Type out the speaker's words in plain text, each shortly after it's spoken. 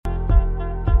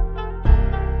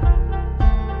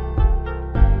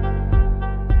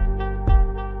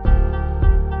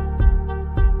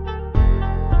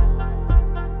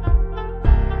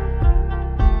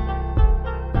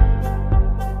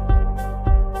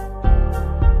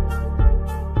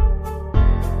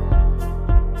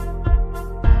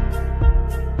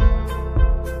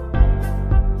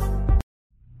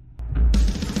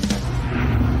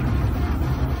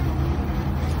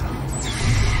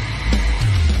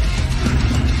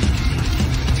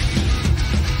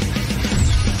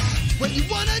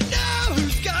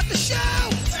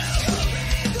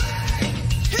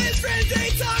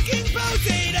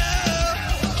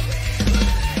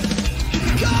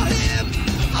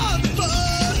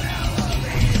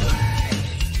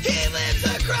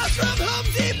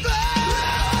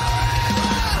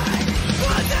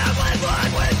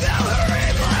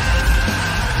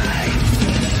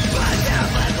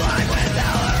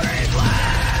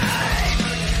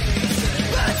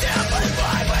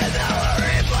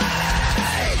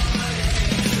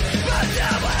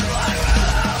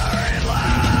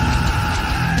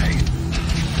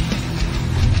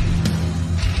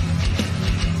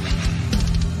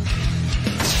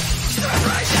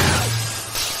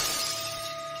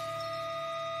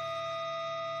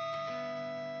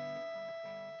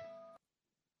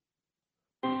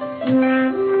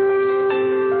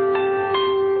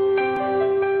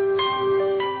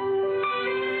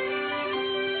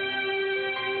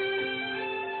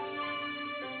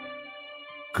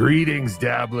Greetings,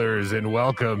 dabblers, and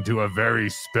welcome to a very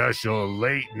special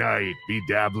late night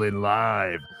BeDabblin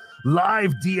live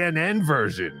DNN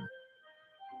version.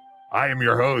 I am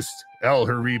your host, El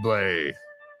Harible.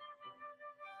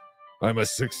 I'm a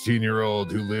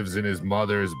 16-year-old who lives in his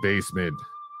mother's basement,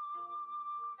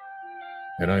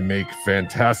 and I make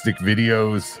fantastic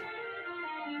videos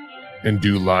and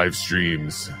do live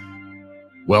streams.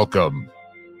 Welcome,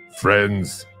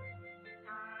 friends.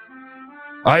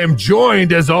 I am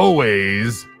joined, as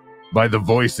always, by the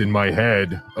voice in my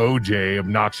head, OJ,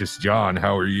 Obnoxious John.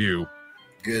 How are you?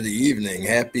 Good evening.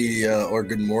 Happy, or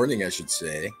good morning, I should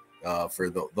say, for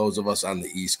those of us on the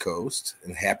East Coast.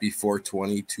 And happy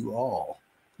 420 to all.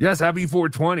 Yes, happy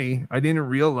 420. I didn't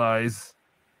realize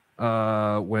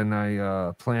when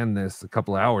I planned this a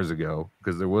couple hours ago,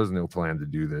 because there was no plan to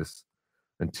do this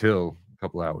until a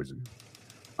couple hours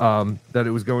ago, that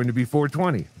it was going to be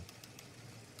 420.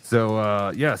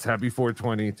 So, yes, happy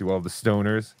 420 to all the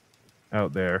stoners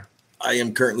out there. I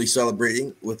am currently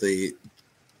celebrating with a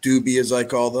doobie, as I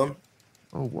call them.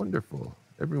 Oh, wonderful.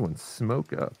 Everyone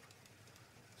smoke up.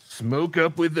 Smoke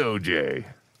up with OJ.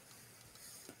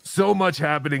 So much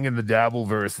happening in the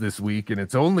Dabbleverse this week, and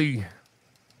it's only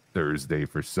Thursday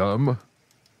for some,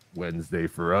 Wednesday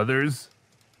for others.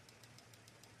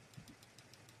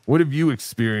 What have you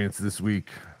experienced this week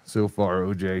so far,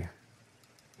 OJ?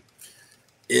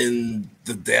 In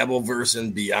the Dabbleverse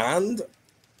and beyond?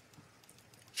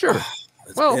 Sure.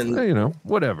 Well,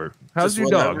 whatever. How's your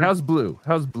dog? How's Blue?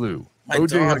 How's Blue? My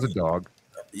OJ dog, has a dog.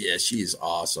 Yeah, she's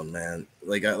awesome, man.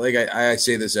 I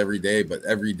say this every day, but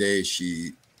every day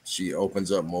she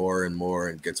opens up more and more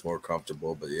and gets more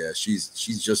comfortable. But yeah, she's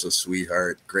just a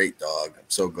sweetheart. Great dog. I'm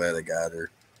so glad I got her.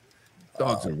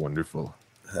 Dogs are wonderful.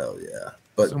 Hell yeah.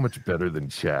 But so much better than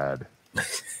Chad.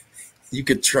 You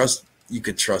could trust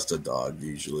a dog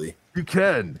usually. You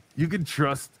can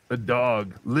trust a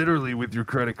dog literally with your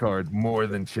credit card more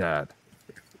than Chad.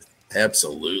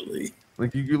 Absolutely.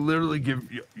 Like you could literally give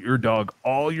your dog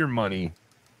all your money.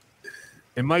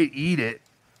 It might eat it,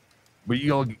 but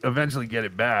you'll eventually get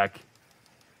it back.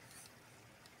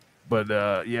 But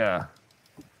yeah,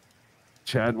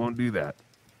 Chad won't do that.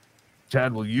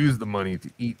 Chad will use the money to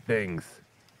eat things.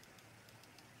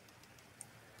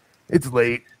 It's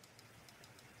late.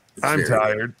 I'm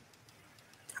tired.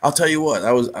 I'll tell you what.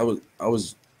 I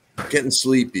was getting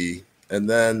sleepy, and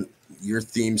then your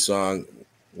theme song.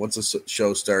 Once the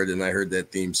show started, and I heard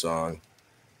that theme song,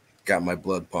 got my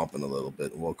blood pumping a little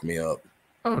bit and woke me up.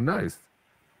 Oh, nice.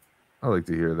 I like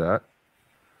to hear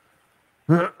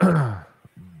that.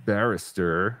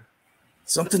 Barrister.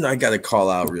 Something I got to call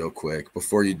out real quick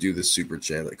before you do the super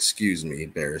chat. Excuse me,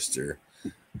 Barrister,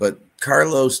 but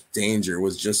Carlos Danger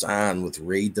was just on with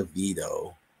Ray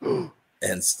DeVito.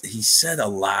 And he said a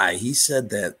lie. He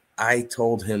said that I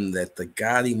told him that the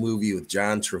Gotti movie with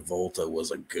John Travolta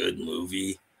was a good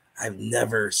movie. I've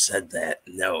never said that.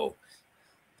 No.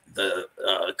 The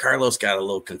Carlos got a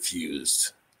little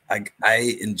confused. I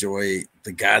enjoy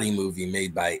the Gotti movie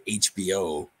made by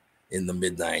HBO in the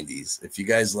mid-90s. If you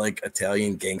guys like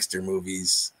Italian gangster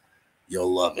movies,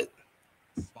 you'll love it.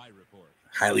 Spy Report.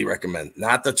 Highly recommend.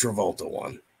 Not the Travolta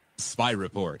one. Spy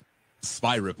Report.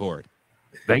 Spy Report.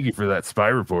 Thank you for that spy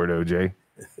report, OJ.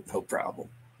 No problem.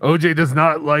 OJ does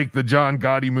not like the John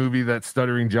Gotti movie that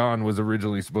Stuttering John was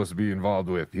originally supposed to be involved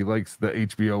with. He likes the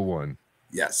HBO one.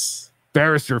 Yes.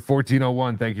 Barrister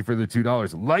 1401, thank you for the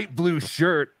 $2. Light blue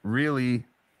shirt really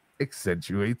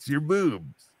accentuates your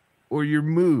boobs or your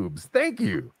moobs. Thank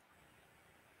you.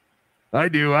 I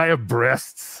do. I have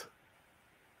breasts.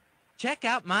 Check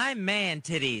out my man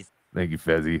titties. Thank you,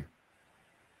 Fezzy.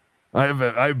 I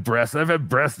have breasts. I've had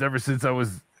breasts ever since I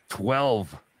was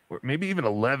 12 or maybe even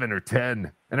 11 or 10.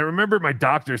 And I remember my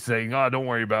doctor saying, "Oh, don't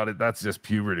worry about it. That's just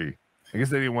puberty." I guess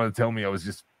they didn't want to tell me I was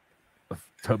just a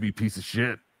tubby piece of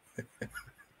shit.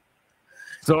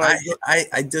 So I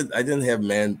didn't have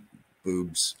man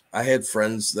boobs. I had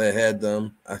friends that had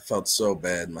them. I felt so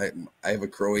bad. I have a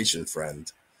Croatian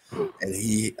friend, and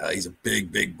he's a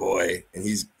big boy, and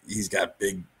he's got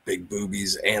big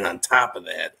boobies, and on top of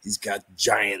that, he's got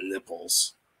giant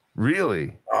nipples.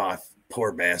 Really? Oh,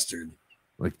 poor bastard.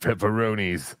 Like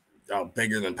pepperonis. Oh,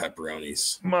 bigger than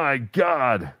pepperonis. My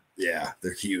God. Yeah,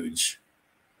 they're huge.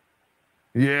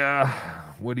 Yeah,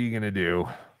 what are you gonna do?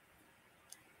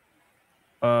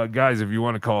 Guys, if you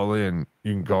want to call in,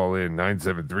 you can call in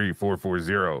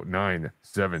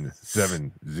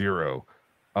 973-440-9770.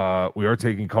 We are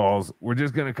taking calls. We're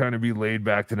just going to kind of be laid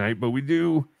back tonight, but we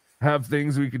do have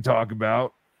things we can talk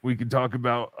about. We can talk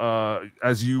about,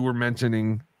 as you were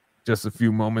mentioning just a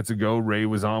few moments ago, Ray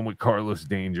was on with Carlos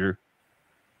Danger.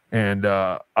 And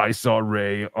I saw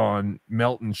Ray on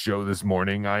Melton's show this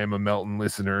morning. I am a Melton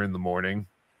listener in the morning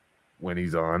when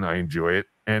he's on. I enjoy it.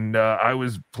 And I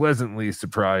was pleasantly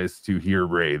surprised to hear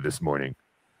Ray this morning.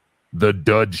 The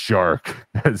Dud Shark,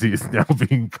 as he is now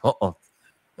being called.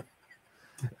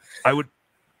 I would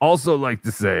also like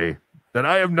to say that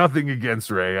I have nothing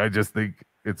against Ray. I just think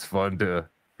it's fun to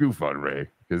goof on Ray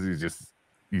because he's just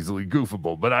easily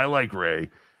goofable. But I like Ray.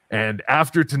 And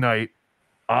after tonight,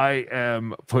 I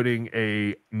am putting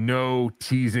a no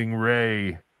teasing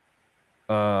Ray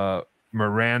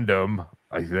memorandum,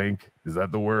 I think. Is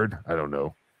that the word? I don't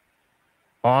know.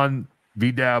 On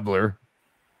BeDabbler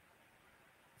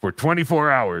for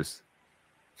 24 hours.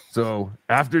 So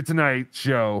after tonight's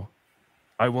show,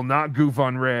 I will not goof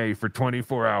on Ray for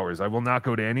 24 hours. I will not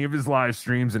go to any of his live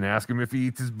streams and ask him if he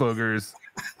eats his boogers.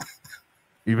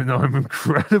 Even though I'm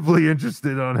incredibly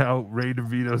interested on how Ray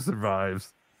DeVito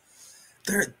survives.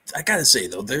 I gotta say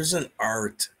though, there's an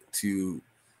art to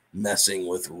messing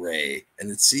with Ray,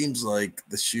 and it seems like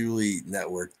the Shuley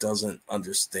Network doesn't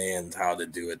understand how to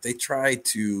do it. They try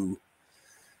to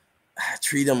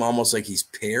treat him almost like he's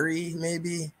Perry,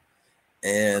 maybe,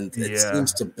 and it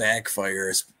seems to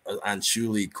backfire on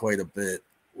Shuley quite a bit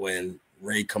when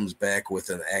Ray comes back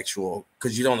with an actual,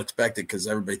 because you don't expect it because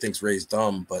everybody thinks Ray's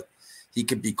dumb, but he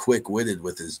could be quick-witted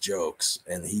with his jokes,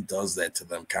 and he does that to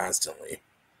them constantly.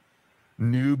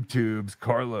 Noob Tubes,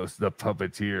 Carlos the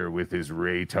Puppeteer with his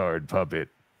Ray-tard puppet.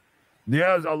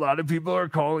 Yeah, a lot of people are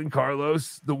calling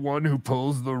Carlos the one who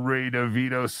pulls the Ray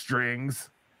DeVito strings.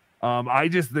 I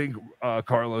just think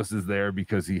Carlos is there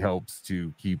because he helps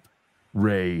to keep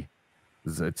Ray's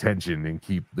attention and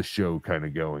keep the show kind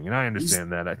of going. And I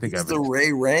understand that. I think he's the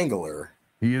Ray Wrangler.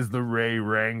 He is the Ray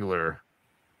Wrangler.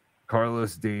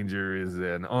 Carlos Danger is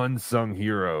an unsung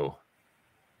hero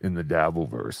in the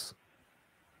Dabbleverse.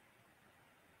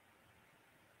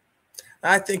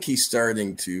 I think he's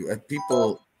starting to.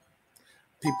 People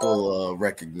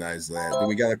recognize that. Do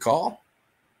we got a call?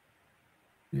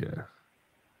 Yeah.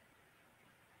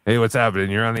 Hey, what's happening?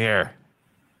 You're on the air.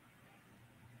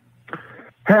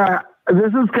 Hey,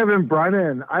 this is Kevin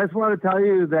Brennan. I just want to tell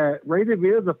you that Ray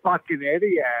DeVito's a fucking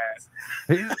idiot.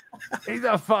 He's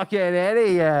a fucking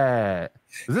idiot.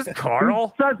 Is this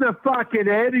Carl? He's such a fucking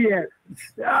idiot.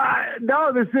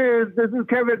 No, this is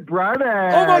Kevin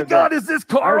Brennan. Oh my God, is this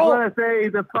Carl? I just want to say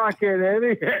he's a fucking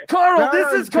idiot. Carl, no,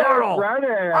 this is Carl.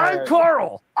 Brennan. I'm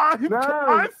Carl. I'm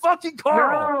fucking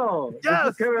Carl. No, yes,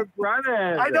 this is Kevin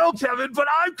Brennan. I know, Kevin, but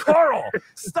I'm Carl.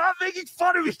 Stop making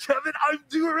fun of me, Kevin. I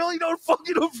do really don't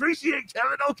fucking appreciate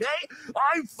Kevin. Okay,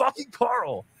 I'm fucking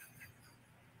Carl.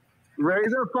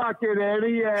 Ray's a fucking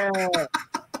idiot.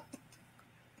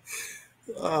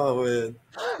 Oh man.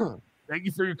 Thank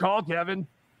you for your call, Kevin.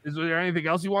 Is there anything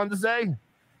else you wanted to say?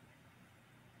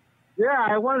 Yeah,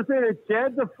 I want to say that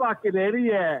Jed's a fucking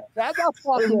idiot. That's a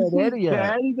fucking idiot.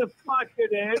 Jed, he's a fucking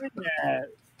idiot.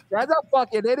 That's a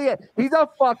fucking idiot. He's a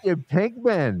fucking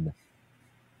pigman.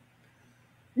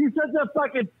 He's such a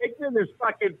fucking pigman, there's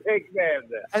fucking pigman.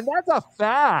 And that's a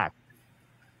fact.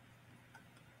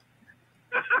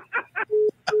 I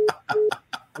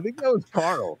think that was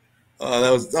Carl.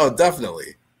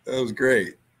 Definitely. That was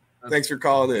great. Thanks for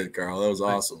calling in, Carl. That was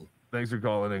awesome. Thanks for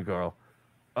calling in, Carl.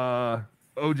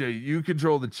 OJ, you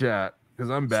control the chat because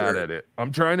I'm bad at it.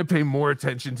 I'm trying to pay more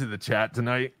attention to the chat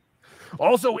tonight.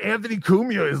 Also, Anthony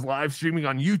Cumia is live streaming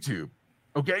on YouTube.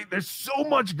 Okay, there's so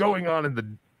much going on in the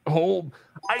whole.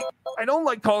 I don't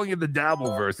like calling it the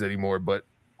Dabbleverse anymore, but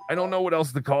I don't know what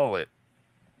else to call it.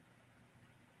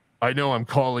 I know I'm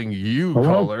calling you,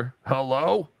 caller.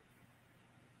 Hello?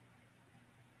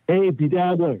 Hey,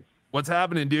 BeDabblin. What's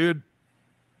happening, dude?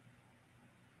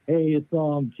 Hey, it's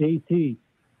JT.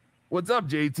 What's up,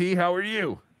 JT? How are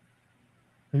you?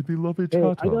 Hey, beloved Hey,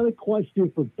 I got a question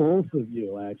for both of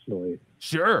you, actually.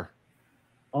 Sure.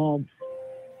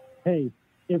 Hey,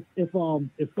 if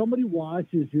somebody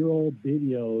watches your old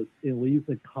videos and leaves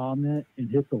a comment and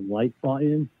hits the like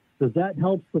button, does that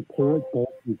help support both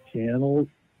your channels?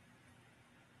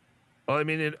 Well, I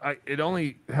mean, it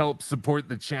only helps support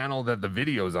the channel that the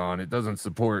video's on. It doesn't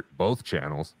support both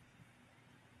channels.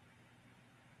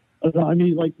 I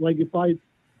mean, like if I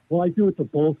do it to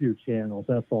both your channels.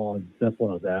 That's all. That's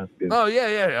what I was asking. Oh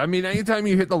yeah. I mean, anytime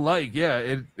you hit the like,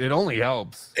 yeah, it only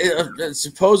helps. It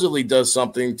supposedly does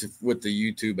something with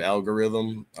the YouTube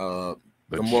algorithm. The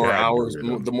more hours,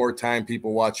 the more time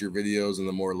people watch your videos, and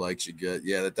the more likes you get.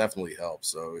 Yeah, that definitely helps.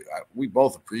 So we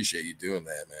both appreciate you doing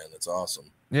that, man. That's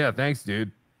awesome. Yeah, thanks,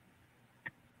 dude.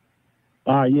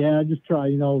 Yeah, I just try,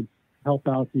 help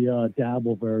out the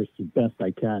Dabbleverse the best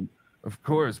I can. Of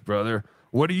course, brother.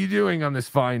 What are you doing on this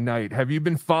fine night? Have you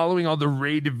been following all the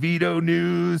Ray DeVito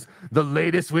news, the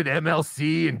latest with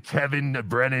MLC and Kevin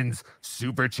Brennan's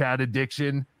super chat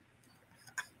addiction?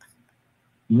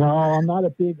 No, I'm not a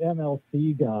big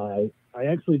MLC guy. I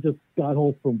actually just got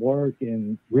home from work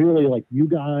and really like you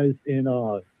guys in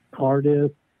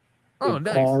Cardiff, and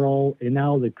nice. Carl, and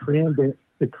now the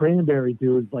Cranberry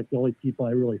dude's like the only people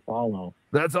I really follow.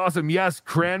 That's awesome. Yes,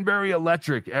 Cranberry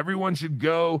Electric. Everyone should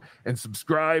go and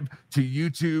subscribe to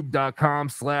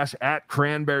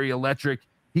youtube.com/@cranberryelectric.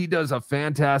 He does a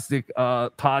fantastic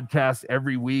podcast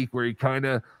every week where he kind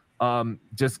of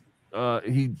does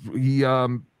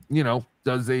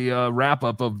a wrap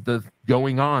up of the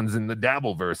going ons in the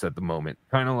Dabbleverse at the moment.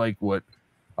 Kind of like what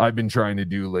I've been trying to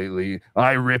do lately.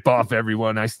 I rip off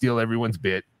everyone. I steal everyone's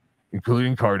bit,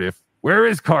 including Cardiff. Where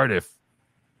is Cardiff?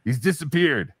 He's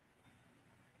disappeared.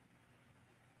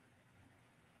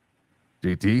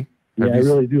 JT? Yeah, I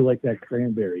really do like that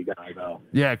Cranberry guy, though.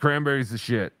 Yeah, Cranberry's the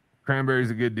shit.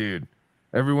 Cranberry's a good dude.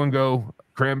 Everyone go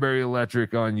Cranberry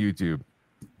Electric on YouTube.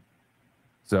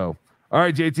 So, all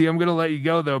right, JT, I'm going to let you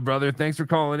go, though, brother. Thanks for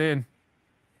calling in.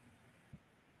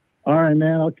 All right,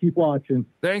 man. I'll keep watching.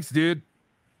 Thanks, dude.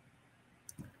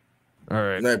 All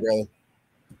right. Good night,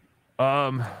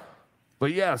 brother.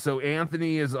 But yeah, so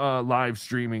Anthony is live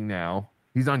streaming now.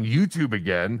 He's on YouTube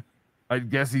again. I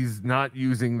guess he's not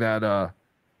using that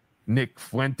Nick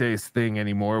Fuentes thing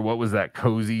anymore. What was that?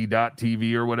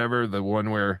 Cozy.tv or whatever, the one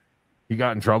where he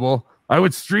got in trouble. I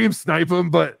would stream snipe him,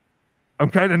 but I'm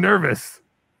kind of nervous.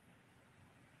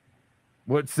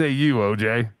 What say you,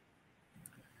 OJ?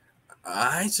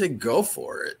 I say go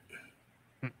for it.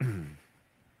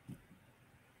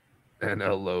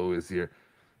 NLO is here.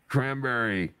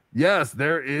 Cranberry. Yes,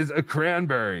 there is a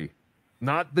Cranberry.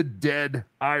 Not the dead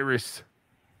Irish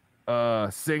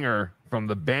singer from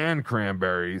the band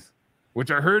Cranberries, which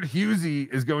I heard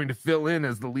Husey is going to fill in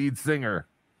as the lead singer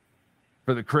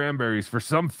for the Cranberries for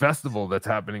some festival that's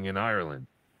happening in Ireland.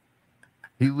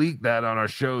 He leaked that on our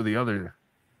show the other,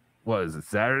 what is it,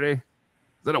 Saturday?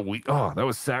 Is that a week? Oh, that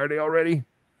was Saturday already?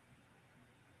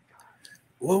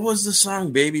 What was the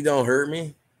song, Baby Don't Hurt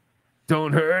Me?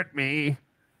 Don't hurt me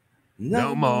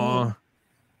no more.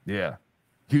 Yeah.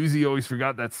 Husey always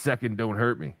forgot that second Don't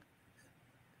Hurt Me.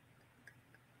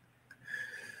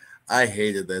 I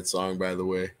hated that song, by the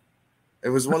way. It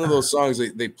was one of those songs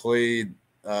they played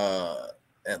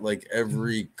at like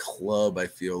every club, I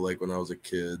feel like, when I was a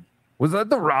kid. Was that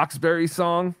the Roxbury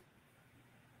song?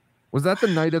 Was that the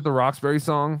Night at the Roxbury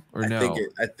song? Or no?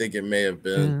 I think it may have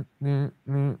been.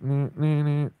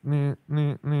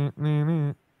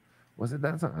 Was it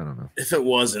that song? I don't know. If it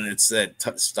wasn't, it's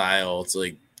that style. It's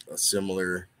like a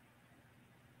similar.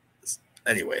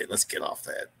 Anyway, let's get off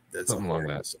that. That's something along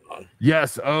that song.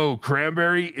 Yes. Oh,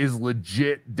 Cranberry is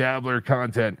legit dabbler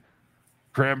content.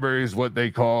 Cranberry is what they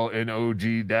call an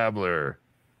OG dabbler,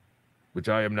 which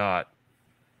I am not.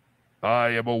 I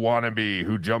am a wannabe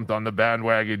who jumped on the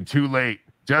bandwagon too late.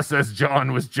 Just as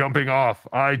John was jumping off,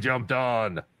 I jumped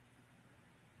on.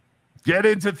 Get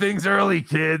into things early,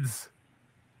 kids.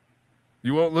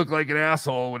 You won't look like an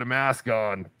asshole with a mask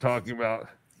on talking about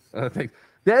things.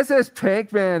 This is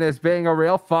Pinkman as being a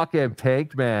real fucking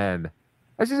Pinkman.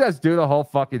 I should just do the whole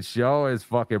fucking show as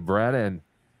fucking Brennan.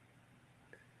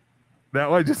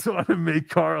 Now I just want to make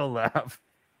Carl laugh.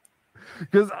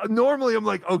 Because normally I'm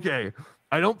like, okay,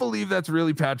 I don't believe that's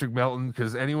really Patrick Melton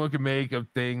because anyone can make a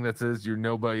thing that says you're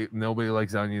nobody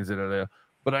likes onions.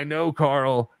 But I know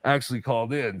Carl actually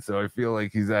called in, so I feel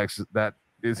like he's actually that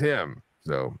is him.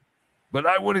 So, but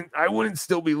I wouldn't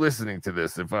still be listening to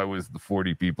this if I was the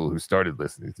 40 people who started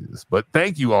listening to this. But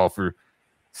thank you all for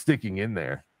sticking in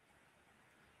there.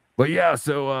 But yeah,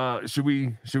 so should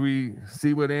we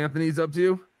see what Anthony's up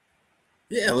to?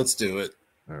 Yeah, let's do it.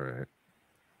 All right.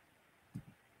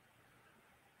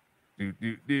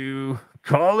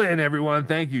 Call in, everyone.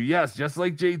 Thank you. Yes, just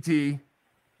like JT.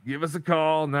 Give us a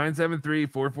call,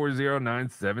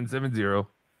 973-440-9770.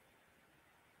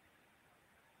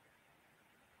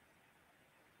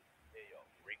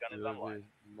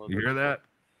 You hear that?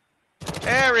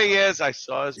 There he is. I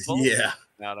saw his phone. Yeah.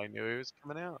 Out. I knew he was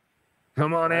coming out.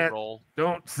 Come on, Ant.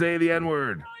 Don't say the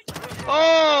N-word.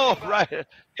 Oh, right.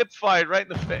 Hip fired right in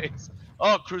the face.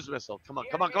 Oh, cruise missile. Come on.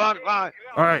 All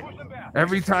right.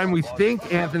 Every time we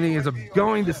think Anthony is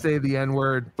going to say the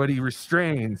N-word, but he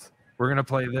restrains, we're going to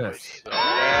play this.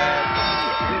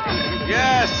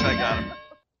 Yes, I got him.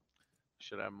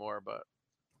 Should have more, but.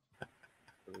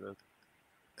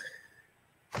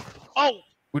 Oh!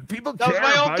 Would people that care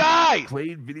was my own guy!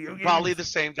 Played video games? Probably the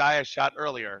same guy I shot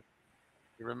earlier.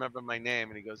 You remember my name?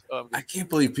 And he goes, "Oh, I'm I gonna can't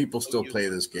believe people still play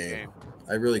this game.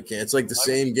 I really can't. It's like the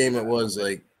same game it was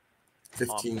like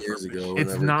 15 years ago.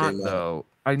 It's Whenever not it came out. though.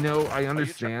 I know. I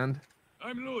understand.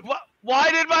 What?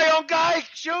 Why did my own guy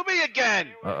shoot me again?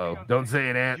 Uh-oh. Don't say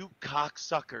it, Ant. You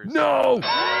cocksuckers. No!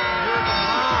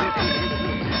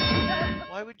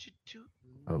 Why would you do?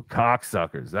 Oh,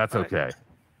 cocksuckers. That's Right. okay.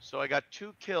 So I got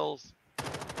 2 kills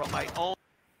from my own.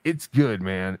 It's good,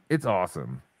 man. It's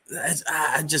awesome.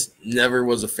 I just never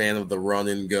was a fan of the run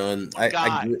and gun.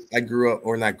 I grew up,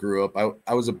 or not grew up.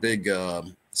 I was a big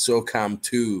SOCOM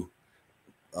 2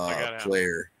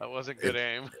 player. That wasn't good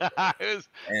aim. I was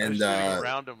shooting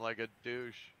around him like a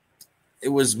douche.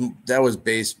 That was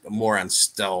based more on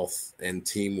stealth and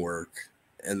teamwork,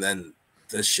 and then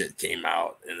this shit came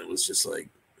out, and it was just like,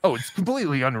 oh, it's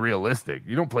completely unrealistic.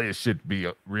 You don't play this shit to be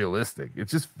realistic.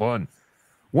 It's just fun.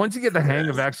 Once you get the hang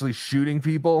of actually shooting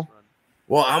people.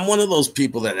 Well, I'm one of those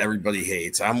people that everybody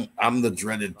hates. I'm the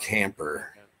dreaded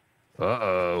camper.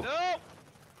 Uh-oh. No!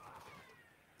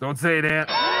 Don't say it, Ant.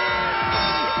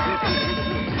 I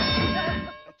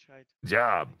tried.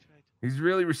 Job. He's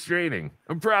really restraining.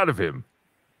 I'm proud of him.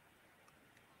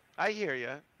 I hear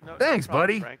you. No, Thanks, no problem,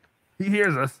 buddy. Frank. He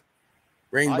hears us.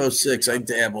 Rainbow Six, I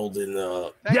dabbled in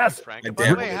Thank Yes. you, Frank. I By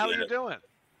the way, dabbled how in are you it. doing?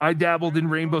 I dabbled in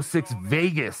Rainbow Six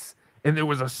Vegas, and there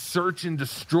was a search and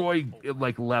destroy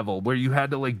like level where you had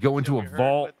to like go into So a you heard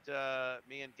vault what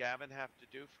me and Gavin have to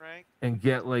do, Frank? and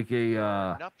get like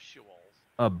Nuptials.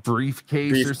 a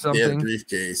briefcase or something. Yeah,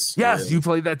 briefcase. Yes, yeah. you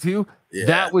played that too. Yeah.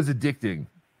 That was addicting.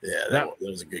 Yeah, that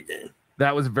was a good game.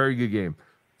 That was a very good game.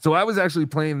 So I was actually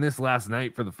playing this last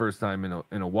night for the first time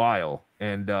in a while,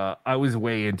 and I was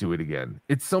way into it again.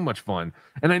 It's so much fun,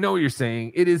 and I know what you're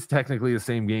saying. It is technically the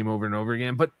same game over and over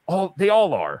again, but they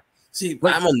all are. See,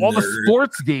 Like I'm a all the nerd.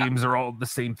 sports games are all the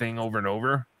same thing over and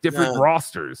over, different No.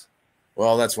 rosters.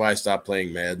 Well, that's why I stopped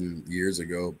playing Madden years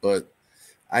ago. But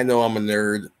I know I'm a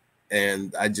nerd,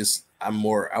 and I was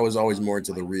always more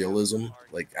into the realism.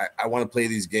 Like I want to play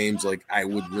these games like I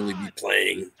would really be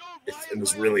playing if it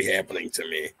was really happening to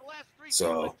me.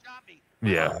 So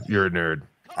Yeah, you're a nerd.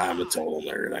 I'm a total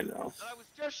nerd. I know. I was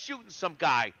just shooting some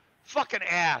guy. Fucking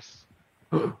ass.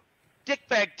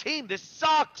 Dickbag team, this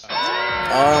sucks.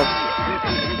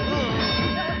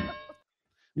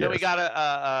 Then we Yes.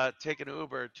 gotta take an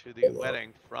Uber to the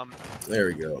wedding from There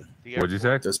we go. the What'd you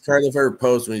say? Does Cardiff ever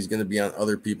post when he's going to be on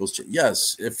other people's?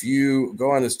 Yes. If you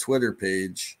go on his Twitter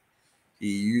page,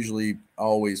 he usually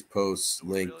always posts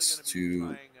links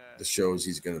to the shows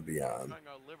he's going to be on.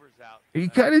 He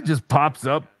kind of just pops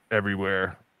up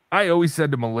everywhere. I always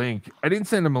send him a link. I didn't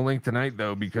send him a link tonight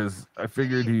though because I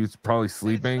figured he was probably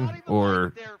sleeping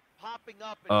or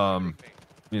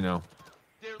you know.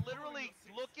 They're literally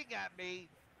looking at me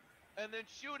and then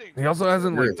shooting. He also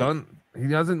hasn't Really?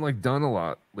 done a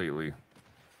lot lately.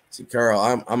 See, Carl,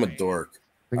 I'm a dork.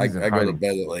 think I he's in go to hiding.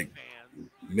 bed at like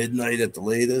midnight at the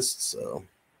latest, so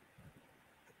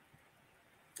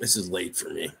this is late for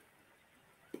me.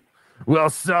 Well,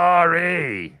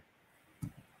 sorry.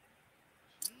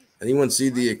 Anyone see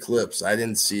the eclipse? I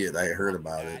didn't see it. I heard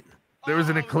about it. There was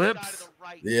an eclipse?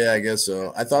 Yeah, I guess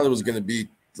so. I thought it was going to be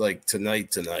like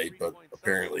tonight, but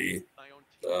apparently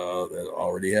that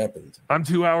already happened. I'm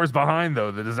 2 hours behind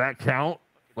though. Does that count?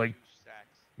 Like,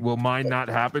 will mine not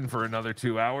happen for another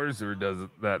 2 hours, or does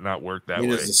that not work that I mean,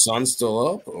 way? is the sun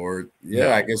still up? Or yeah,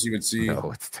 No. I guess you would see.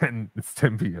 No, it's 10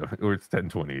 p.m. or it's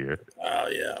 10:20 here. Oh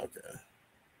yeah, okay.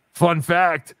 Fun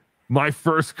fact: my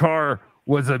first car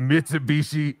was a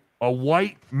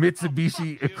white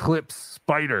Mitsubishi Eclipse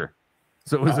Spider.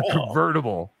 So it was a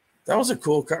convertible. That was a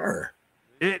cool car.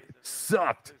 It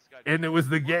sucked, and it was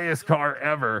the gayest car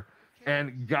ever.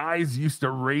 And guys used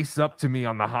to race up to me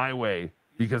on the highway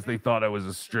because they thought I was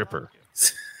a stripper.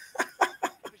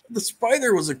 The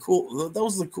Spider was that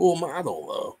was the cool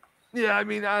model though. Yeah, I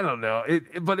mean, I don't know.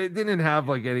 But it didn't have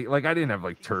like any, like I didn't have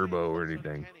like turbo or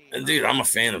anything. And dude, I'm a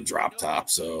fan of drop top,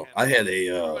 so I had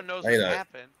a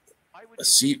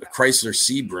Chrysler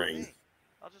Sebring.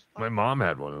 My mom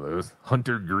had one of those,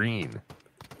 Hunter Green.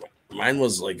 Mine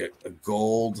was like a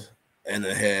gold, and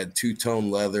it had two-tone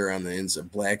leather on the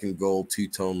inside, black and gold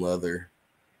two-tone leather.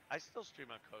 I still stream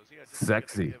on Cozy.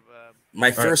 Sexy.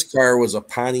 My first car was a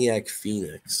Pontiac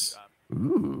Phoenix.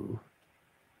 Ooh,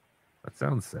 that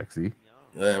sounds sexy.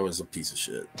 That was a piece of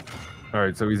shit. All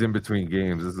right, so he's in between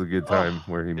games. This is a good time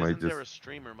where he might Isn't there a just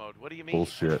streamer mode? What do you mean?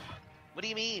 bullshit. What do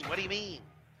you mean? What do you mean?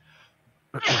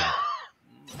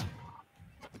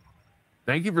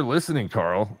 Thank you for listening,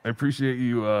 Carl. I appreciate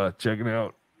you checking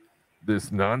out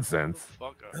this nonsense.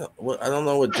 Fucker. I don't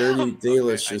know what Dirty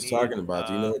Dalish Okay, I is need, talking about.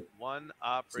 Do you know what one he's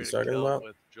operator talking kill about?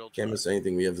 with drill Can't charge. miss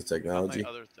anything. We have the How many technology.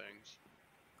 other things?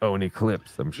 Oh, an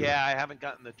eclipse, I'm sure. Yeah, I haven't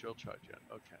gotten the drill charge yet.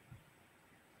 Okay.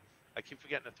 I keep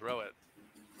forgetting to throw it.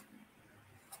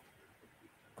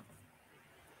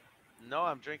 No,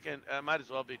 I'm drinking. I might as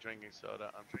well be drinking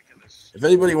soda. I'm drinking this. If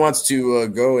anybody wants to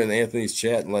go in Anthony's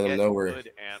chat and let him Get know we're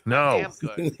good, Ant. No. I am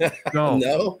good. No,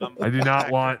 no. I do not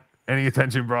Active. want any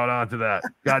attention brought on to that.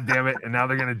 God damn it! And now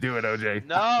they're gonna do it, OJ.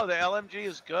 No, the LMG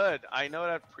is good. I know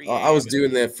that pre. I was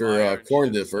doing that for Corn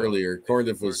shit, Diff so earlier. Corn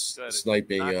Diff it was works good. It's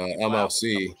sniping knocked people out with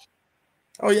MLC. double-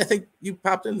 Oh yeah, I think you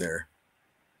popped in there.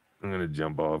 I'm gonna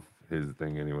jump off his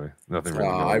thing anyway. Nothing really.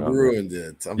 I going on. ruined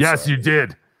it. I'm Yes, sorry. you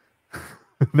did.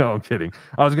 No, I'm kidding.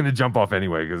 I was gonna jump off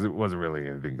anyway because it wasn't really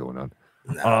anything going on.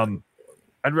 No.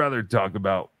 I'd rather talk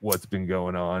about what's been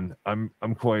going on. I'm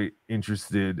quite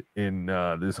interested in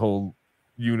this whole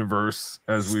universe,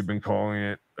 as we've been calling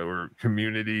it, or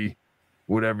community,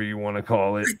 whatever you want to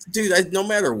call it. Dude, no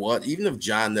matter what, even if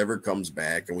John never comes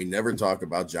back and we never talk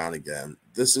about John again,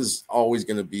 this is always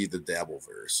going to be the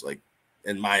Dabbleverse, like,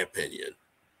 in my opinion.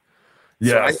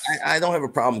 Yes. So I don't have a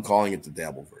problem calling it the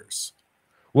Dabbleverse.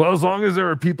 Well, as long as there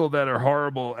are people that are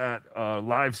horrible at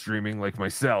live streaming, like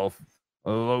myself,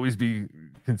 I'll always be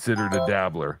considered a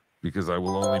dabbler because I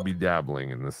will only be dabbling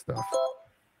in this stuff.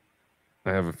 I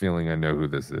have a feeling I know who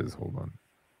this is. Hold on.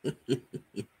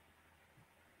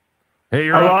 Hey,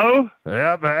 you're Hello? up.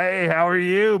 Yep. Hey, how are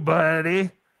you, buddy?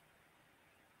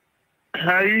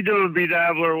 How you doing,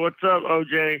 BeDabbler? What's up,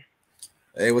 OJ?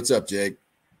 Hey, what's up, Jake?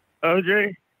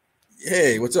 OJ?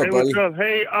 Hey, what's up, Hey, buddy? what's up?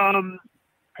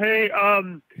 Hey,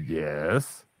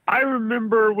 Yes. I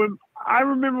remember when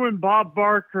Bob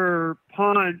Barker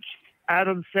punched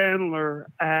Adam Sandler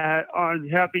on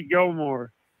Happy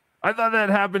Gilmore. I thought that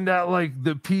happened at like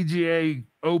the PGA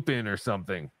Open or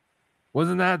something.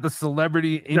 Wasn't that the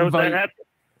celebrity No, invite? that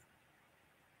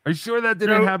Are you sure that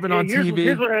didn't happen on TV?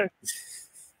 Here's what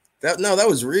that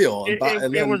was real. it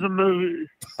then was a movie.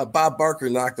 Bob Barker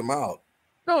knocked him out.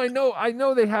 No, I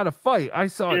know they had a fight. I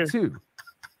saw it too.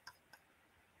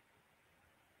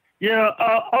 Yeah.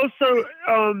 Also,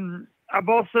 I've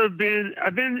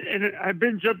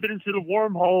been jumping into the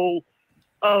wormhole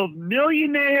of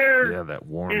millionaire Yeah, that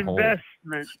wormhole.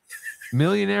 investment.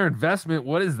 Millionaire investment.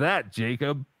 What is that,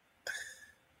 Jacob?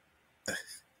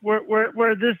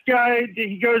 Where this guy,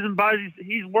 he goes and buys,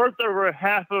 he's worth over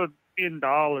 $500 million.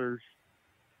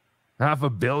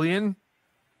 $500 million?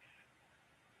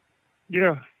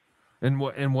 Yeah. And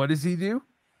what does he do?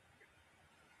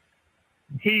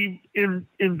 He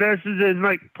invests in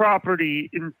like property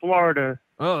in Florida.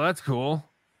 Oh, that's cool.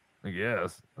 I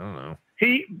guess. I don't know.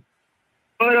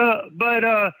 But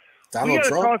Donald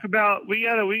Trump?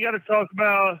 we gotta talk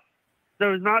about.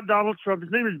 No, it's not Donald Trump.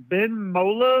 His name is Ben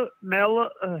Mela.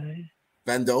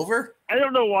 Bend over? I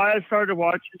don't know why I started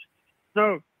watching.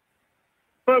 No,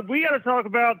 but we got to talk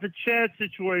about the Chad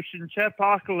situation,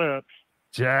 Chadpocalypse.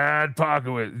 Chad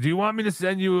Pockowitz. Do you want me to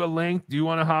send you a link? Do you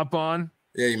want to hop on?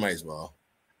 Yeah, you might as well.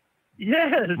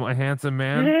 Yes. My handsome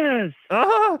man. Yes.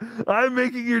 Oh, I'm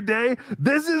making your day.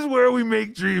 This is where we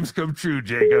make dreams come true,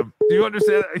 Jacob. Do you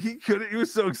understand? He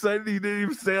was so excited he didn't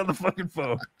even stay on the fucking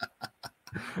phone.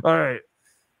 All right.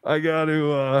 I got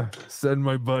to send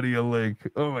my buddy a link.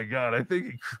 Oh my God. I think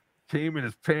he came in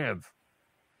his pants.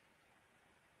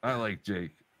 I like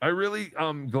Jake. I really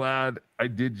am glad I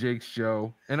did Jake's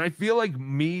show. And I feel like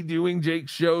me doing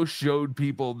Jake's show showed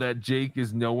people that Jake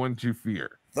is no one to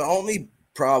fear. The only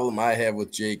problem I have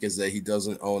with Jake is that he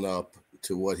doesn't own up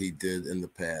to what he did in the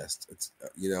past. It's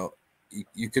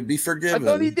you could be forgiven. I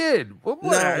thought he did. Well,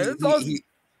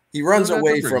 he runs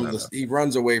away from the he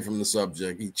runs away from the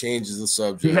subject. He changes the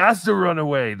subject. He has to run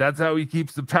away. That's how he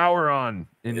keeps the power on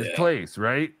in his place,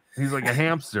 right? He's like a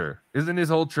hamster. Isn't his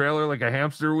whole trailer like a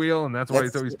hamster wheel? And that's why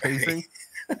he's always pacing.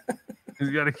 He's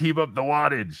got to keep up the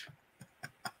wattage.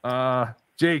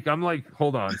 Jake, I'm like,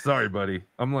 hold on. Sorry, buddy.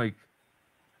 I'm like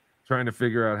trying to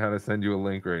figure out how to send you a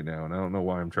link right now. And I don't know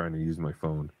why I'm trying to use my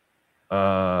phone.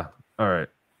 All right.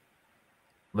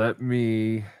 Let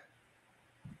me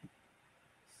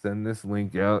send this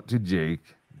link out to Jake.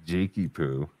 Jakey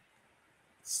Poo.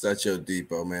 Stacho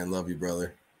Depot, man. Love you,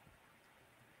 brother.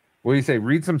 What do you say?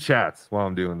 Read some chats while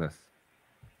I'm doing this.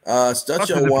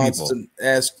 Stacho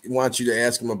wants you to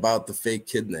ask him about the fake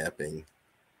kidnapping.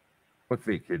 What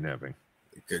fake kidnapping?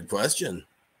 Good question.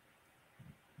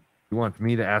 You want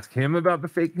me to ask him about the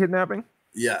fake kidnapping?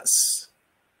 Yes.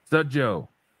 Joe,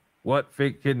 what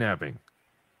fake kidnapping?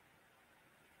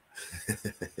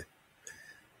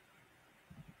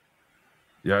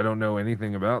 Yeah, I don't know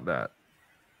anything about that.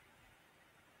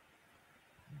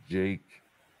 Jake.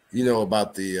 You know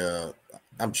about the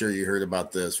I'm sure you heard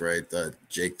about this, right?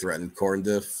 Jake threatened corn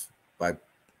diff by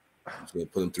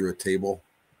put him through a table.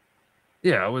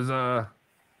 Yeah, it was that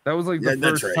was like the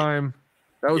that's first right. time.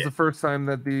 That was Yeah. the first time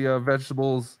that the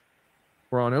vegetables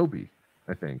were on Obi,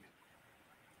 I think.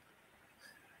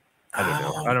 I don't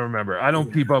know. I don't remember. I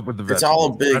don't keep up with the vegetables. It's all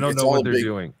a big. I don't know what they're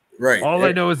doing. Right. All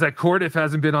I know is that Cordiff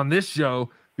hasn't been on this show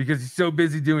because he's so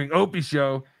busy doing Opie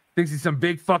show. Thinks he's some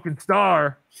big fucking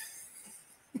star.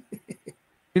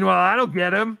 Meanwhile, I don't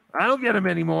get him. I don't get him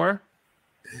anymore.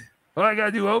 Well, I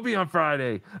gotta do Opie on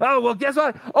Friday. Oh, well, guess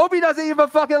what? Opie doesn't even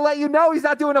fucking let you know he's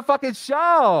not doing a fucking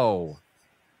show.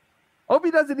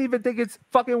 Opie doesn't even think it's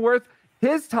fucking worth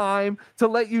his time to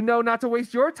let you know not to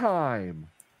waste your time.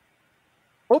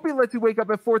 Opie lets you wake up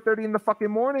at 4:30 in the fucking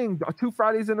morning, 2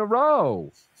 Fridays in a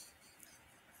row.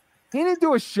 He didn't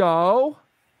do a show.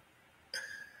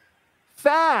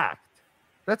 Fact.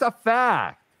 That's a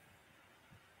fact.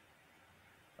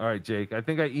 All right, Jake. I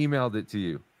think I emailed it to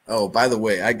you. Oh, by the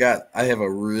way, I have a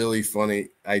really funny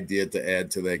idea to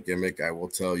add to that gimmick. I will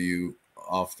tell you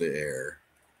off the air.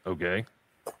 Okay.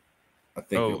 I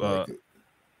think you'll like it.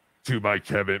 To my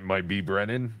Kevin, my B.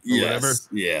 Brennan, or Yes. whatever.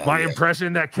 Yeah. My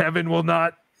impression that Kevin will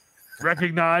not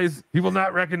recognize. He will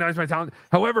not recognize my talent.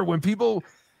 However, when people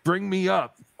bring me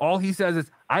up, all he says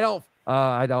is, I don't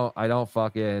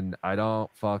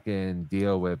fucking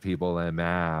deal with people in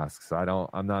masks.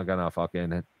 I'm not gonna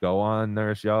fucking go on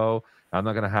their show. I'm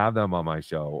not gonna have them on my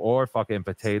show, or fucking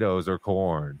potatoes or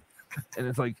corn. And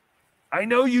it's like, I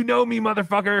know you know me,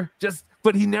 motherfucker.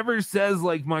 But he never says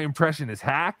like my impression is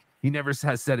hack. He never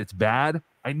has said it's bad.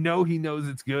 I know he knows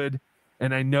it's good,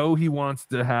 and I know he wants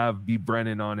to have B.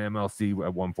 Brennan on MLC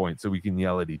at one point so we can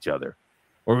yell at each other,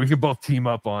 or we can both team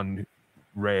up on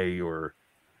Ray or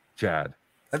Chad.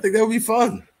 I think that would be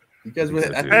fun. You guys would.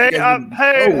 Hey,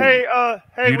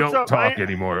 You what's don't up, talk man?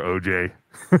 anymore, OJ.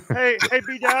 Hey,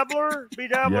 BeDabbler,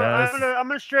 Yes. I'm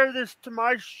gonna share this to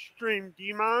my stream. Do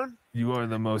you mind? You are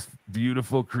the most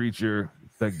beautiful creature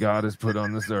that God has put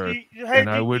on this earth, Hey, and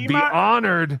I would do be you mind?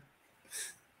 honored.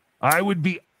 I would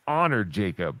be honored,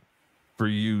 Jacob, for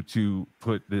you to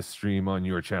put this stream on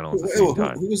your channel at the same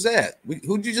time. Who was that?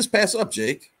 Who'd you just pass up,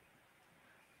 Jake?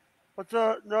 What's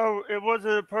up? No, it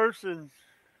wasn't a person.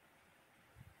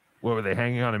 What were they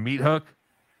hanging on a meat hook?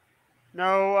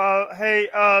 No, hey,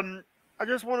 I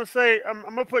just want to say I'm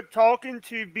gonna put talking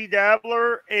to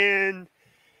BeDabbler and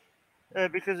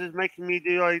because it's making me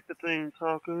do like the thing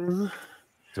talking.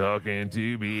 Talking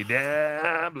to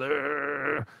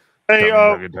BeDabbler. Hey,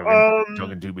 talking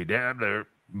to BeDabbler.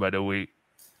 By the way.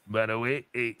 And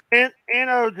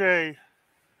OJ.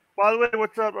 By the way,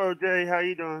 what's up, OJ? How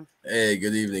you doing? Hey,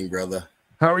 good evening, brother.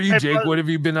 How are you, Hey, Jake? brother. What have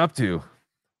you been up to?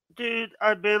 Dude,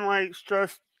 I've been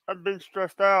stressed. I've been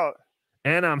stressed out.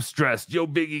 And I'm stressed. Yo,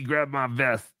 Biggie, grab my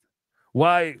vest.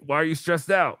 Why are you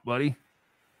stressed out, buddy?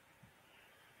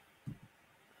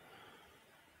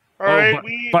 All right,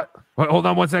 but hold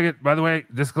on one second. By the way,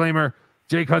 disclaimer: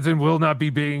 Jake Hudson will not be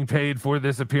being paid for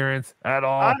this appearance at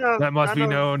all. I know, that must I be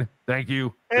know. known. Thank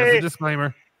you. Hey. Just a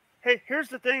disclaimer. Hey, here's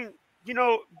the thing. You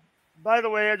know, by the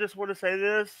way, I just want to say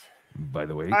this. By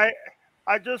the way,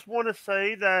 I just want to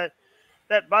say that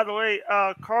by the way,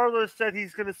 Carlos said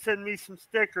he's going to send me some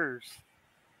stickers.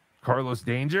 Carlos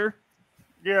Danger?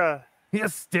 Yeah. He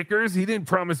has stickers. He didn't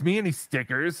promise me any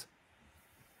stickers.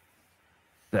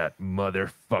 That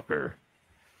motherfucker.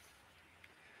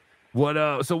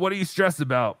 What? So what are you stressed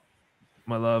about,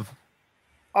 my love?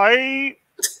 I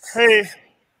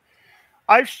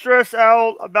stress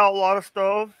out about a lot of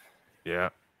stuff. Yeah,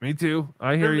 me too.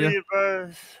 I hear you.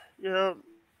 Yeah.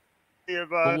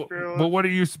 But what are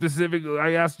you specifically?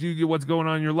 I asked you what's going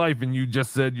on in your life, and you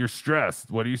just said you're stressed.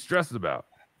 What are you stressed about?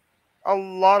 A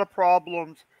lot of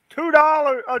problems.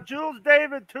 $2. Jules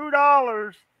David,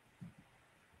 $2.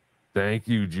 Thank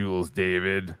you, Jules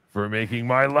David, for making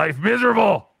my life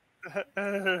miserable.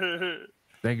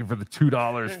 Thank you for the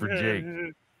 $2 for Jake.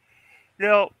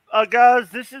 Guys,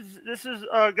 this is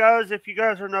guys. If you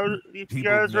guys are He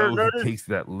takes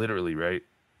that literally, right?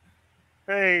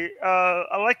 Hey,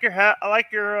 I like your hat. I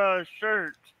like your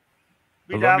shirt.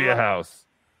 Columbia House.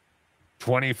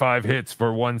 25 hits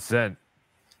for 1 cent,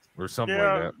 or something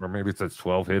like that, or maybe it says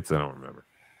 12 hits. I don't remember.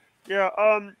 Yeah.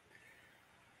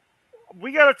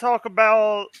 We got to talk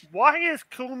about why is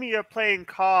Kumia playing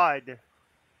COD.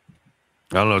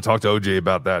 I don't know. Talk to OJ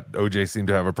about that. OJ seemed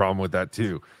to have a problem with that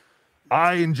too.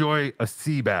 I enjoy a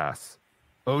sea bass.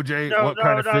 OJ, what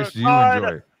kind of fish do you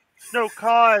enjoy? No,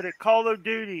 COD, Call of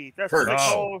Duty. That's what they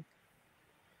Oh.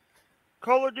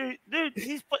 Call of Duty. Dude,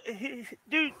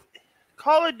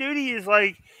 Call of Duty is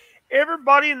like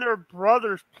everybody and their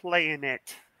brothers playing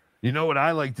it. You know what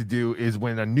I like to do is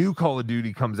when a new Call of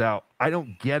Duty comes out, I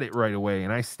don't get it right away,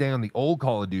 and I stay on the old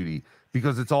Call of Duty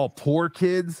because it's all poor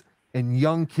kids and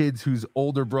young kids whose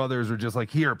older brothers are just like,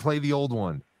 here, play the old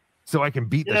one, so I can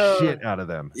beat the shit out of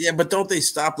them. Yeah, but don't they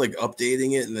stop like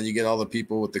updating it, and then you get all the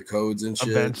people with the codes and shit?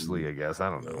 Eventually, I guess. I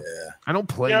don't know. Yeah. I don't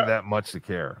play that much to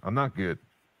care. I'm not good.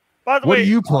 By the What way, do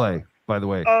you play, by the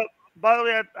way? I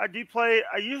do play.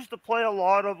 I used to play a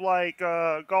lot of like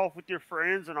golf with your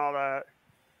friends and all that.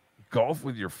 Golf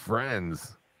with your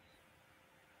friends.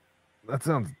 That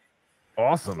sounds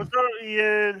awesome. What's up,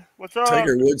 Ian? What's up?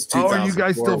 Tiger Woods. Oh, are you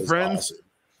guys 2004 still was friends? awesome.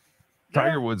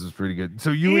 Tiger Woods was pretty good. So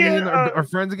you and Ian, Ian are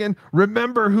friends again?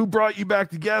 Remember who brought you back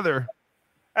together?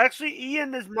 Actually,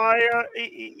 Ian is my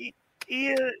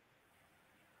Ian's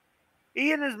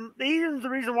the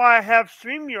reason why I have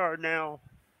StreamYard now.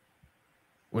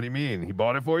 What do you mean? He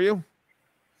bought it for you?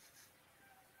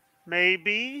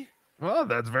 Maybe. Well,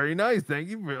 that's very nice. Thank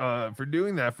you for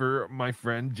doing that for my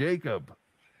friend Jacob.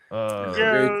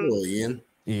 Very cool, Ian.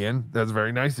 Ian, that's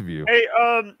very nice of you. Hey,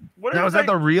 what Now, is that I-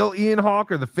 the real Ian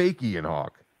Hawk or the fake Ian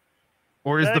Hawk?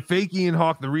 Or is the fake Ian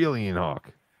Hawk the real Ian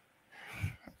Hawk?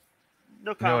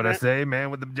 No You know what I comment. say, man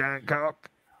with the giant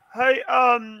cock? Hey,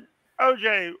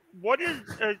 OJ, what is?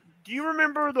 Do you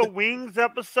remember the Wings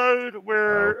episode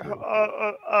where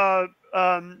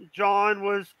John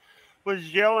was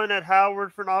yelling at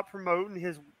Howard for not promoting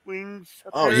his Wings?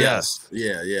 Oh appearance?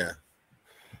 yes, yeah.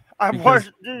 I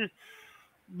watched, dude,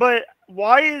 but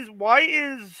why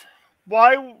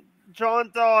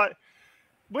John thought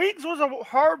Wings was a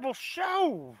horrible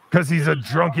show? Because he's a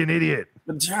drunken idiot.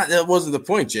 But John, that wasn't the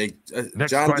point, Jake. John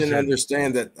question. didn't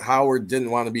understand that Howard didn't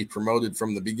want to be promoted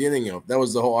from the beginning of. That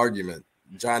was the whole argument.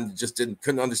 John just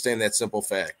couldn't understand that simple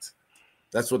fact.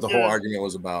 That's what the whole argument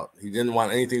was about. He didn't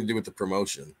want anything to do with the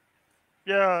promotion.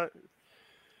 Yeah.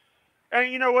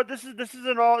 And you know what? This is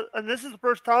the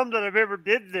first time that I've ever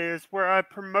did this where I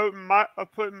promote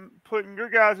putting your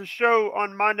guys' show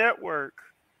on my network.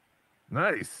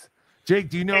 Nice. Jake,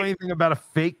 do you know anything about a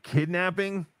fake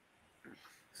kidnapping?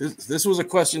 This was a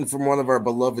question from one of our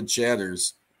beloved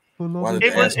chatters.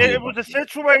 It was a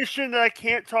situation that I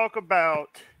can't talk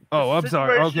about. Oh, I'm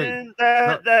sorry. Okay.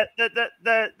 That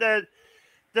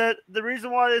the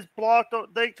reason why it's blocked.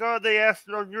 Thank God they asked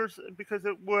it on yours because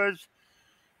it was.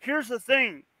 Here's the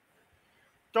thing.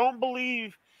 Don't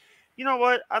believe. You know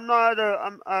what? I'm not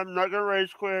gonna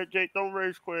rage quit. Jake, don't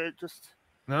rage quit. Just.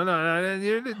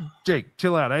 No. Jake,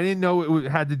 chill out. I didn't know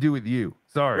it had to do with you.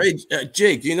 Sorry.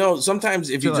 Jake, you know, sometimes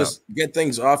if you just get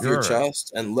things off your right.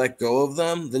 chest and let go of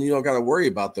them, then you don't got to worry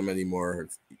about them anymore.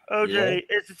 OJ,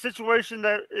 it's a situation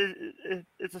that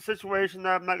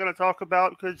I'm not going to talk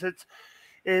about because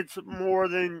it's more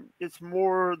than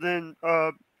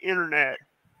internet.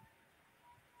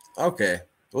 Okay.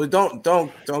 Well, don't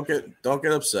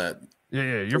get upset.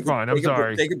 Yeah, you're fine. I'm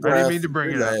sorry. Take a I breath, didn't mean to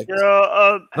bring it up.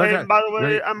 Yeah. Hey, Okay, by the way,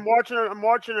 wait. I'm watching a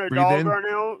Breathe dog in. right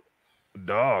now.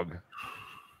 Dog.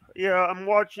 Yeah, I'm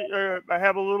watching. I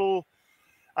have a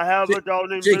dog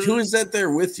named Jake, Moon. who is that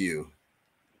there with you?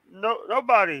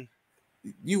 Nobody.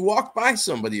 You walked by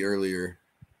somebody earlier.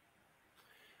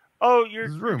 Oh, His you're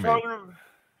roommate. talking.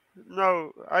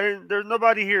 No, I didn't. There's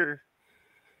nobody here.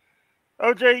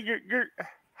 OJ, you're.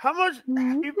 How much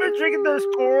have you been drinking those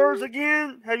Coors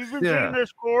again? Have you been drinking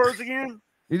those Coors again?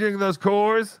 You drinking those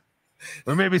Coors?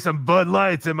 Or maybe some Bud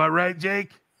Lights, am I right,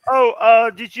 Jake? Oh,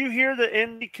 did you hear that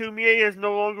Andy Cumier is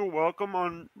no longer welcome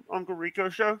on Uncle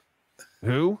Rico's show?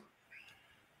 Who?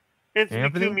 Anthony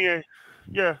Anthony? Cumier.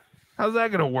 Yeah. How's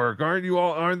that gonna work?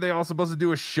 Aren't they all supposed to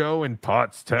do a show in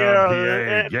Pottstown,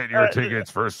 Yeah, PA? Get your tickets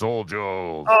for Soul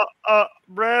Joes.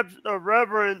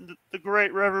 Reverend, the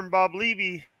great Reverend Bob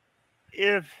Levy,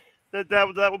 if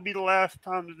that would be the last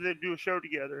time that they do a show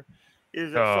together,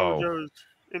 is at Soul Joe's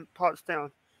in Pottstown.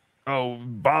 Oh,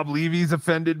 Bob Levy's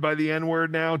offended by the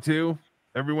N-word now too.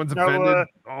 Everyone's offended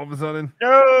all of a sudden.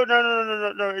 No.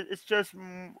 It's just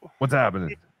What's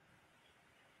happening?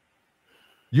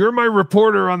 You're my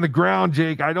reporter on the ground,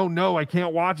 Jake. I don't know. I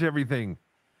can't watch everything.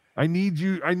 I need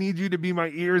you to be my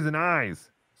ears and eyes.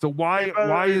 So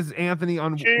why is Anthony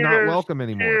not welcome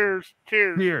anymore?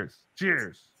 Cheers.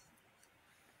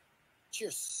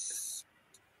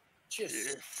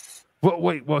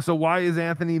 Well, so why is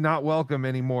Anthony not welcome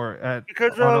anymore at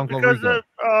Because Uncle Rico?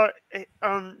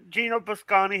 Gino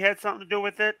Biscani had something to do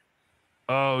with it.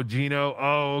 Oh, Gino.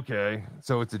 Oh, okay.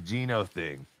 So it's a Gino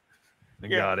thing. I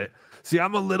Yeah. got it. See,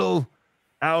 I'm a little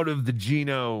out of the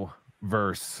Gino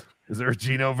verse. Is there a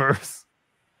Gino verse?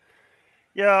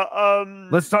 Yeah.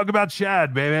 Let's talk about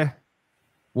Chad, baby.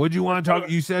 What'd you want to talk?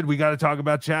 You said we got to talk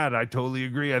about Chad. I totally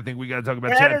agree. I think we got to talk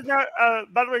about Chad Chad. is now.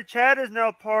 By the way, Chad is now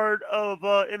part of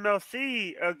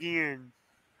MLC again.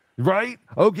 Right?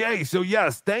 Okay. So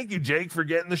yes, thank you, Jake, for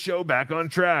getting the show back on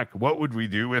track. What would we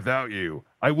do without you?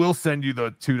 I will send you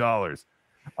the $2.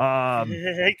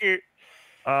 Thank you.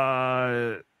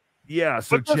 Yeah.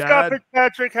 So What's up, Chad, Scott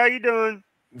Fitzpatrick? How you doing?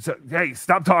 so, hey,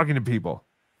 stop talking to people,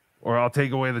 or I'll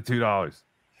take away the $2.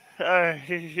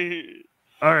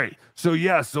 All right. So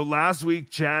yeah. So last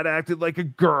week, Chad acted like a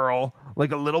girl,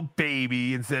 like a little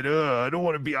baby, and said, I don't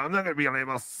want to be. I'm not going to be on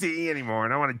MLC anymore,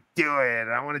 and I want to do it.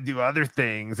 I want to do other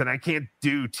things, and I can't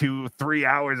do 2-3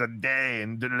 hours a day,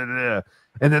 and da-da-da-da.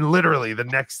 And then literally the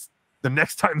next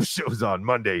time the show's on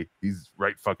Monday, he's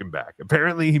right fucking back.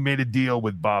 Apparently, he made a deal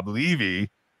with Bob Levy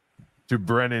to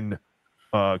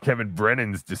Kevin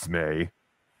Brennan's dismay,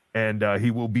 and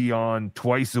he will be on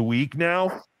twice a week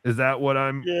now. Is that what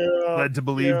I'm led to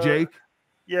believe, Jake?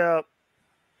 Yeah.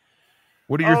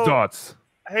 What are your thoughts?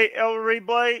 Hey, El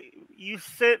Replay, you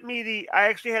sent me I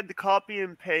actually had to copy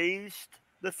and paste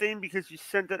the thing because you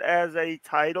sent it as a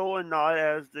title and not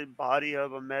as the body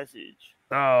of a message.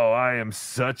 Oh, I am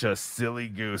such a silly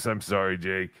goose. I'm sorry,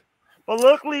 Jake. But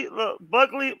luckily,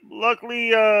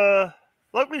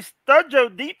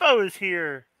 Studjo Depot is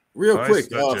here. Real Nice, quick,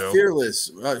 Joe.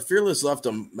 Fearless left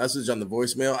a message on the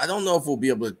voicemail. I don't know if we'll be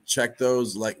able to check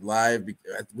those like live.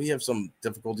 We have some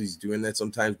difficulties doing that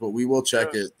sometimes, but we will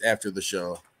check it after the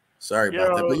show. Sorry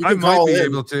about that. But you I can might call be in.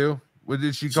 able to. What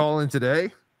did she call in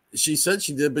today? She said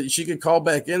she did, but she could call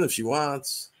back in if she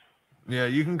wants. Yeah,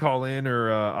 you can call in,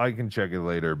 or I can check it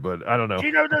later. But I don't know.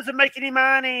 Gino doesn't make any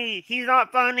money. He's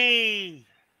not funny.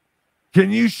 Can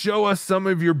you show us some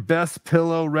of your best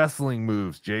pillow wrestling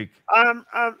moves, Jake?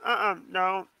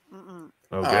 No. Okay.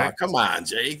 Oh, come on,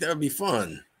 Jake. That would be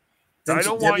fun. I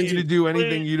don't want you to do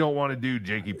anything you don't want to do,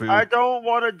 Jakey Poo. I don't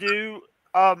want to do,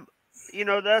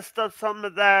 that stuff.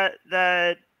 Something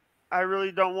that I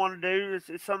really don't want to do.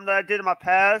 It's something that I did in my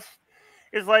past.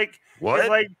 It's like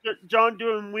John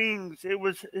doing wings.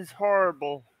 It's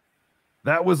horrible.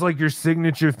 That was like your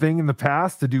signature thing in the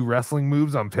past to do wrestling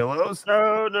moves on pillows?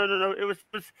 No.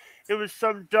 It was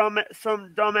some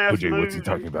dumbass Jake, move. what's he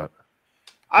talking about?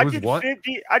 I did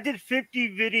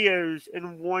 50 videos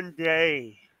in one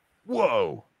day.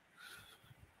 Whoa.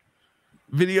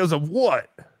 Videos of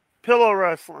what? Pillow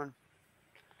wrestling.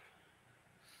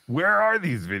 Where are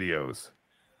these videos?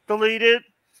 Deleted.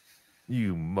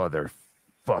 You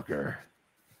motherfucker.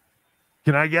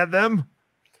 Can I get them?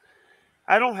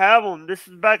 I don't have them. This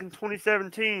is back in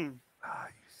 2017. Ah,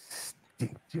 you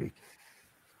stink, Jake.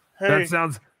 Hey, That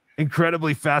sounds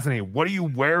incredibly fascinating. What are you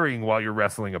wearing while you're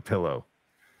wrestling a pillow?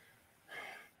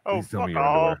 Please tell me fuck your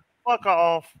off. underwear. Fuck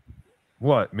off.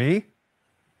 What, me?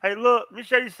 Hey, look, let me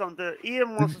show you something.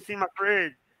 Ian wants to see my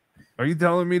fridge. Are you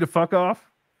telling me to fuck off?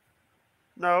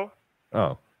 No.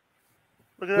 Oh.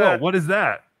 Look at Whoa, that. what is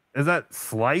that? Is that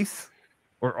Slice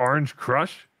or Orange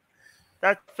Crush?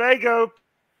 That's Fago.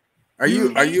 Are you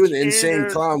an Insane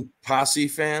Cheers. Clown Posse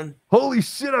fan? Holy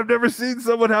shit, I've never seen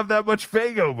someone have that much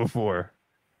Fago before.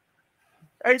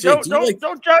 Hey, Jake,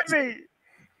 don't judge me.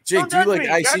 Jake, Don't do you judge like me.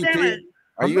 God damn ICP? it.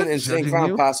 Are I'm you an not Insane judging Clown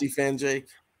you. Posse fan, Jake?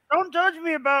 Don't judge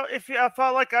me about if I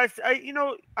felt like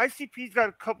ICP's got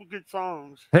a couple good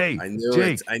songs. Hey, I knew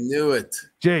Jake, it. I knew it.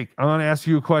 Jake, I want to ask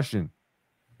you a question.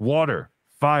 Water,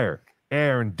 fire,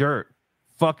 air, and dirt.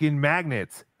 Fucking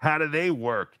magnets. How do they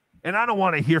work? And I don't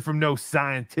want to hear from no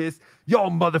scientists. Y'all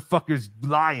motherfuckers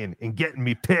lying and getting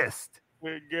me pissed.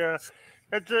 Yeah,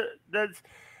 that's an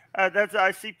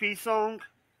ICP song.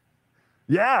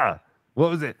 Yeah.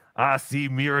 What was it? I see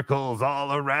miracles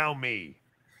all around me.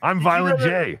 I'm Did you Violent know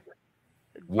that- J.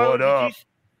 What Did up?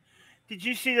 Did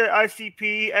you see that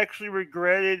ICP actually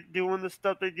regretted doing the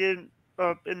stuff they did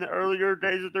in the earlier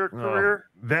days of their career?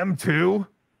 Them too?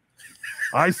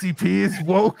 ICP is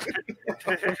woke.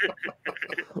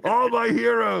 All my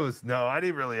heroes. No, I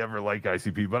didn't really ever like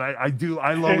ICP, but I do.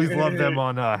 I always love them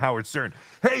on Howard Stern.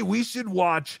 Hey, we should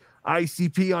watch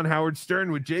ICP on Howard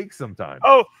Stern with Jake sometime.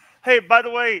 Oh, hey, by the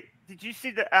way, did you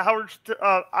see that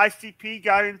ICP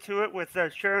got into it with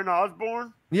Sharon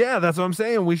Osbourne? Yeah, that's what I'm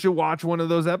saying. We should watch one of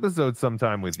those episodes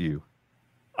sometime with you.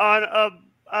 Is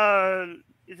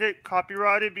it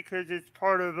copyrighted because it's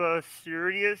part of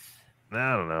Sirius?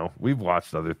 I don't know. We've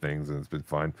watched other things and it's been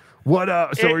fun. What?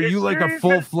 So are It's you like a serious,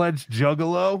 full-fledged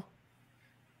juggalo?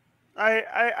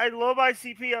 I love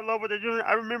ICP. I love what they're doing.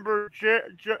 I remember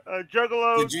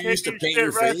Juggalo. Did you used to paint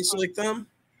your face like them?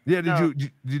 Yeah. No.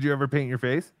 Did you ever paint your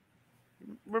face?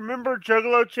 Remember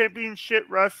Juggalo Championship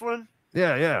Wrestling?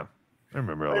 Yeah. I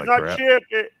remember all It's that not crap. chip.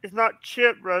 It's not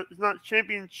chip. It's not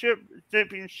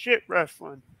championship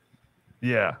wrestling.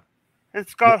 Yeah. And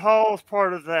Scott Hall is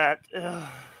part of that. Ugh.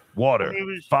 Water, When he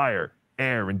was- fire,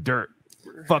 air, and dirt.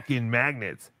 Fucking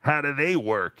magnets. How do they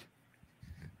work?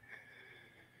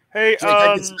 Hey, Jake,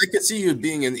 I could see you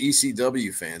being an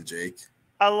ECW fan, Jake.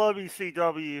 I love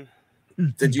ECW.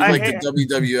 Did you I like hate- the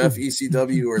WWF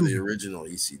ECW or the original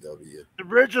ECW? The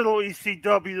original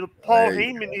ECW, the Paul There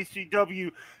you Heyman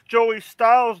ECW, Joey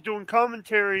Styles doing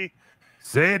commentary.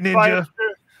 Say it, by- Ninja.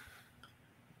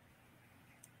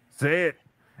 Say it.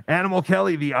 Animal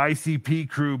Kelly, the ICP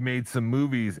crew, made some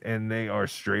movies, and they are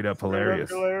straight up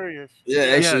hilarious. Hilarious. Yeah,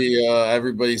 actually,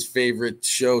 everybody's favorite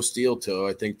show, Steel Toe.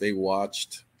 I think they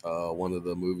watched one of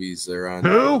the movies. They're on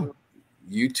Who?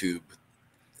 YouTube.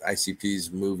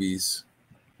 ICP's movies.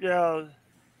 Yeah.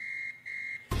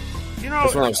 You know,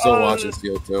 That's when I'm still watching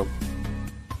Steel Toe.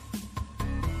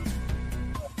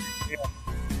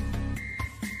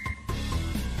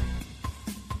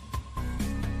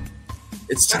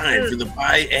 It's time for the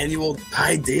biannual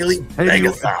daily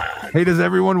begathon. Hey, does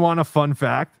everyone want a fun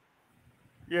fact?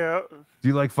 Yeah. Do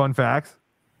you like fun facts?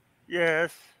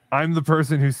 Yes. I'm the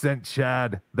person who sent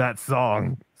Chad that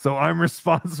song, so I'm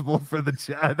responsible for the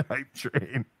Chad hype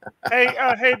train. Hey,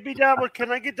 BeDabblin,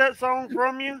 can I get that song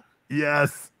from you?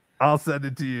 Yes, I'll send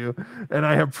it to you, and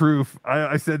I have proof.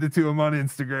 I sent it to him on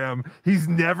Instagram. He's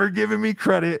never given me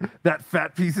credit, that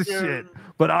fat piece of shit,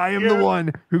 but I am the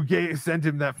one who sent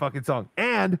him that fucking song.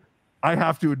 And I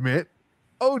have to admit,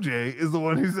 OJ is the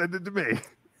one who sent it to me.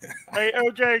 Hey,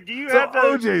 OJ, do you So have the...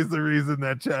 OJ's the reason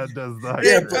that Chad does the hype.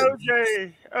 Yeah,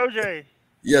 train. OJ.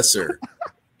 Yes, sir.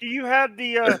 Do you have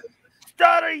the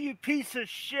stutter, you piece of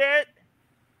shit?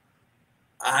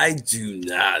 I do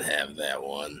not have that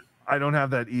one. I don't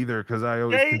have that either because I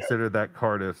always consider that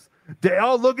Cardiff's.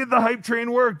 Oh, look at the hype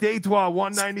train work. Daytwa,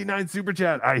 199 super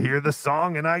chat. I hear the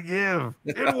song and I give.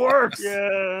 It works.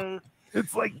 Yeah.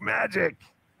 It's like magic.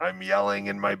 I'm yelling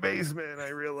in my basement. I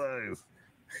realize.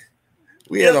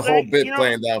 We had a whole bit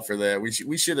planned out for that.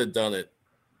 We should have done it.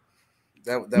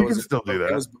 That You was can still do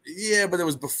that. But it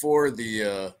was before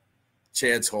the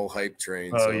Chad's whole hype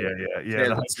train. Oh so yeah.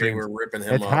 Chad The would say we're ripping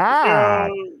him off.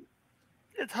 Hack.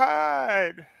 It's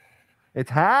hard. It's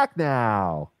hack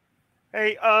now.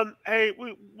 Hey,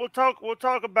 we'll talk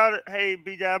about it. Hey,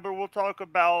 BeDabblin, we'll talk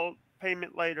about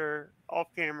payment later off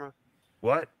camera.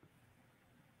 What?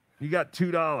 You got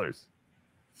 $2.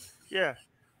 Yeah,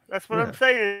 that's what I'm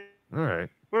saying. All right.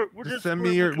 We're just send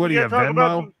me your. What do you have,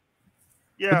 Venmo?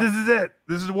 Yeah. But this is it.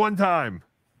 This is one time.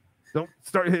 Don't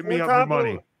start hitting me up for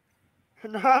money.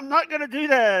 No, I'm not gonna do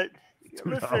that. $2.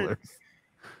 Listen.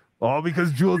 All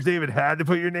because Jules David had to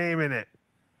put your name in it.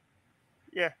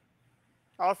 Yeah.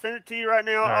 I'll send it to you right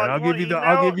now. All right, I'll give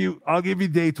you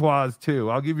Daytwas too.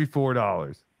 I'll give you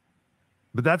 $4.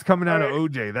 But that's coming out of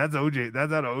OJ. That's OJ.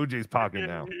 That's out of OJ's pocket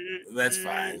now. That's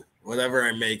fine. Whatever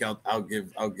I make, I'll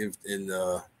give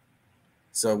in.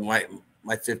 So my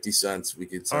 50 cents we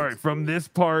could. All right, from this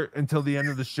part until the end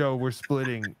of the show, we're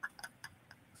splitting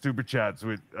super chats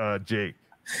with Jake.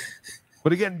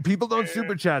 But again, people don't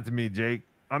super chat to me, Jake.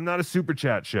 I'm not a super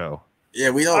chat show. Yeah,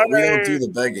 we don't do the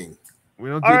begging. We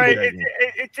don't do the begging.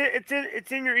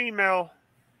 It's in your email.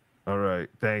 All right,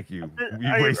 thank you.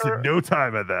 You wasted no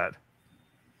time at that.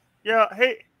 Yeah.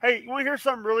 Hey, you want to hear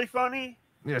something really funny?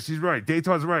 Yeah, she's right.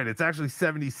 Dayton's right. It's actually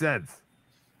 70 cents.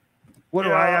 What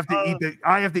do I have to eat?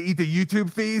 I have to eat the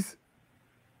YouTube fees?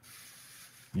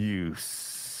 You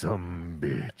some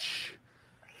bitch.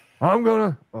 I'm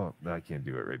gonna. Oh, no, I can't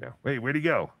do it right now. Wait, where'd he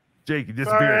go? Jake, you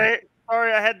disappeared.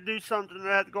 Sorry, I had to do something.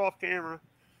 I had to go off camera.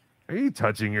 Are you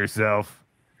touching yourself?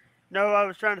 No, I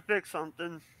was trying to fix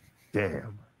something.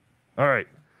 Damn. All right.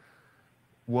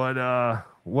 What are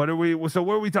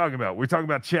we talking about? We're talking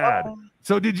about Chad.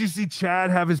 So did you see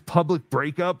Chad have his public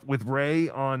breakup with Ray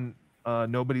on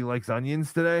Nobody Likes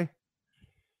Onions today?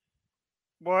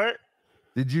 What?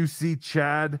 Did you see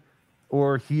Chad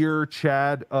or hear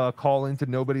Chad call into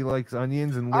Nobody Likes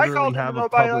Onions and literally have a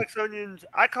Nobody public... Likes Onions.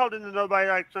 I called into Nobody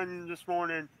Likes Onions this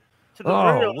morning to the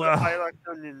real Nobody Likes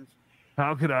Onions.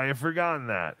 How could I have forgotten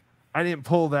that? I didn't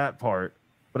pull that part,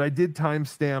 but I did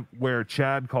timestamp where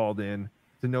Chad called in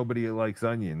to Nobody Likes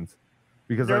Onions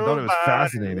because I thought it was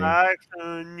fascinating. Nobody likes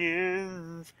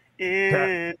onions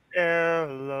in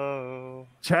LO.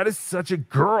 Chad is such a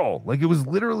girl. Like it was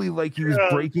literally like he was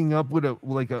breaking up with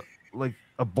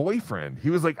a boyfriend. He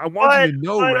was like, I want you to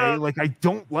know, Ray, like I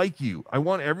don't like you. I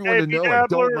want everyone to know I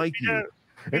don't like you.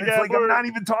 And it's like I'm not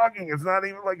even talking. It's not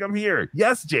even like I'm here.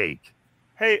 Yes, Jake.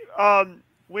 Hey,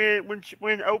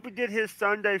 when Opie did his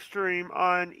Sunday stream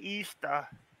on Easter,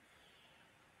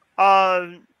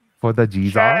 For the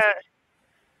Jesus?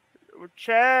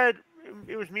 Chad,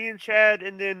 it was me and Chad,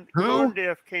 and then Who? Corn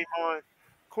Diff came on.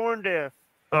 Corn Diff.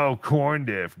 Oh, corn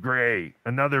diff. Great.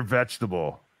 Another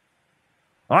vegetable.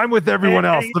 I'm with everyone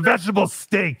And else. he The said- vegetable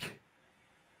steak.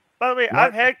 By the way, What?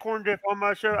 I've had Corn Diff on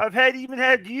my show. I've even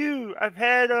had you. I've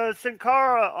had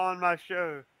Sankara on my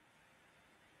show.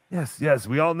 Yes,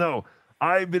 we all know.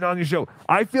 I've been on your show.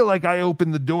 I feel like I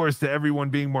opened the doors to everyone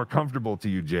being more comfortable to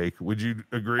you, Jake. Would you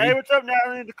agree? Hey, what's up,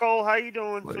 Natalie Nicole? How you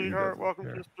doing, Well, he sweetheart? doesn't Welcome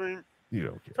care. to the stream. You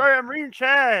don't care. Sorry, I'm reading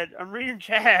Chad.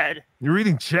 You're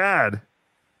reading Chad.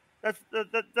 That's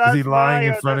Is he lying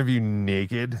in my, front of you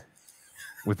naked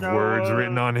with No, words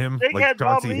written on him Jake like had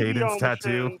Bob Chauncey Levy Hayden's on the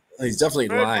tattoo? show. He's definitely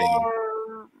Red lying.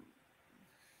 Bar-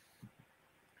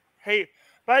 Hey,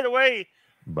 by the way,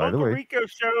 Uncle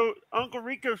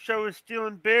Rico show is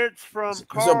stealing bits from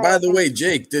Carl. So, by the way,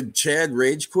 Jake, did Chad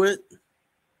rage quit?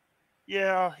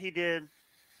 Yeah, he did.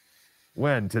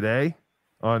 When? Today?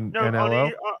 On No,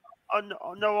 NLO? on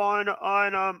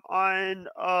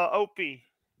Opie.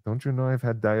 Don't you know I've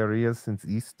had diarrhea since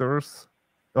Easter's?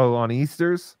 Oh, on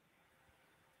Easter's?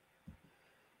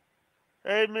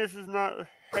 Hey, Mrs. Not.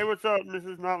 Hey, what's up,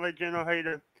 Mrs. Not Like General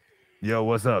Hater? Yo,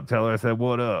 what's up? Tell her I said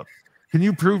what up. Can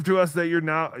you prove to us that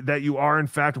you are in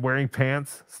fact wearing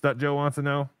pants? Stut Joe wants to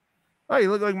know. Oh, you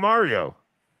look like Mario.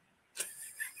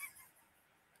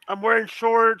 I'm wearing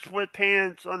shorts with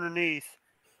pants underneath.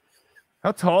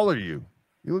 How tall are you?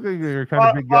 You look like you're kind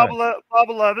of big guy. Bob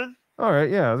 11. All right,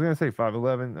 yeah, I was gonna say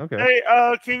 5'11". Okay. Hey,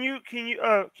 can you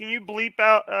bleep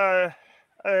out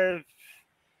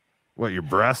What, your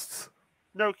breasts?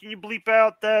 No, can you bleep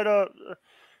out that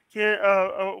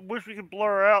wish we could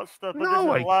blur out stuff, but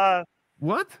No, this is live.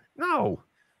 What? No.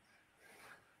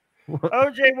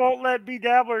 OJ won't let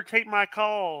BeDabbler take my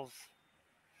calls.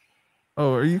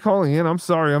 Oh, are you calling in? I'm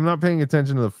sorry, I'm not paying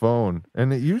attention to the phone,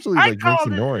 and it usually I like makes a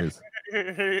called in. noise.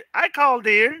 I called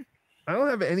in. I don't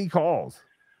have any calls.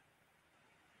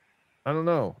 I don't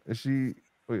know. Is she?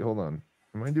 Wait, hold on.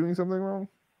 Am I doing something wrong?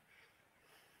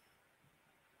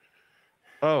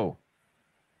 Oh,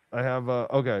 I have.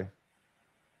 Okay.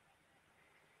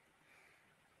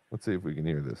 Let's see if we can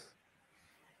hear this.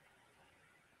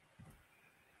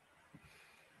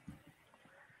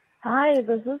 Hi,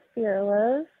 this is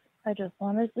Fearless. I just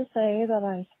wanted to say that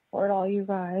I support all you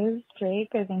guys. Jake,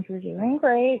 I think you're doing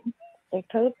great. Stick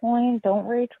to the point. Don't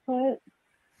rage quit.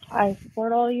 I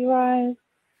support all you guys.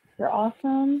 You're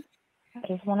awesome. I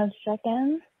just wanted to check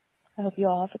in. I hope you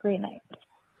all have a great night.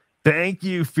 Thank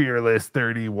you,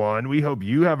 Fearless31. We hope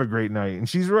you have a great night. And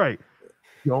she's right.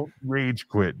 Don't rage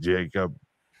quit, Jacob.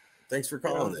 Thanks for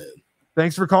calling in.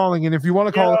 Thanks for calling. And if you want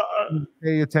to call,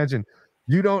 pay attention.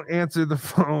 You don't answer the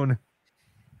phone.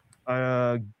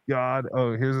 God.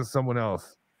 Oh, here's someone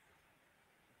else.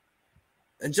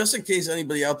 And just in case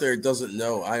anybody out there doesn't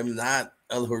know, I'm not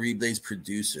El Horrible's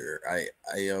producer. I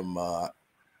am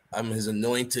I'm his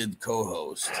anointed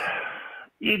co-host.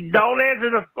 You don't answer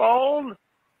the phone?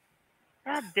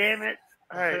 God damn it.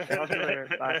 All right, I'll see you later.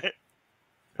 Bye.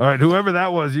 All right, whoever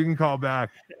that was, you can call back.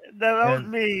 That was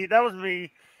me. That was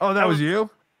me. Oh, that was you?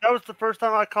 That was the first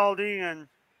time I called in.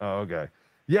 Oh, okay.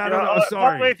 Yeah, I don't know.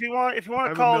 Sorry. By the way, if you want to I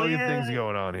have call a million in, things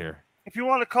going on here. if you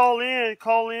want to call in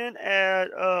at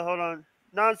hold on,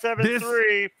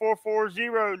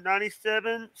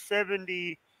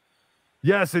 973-440-9770.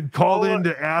 Yes, and call in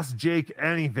to ask Jake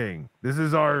anything. This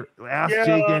is our ask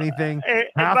Jake anything. And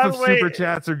Half by of the way, super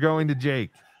chats are going to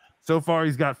Jake. So far,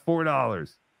 he's got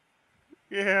 $4.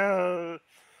 Yeah.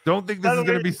 Don't think this By is the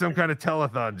going way- to be some kind of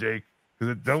telethon, Jake,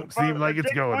 because it don't seem like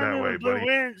it's going that way, buddy.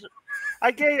 Wins.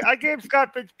 I gave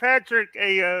Scott Fitzpatrick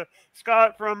a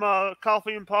Scott from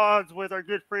Coffee and Pods with our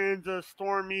good friends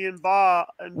Stormy and Bob.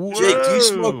 And Jake, do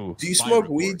you smoke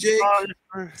weed, Jake?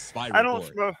 I don't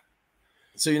smoke.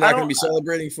 So you're not going to be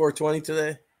celebrating 420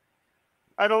 today?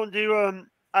 I don't do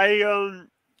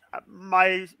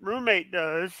my roommate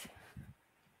does.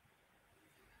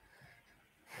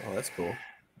 Oh, that's cool.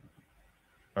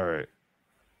 All right.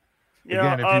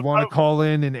 Yeah, Again, if you want to call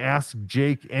in and ask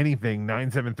Jake anything,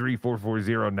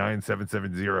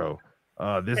 973-440-9770.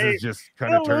 This is just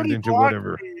kind of turned into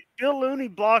whatever. Bill Looney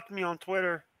blocked me on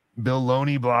Twitter. Bill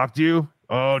Loney blocked you?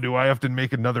 Oh, do I have to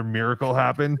make another miracle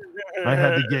happen? I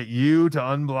had to get you to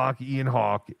unblock Ian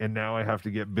Hawk, and now I have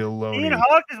to get Bill Loney. Ian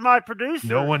Hawk is my producer.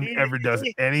 No one ever does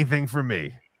anything for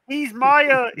me. He's my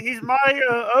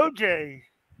OJ.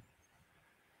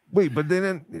 Wait, but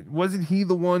then wasn't he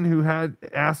the one who had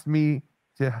asked me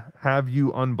to have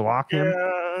you unblock him?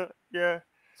 Yeah.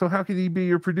 So how could he be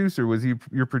your producer? Was he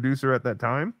your producer at that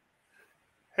time?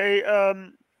 Hey,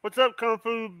 what's up, Kung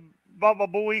Fu Baba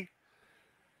Boy?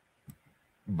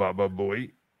 Baba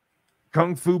Boy.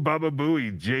 Kung Fu Baba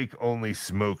Booey. Jake only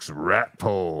smokes rat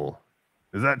pole.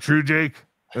 Is that true, Jake?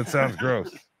 That sounds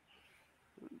gross.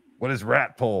 What is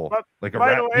rat pole? Like a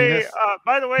rat penis?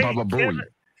 By the way, Baba Booey.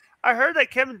 I heard that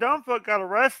Kevin Dumbfuck got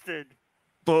arrested.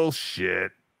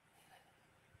 Bullshit.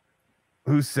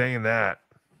 Who's saying that?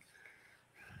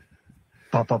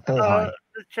 The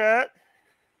chat.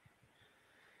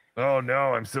 Oh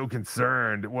no, I'm so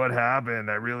concerned. What happened?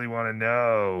 I really want to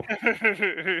know.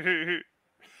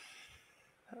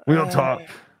 We don't talk.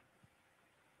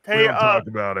 Hey, we don't talk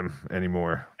about him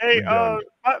anymore. Hey,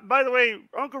 by the way,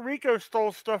 Uncle Rico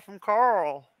stole stuff from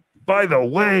Carl. By the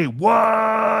way,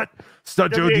 what?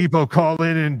 Stud Joe Depot, call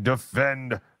in and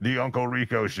defend the Uncle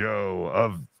Rico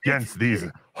show against these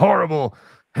horrible,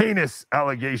 heinous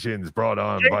allegations brought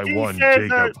on by one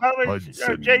Jacob Hudson.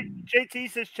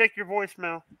 JT says check your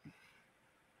voicemail.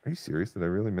 Are you serious? Did I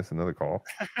really miss another call?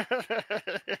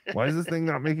 Why is this thing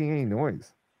not making any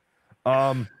noise?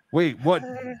 Wait, what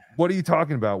are you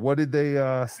talking about? What did they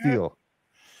steal?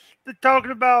 They're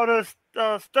talking about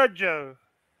Stud Joe.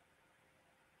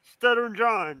 Stuttering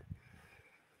John.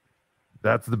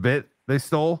 That's the bit they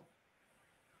stole?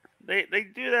 They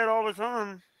do that all the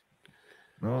time.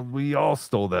 Well, we all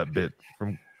stole that bit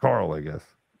from Carl, I guess.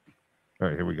 All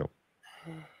right, here we go.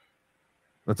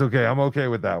 That's okay. I'm okay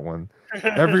with that one.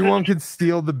 Everyone can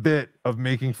steal the bit of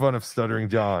making fun of Stuttering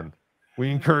John.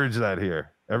 We encourage that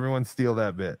here. Everyone steal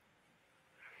that bit.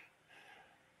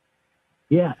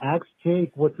 Yeah, ask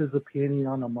Jake what's his opinion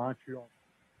on the Montreal.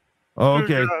 Oh,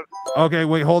 okay. Okay,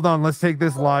 wait, hold on. Let's take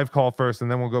this live call first, and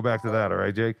then we'll go back to that. All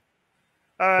right, Jake?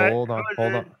 All right. Hold on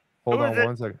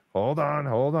 1 second. Hold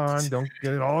on. Don't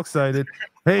get all excited.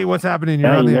 Hey, what's happening?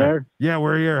 You're on the air. Yeah,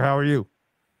 we're here. How are you?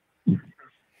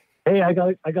 Hey, I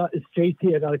got it's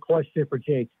JT. I got a question for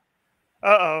Jake.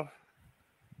 Uh-oh.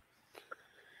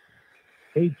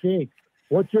 Hey, Jake,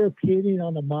 what's your opinion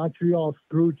on the Montreal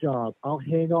screw job? I'll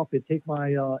hang up and take my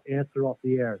answer off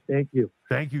the air. Thank you.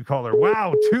 Thank you, caller.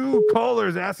 Wow, 2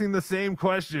 callers asking the same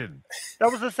question.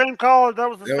 That was the same caller. That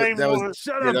was the same one.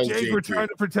 Shut up, Jake. We're trying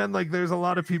to pretend like there's a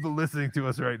lot of people listening to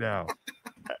us right now.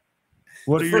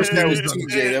 What are your That was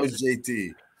TJ. That was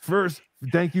JT. First,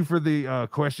 thank you for the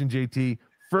question, JT.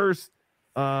 First,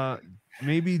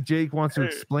 maybe Jake wants to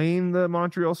explain the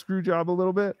Montreal screw job a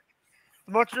little bit.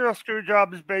 The Montreal screw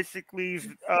job is basically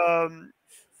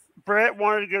Brett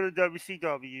wanted to go to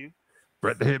WCW.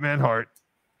 Bret the Hitman Hart.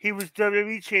 He was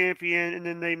WWE champion, and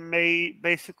then they made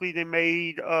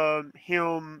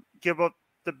him give up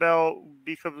the belt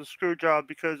because of the screw job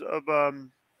because of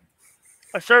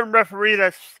a certain referee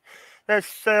that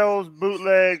sells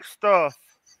bootleg stuff.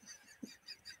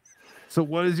 So,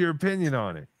 what is your opinion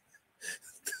on it?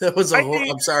 That was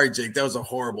I'm sorry, Jake. That was a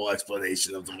horrible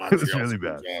explanation of the Montreal. It was really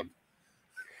bad. Job.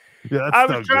 Yeah, I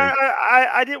was trying.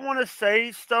 I didn't want to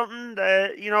say something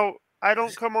that I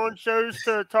don't come on shows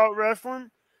to talk wrestling,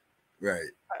 right?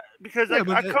 Because I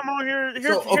come on here.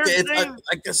 Here's the thing.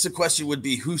 I guess the question would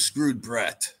be who screwed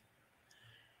Brett.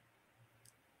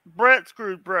 Brett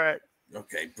screwed Brett.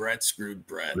 Okay, Brett screwed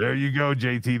Brett. There you go,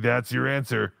 JT. That's your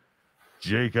answer.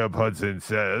 Jacob Hudson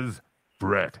says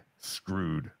Brett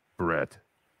screwed Brett.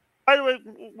 By the way,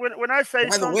 when I say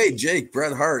by the way, Jake,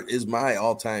 Bret Hart is my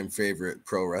all-time favorite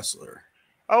pro wrestler.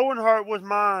 Owen Hart was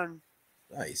mine.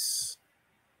 Nice.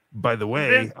 By the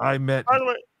way, I met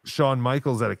Shawn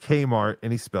Michaels at a Kmart,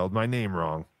 and he spelled my name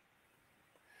wrong.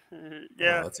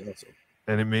 Yeah, oh, that's awesome.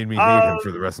 And it made me hate him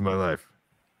for the rest of my life.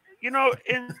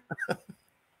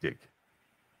 Dick.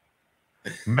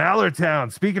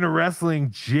 Mallertown. Speaking of wrestling,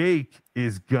 Jake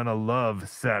is gonna love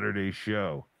Saturday's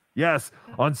show. Yes,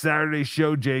 on Saturday's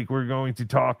show, Jake, we're going to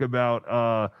talk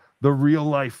about the real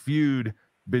life feud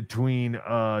between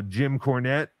Jim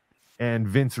Cornette and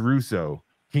Vince Russo.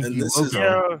 Kinky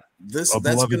Loco, a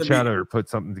beloved chatter, put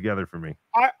something together for me.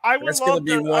 That's going to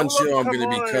be one show I'm going to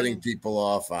be cutting people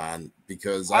off on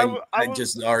because I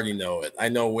just already know it. I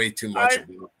know way too much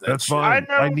about that. That's fine.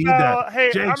 I need that.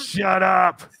 Hey, Jake, shut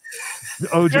up.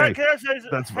 OJ.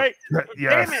 That's fine.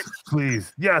 Yes,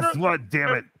 please. Yes, what?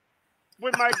 Damn it.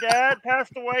 When my dad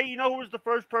passed away, you know who was the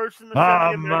first person to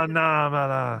send me a message?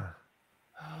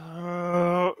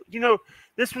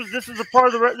 This is a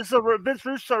part of this is a Vince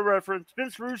Russo reference.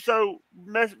 Vince Russo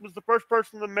was the first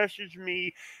person to message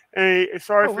me.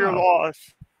 Sorry for your loss.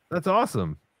 That's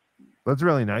awesome. That's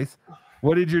really nice.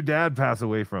 What did your dad pass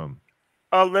away from?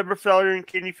 Liver failure and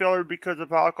kidney failure because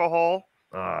of alcohol.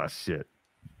 Ah, shit.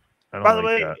 By the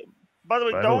way,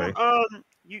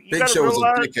 you Big Show was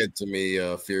a dickhead to me,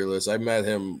 Fearless. I met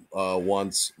him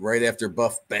once right after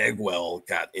Buff Bagwell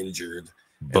got injured,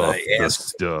 Buff I the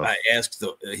asked,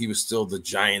 stuff. he was still the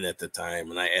Giant at the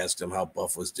time, and I asked him how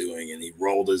Buff was doing, and he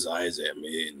rolled his eyes at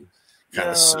me and kind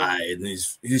of sighed, and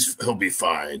he'll be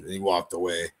fine, and he walked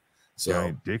away. So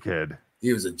Giant dickhead.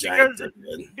 he was a giant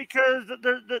dickhead. Because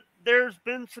there's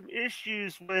been some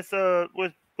issues with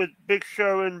Big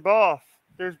Show and Buff.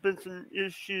 There's been some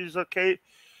issues. Okay,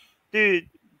 dude,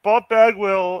 Buff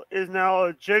Bagwell is now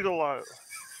a gigolo.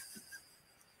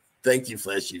 Thank you,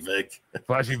 Flashy Vic.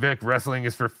 Flashy Vic, wrestling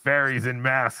is for fairies in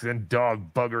masks and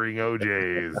dog buggering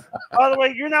OJs. By the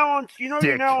way, you're now on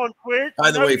Twitch. By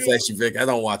the way, Flashy Vic, I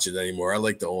don't watch it anymore. I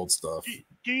like the old stuff.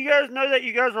 Do you guys know that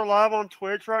you guys are live on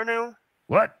Twitch right now?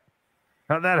 What?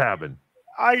 How'd that happen?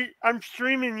 I'm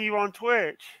streaming you on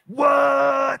Twitch.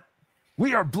 What?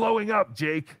 We are blowing up,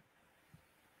 Jake.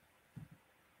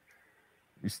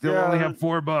 You still only have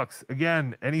 $4.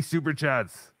 Again, any super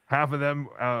chats, half of them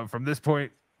from this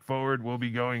point forward will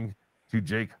be going to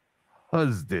Jake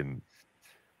Husden.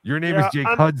 Your name is Jake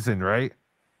Hudson, right?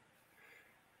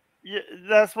 Yeah,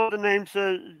 that's what the name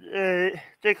says.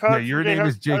 Jake Hudson. Yeah, your name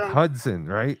is Jake Hudson,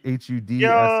 right? H-U-D-S.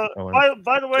 Yeah.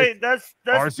 By the way, that's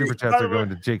our super chats are going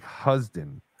to Jake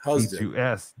Husden. Husden.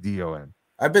 H-U-S-D-O-N.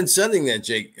 I've been sending that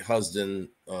Jake Husden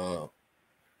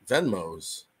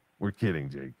Venmos. We're kidding,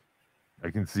 Jake.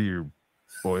 I can see you're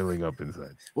boiling up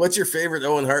inside. What's your favorite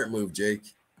Owen Hart move, Jake?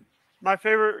 My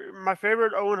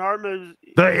favorite Owen Hart move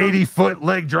is the 80-foot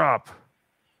leg drop.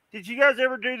 Did you guys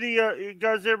ever do the? You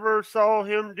guys ever saw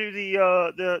him do the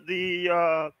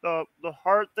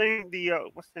heart thing?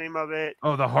 What's the name of it?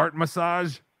 Oh, the heart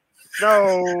massage.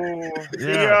 No.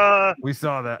 Yeah, we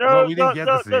saw that. No, well, we didn't get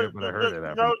to see it, but I heard it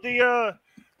happen. No,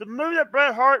 the move that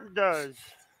Bret Hart does.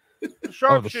 The sharpshooter.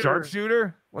 Oh, the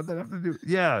sharpshooter. What did that have to do?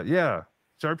 Yeah.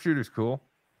 Sharpshooter's cool.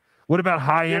 What about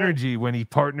high energy when he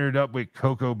partnered up with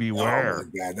Coco Beware? Oh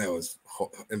my God, that was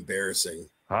embarrassing.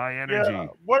 High energy. Yeah.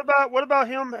 What about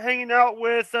him hanging out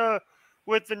with the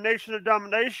Nation of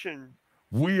Domination?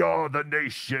 We are the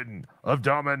Nation of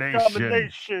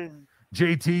Domination.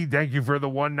 JT, thank you for the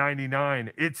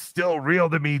 $1.99. It's still real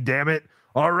to me, damn it.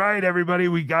 All right, everybody,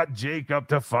 we got Jake up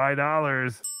to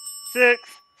 $5. Six.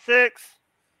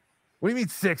 What do you mean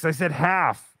 6? I said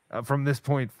half from this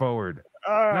point forward.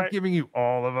 All right. I'm not giving you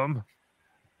all of them.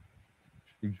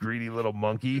 You greedy little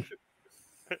monkey.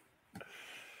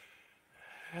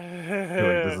 I feel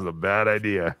like this is a bad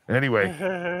idea. Anyway,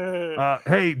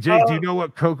 hey, Jake, do you know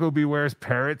what Coco Beware's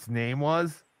parrot's name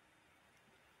was?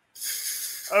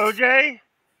 OJ?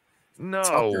 No,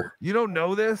 Tupper. You don't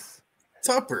know this?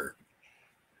 Tupper.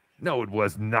 No, it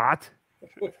was not.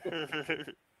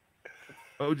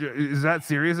 OJ, is that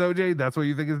serious, OJ? That's what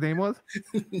you think his name was?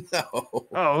 No.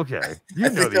 Oh, okay. I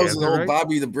think that was an old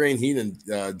Bobby the Brain Heenan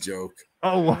joke.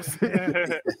 Oh, was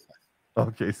it?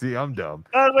 Okay, see, I'm dumb.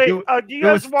 Wait, do you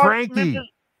guys watch Frankie.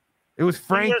 It was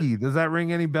Frankie. Does that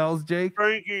ring any bells, Jake?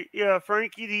 Frankie,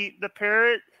 the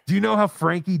parrot. Do you know how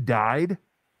Frankie died?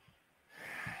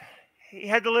 He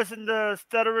had to listen to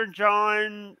Stuttering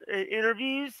John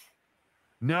interviews.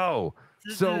 No.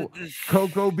 So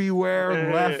Coco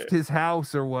Beware left his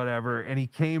house or whatever, and he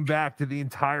came back to the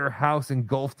entire house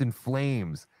engulfed in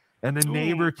flames. And the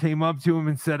neighbor came up to him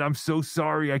and said, "I'm so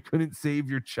sorry, I couldn't save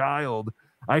your child.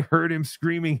 I heard him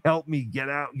screaming, 'Help me, get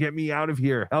me out of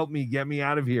here. Help me, get me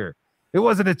out of here.'" It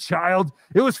wasn't a child.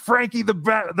 It was Frankie the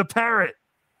parrot.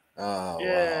 Oh,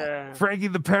 yeah. Wow. Frankie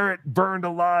the parrot burned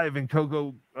alive in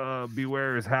Coco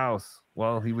Beware's house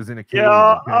while he was in a cage.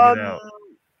 Yeah, and couldn't get out.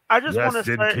 I just want to Rest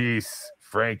in say, Peace,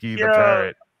 Frankie the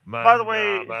parrot. By the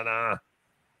way,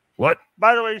 what?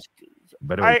 By the way,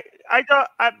 By the way,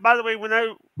 by the way, when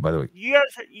I by the way, you guys,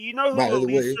 you know who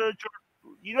Elisa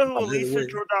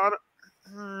Jordana?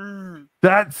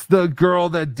 That's the girl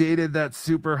that dated that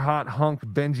super hot hunk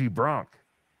Benji Bronk.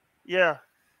 Yeah.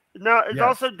 No, it's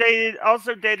also dated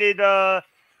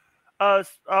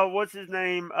what's his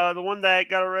name? The one that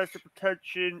got arrested for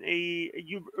touching a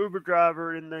Uber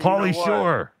driver in the Pauly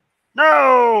Shore.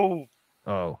 No.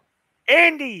 Oh.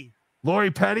 Andy. Lori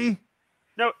Petty?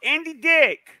 No, Andy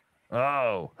Dick.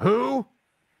 Oh. Who?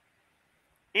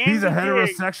 Andy He's a Dick.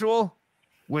 heterosexual?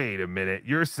 Wait a minute.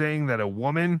 You're saying that a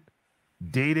woman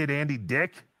dated Andy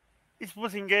Dick? He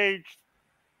was engaged.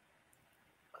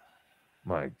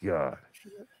 My God.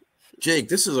 Jake,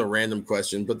 this is a random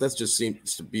question, but that just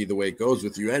seems to be the way it goes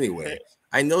with you anyway.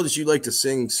 I noticed you like to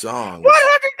sing songs. $100.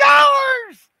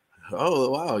 Oh,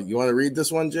 wow. You want to read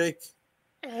this one, Jake?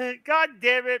 God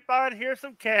damn it, Bond. Here's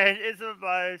some cash. It's some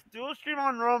advice. Dual stream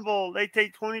on Rumble. They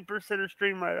take 20% of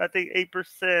stream rate. I think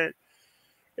 8%.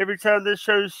 Every time this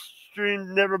show's streamed,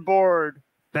 never bored.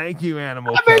 Thank you,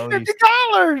 Animal I made Kelly.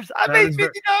 $50. I made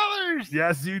 $50.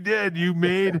 Yes, you did. You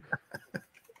made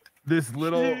this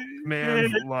little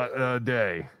man's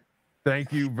day.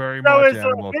 Thank you very So much, it's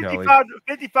Animal Kelly.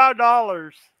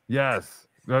 $55. Yes.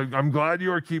 I'm glad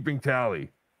you are keeping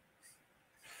tally.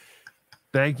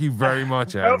 Thank you very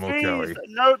much, Animal Kelly.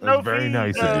 No That's very fees,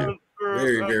 nice of you.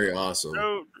 Very, very awesome.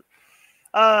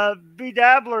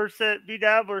 BeDabbler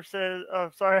says, oh,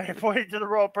 sorry, I pointed to the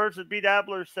wrong person.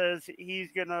 BeDabbler says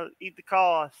he's going to eat the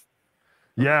cost.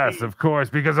 Yes, of course,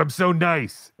 because I'm so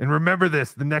nice. And remember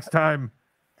this, the next time,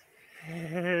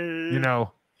 you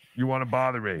want to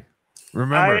bother me.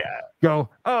 Remember, go,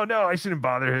 oh, no, I shouldn't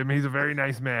bother him. He's a very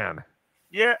nice man.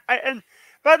 Yeah, and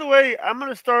by the way, I'm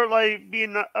going to start I'm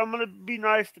going to be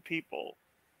nice to people.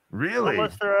 Really?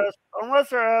 Unless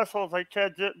they're assholes like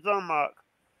Chad Zumach.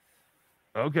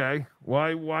 Okay.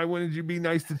 Why wouldn't you be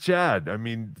nice to Chad? I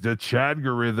mean, the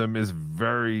Chadgorithm is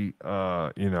very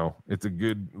it's a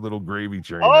good little gravy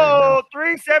train. Oh,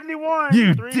 371.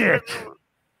 You dick.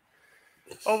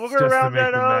 Oh, we're gonna round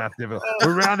that up.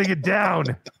 We're rounding it down.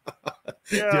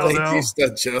 Yeah. Thank you,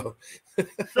 Stud Joe.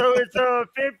 So it's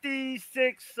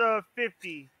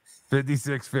 5650.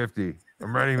 5650.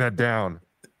 I'm writing that down.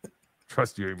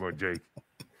 Trust you anymore, Jake.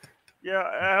 Yeah,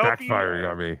 I hope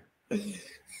backfiring on me.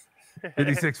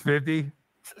 5650.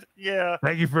 Yeah.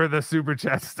 Thank you for the super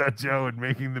chat, Stud Joe, and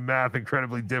making the math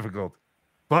incredibly difficult.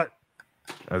 But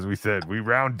as we said, we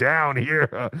round down here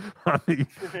on the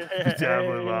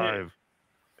BeDabblin Live.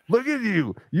 Look at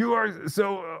you. You are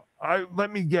so.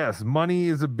 Let me guess. Money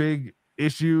is a big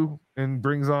issue and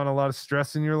brings on a lot of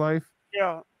stress in your life.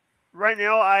 Yeah. Right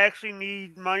now, I actually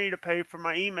need money to pay for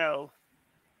my email.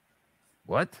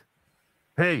 What?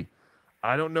 Hey,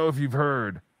 I don't know if you've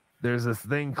heard. There's this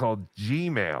thing called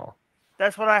Gmail.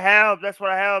 That's what I have.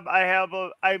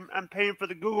 I'm paying for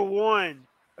the Google One,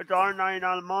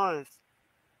 $1.99 a month.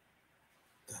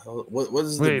 What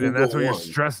is the Wait, Google and that's what One? you're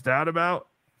stressed out about?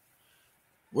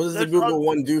 What does the Google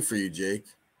One do for you, Jake?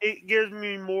 It gives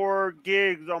me more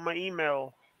gigs on my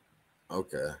email.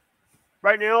 Okay.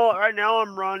 Right now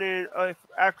I'm running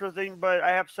after thing, but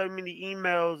I have so many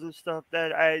emails and stuff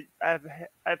that I've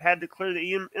had to clear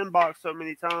the inbox so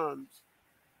many times.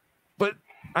 But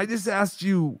I just asked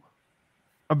you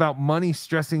about money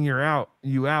stressing you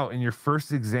out, and your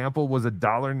first example was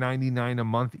 $1.99 a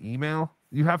month email.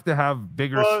 You have to have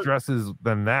bigger stresses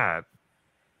than that.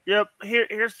 Yep.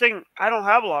 Here's the thing. I don't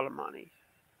have a lot of money.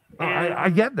 I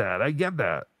get that. I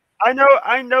know.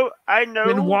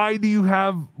 Then why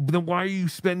are you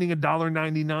spending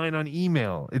 $1.99 on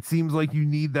email? It seems like you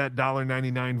need that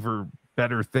 $1.99 for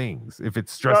better things if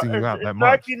it's stressing you out that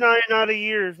much. $19.99 a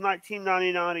year is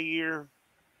 $19.99 a year.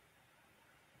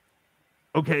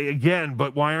 Okay, again,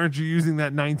 but why aren't you using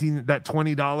that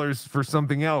 $20 for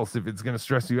something else if it's going to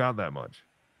stress you out that much?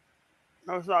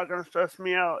 No, it's not going to stress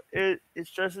me out. It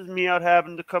stresses me out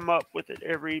having to come up with it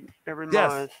every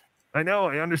month. I know,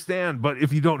 I understand, but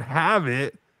if you don't have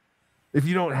it, if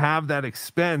you don't have that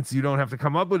expense, you don't have to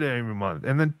come up with it every month,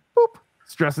 and then boop,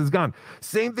 stress is gone.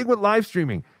 Same thing with live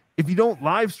streaming. If you don't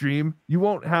live stream, you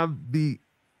won't have the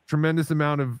tremendous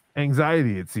amount of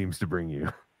anxiety it seems to bring you.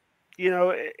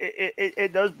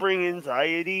 It does bring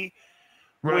anxiety.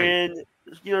 Right.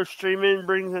 When streaming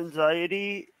brings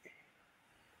anxiety.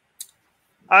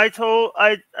 I told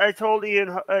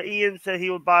Ian. Ian said he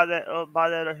would buy that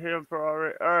of him for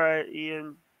already. All right,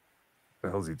 Ian. The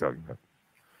hell's he talking about?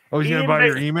 Oh, he's gonna buy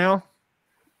your email?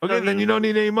 Okay, then you don't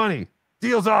need any money.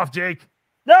 Deal's off, Jake.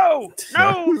 No,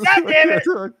 God damn it!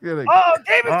 I'm kidding. Oh,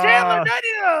 David Chandler,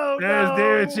 no. There's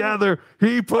David Chandler.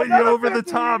 He put you over the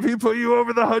top. He put you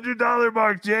over the $100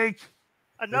 mark, Jake.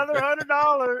 Another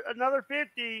 $100, another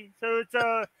 $50. So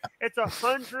it's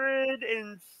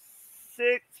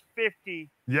 $106.50.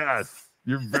 Yes,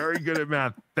 you're very good at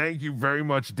math. Thank you very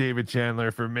much, David Chandler,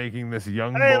 for making this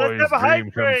young Let's boy's have a hype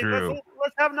dream come train. true.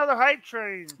 Let's have another hype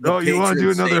train. Oh, you want to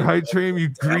do another hype train, you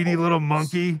greedy little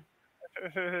monkey?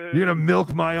 You're gonna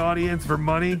milk my audience for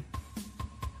money?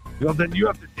 Well, then you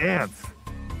have to dance.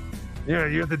 Yeah,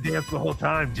 you have to dance the whole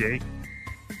time, Jake.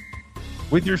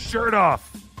 With your shirt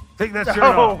off. Take that shirt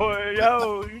off.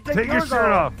 Yo, you take your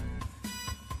shirt off.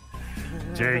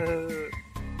 Jake.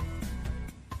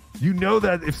 You know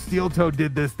that if Steel Toe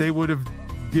did this, they would have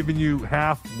given you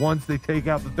half once they take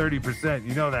out the 30%.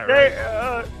 You know that,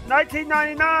 right?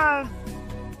 $19.99.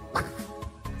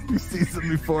 You see some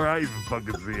before I even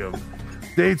fucking see them.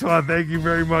 Daytwa, thank you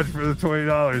very much for the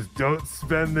 $20. Don't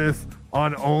spend this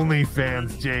on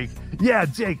OnlyFans, Jake. Yeah,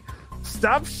 Jake,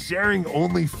 stop sharing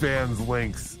OnlyFans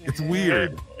links. It's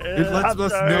weird. It lets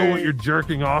us know what you're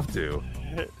jerking off to.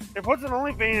 It wasn't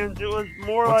OnlyFans. It was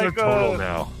more What's like our total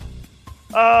now?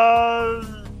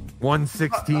 $116.50.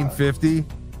 $116.50.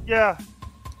 Yeah.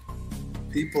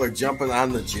 People are jumping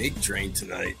on the Jake train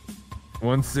tonight.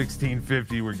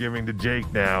 116.50 we're giving to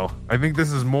Jake now. I think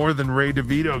this is more than Ray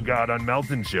DeVito got on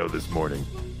Melton's show this morning.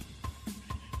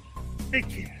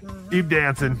 Keep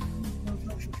dancing.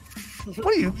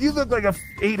 What do you look like a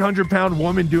 800-pound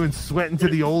woman doing Sweating to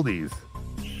the Oldies.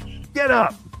 Get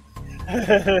up.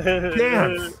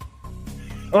 Dance.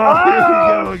 Oh,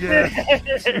 here we go again.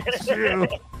 Choo-choo.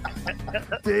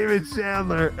 David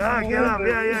Chandler. Get up.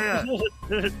 Yeah.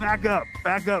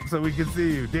 Back up so we can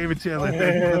see you. David Chandler,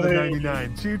 thank you for the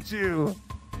 99. Choo-choo.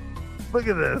 Look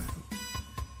at this.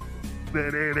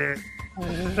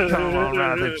 Come on,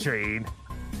 ride the train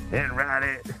and ride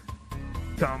it.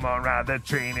 Come on, ride the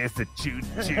train. It's a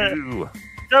choo-choo.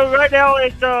 So right now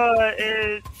it's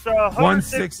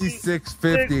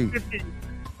 166.50.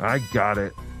 I got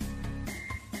it.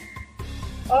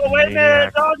 Oh wait a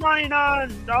minute, $1.99.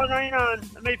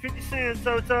 $1.99. I made 50 cents,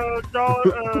 so it's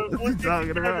 $1. What you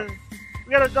talking about?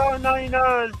 We got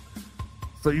 $1.99.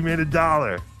 So you made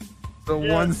 $1. So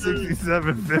Yeah,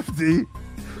 167.50.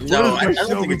 No, I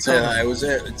don't think it's that high.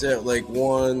 It's at like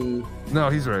one. No,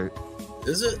 he's right.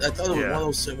 Is it? I thought it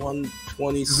was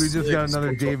 126. Because we just got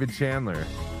another David Chandler.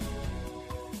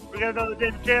 We got another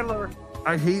David Chandler.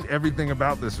 I hate everything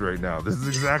about this right now. This is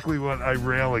exactly what I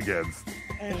rail against.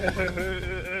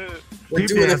 We're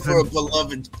doing it for a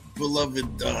beloved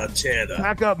Chanda.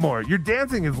 Back up more. Your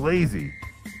dancing is lazy.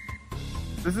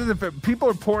 This isn't fair. People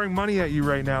are pouring money at you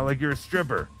right now like you're a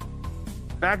stripper.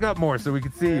 Back up more so we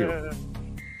can see you.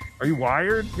 Are you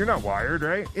wired? You're not wired,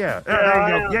 right? Yeah. There you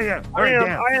go. Yeah. All right,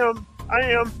 dance. I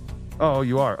am. Oh,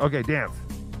 you are. Okay, dance.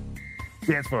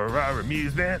 Dance for our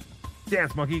amusement.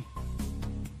 Dance, monkey.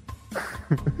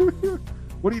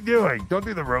 What are you doing? Don't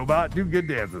do the robot. Do good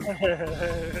dances.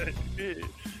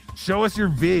 Show us your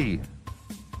V.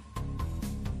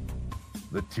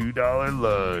 The $2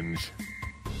 lunge.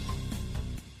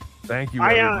 Thank you,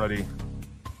 everybody.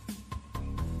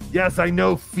 Yes, I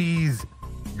know fees,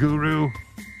 Guru.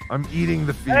 I'm eating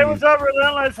the fees. Hey, what's up,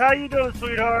 Relentless? How you doing,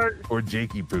 sweetheart? Or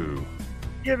Jakey Poo.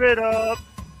 Give it up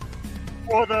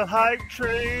for the hype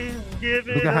train. Give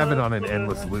it Look, I have it up on an for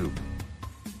endless loop.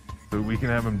 So we can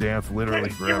have him dance literally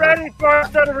You forever. ready for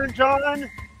Stuttering John?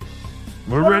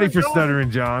 We're ready for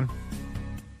Stuttering John.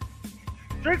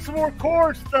 Drink some more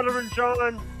core, Stuttering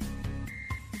John.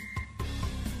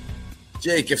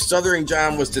 Jake, if Stuttering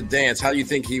John was to dance, how do you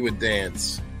think he would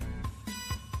dance?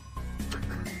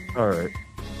 All right.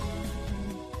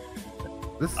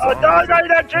 This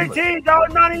 $1.99, JT,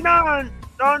 $1.99.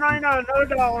 $1.99, another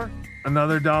dollar.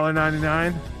 Another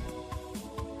 $1.99.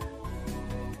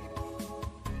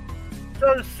 So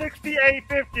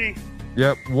 $68.50.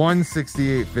 Yep,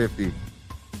 168.50.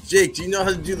 Jake, do you know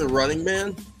how to do the Running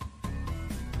Man?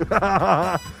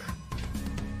 Not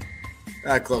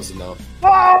close enough.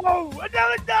 Whoa!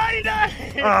 Another 99.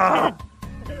 Oh,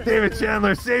 David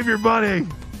Chandler, save your money.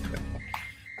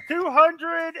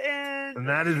 200 and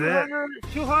that is it.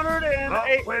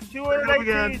 208. Wait,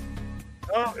 218.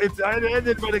 Oh, it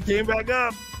ended, but it came back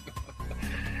up.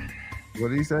 What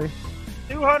did he say?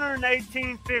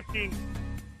 218.50.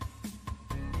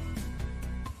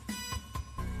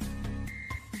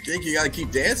 Jake, you gotta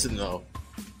keep dancing though.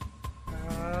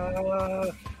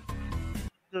 All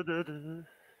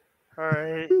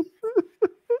right.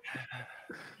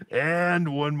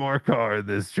 And one more car in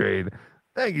this trade.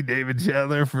 Thank you, David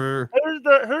Chandler, for. Who's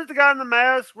the guy in the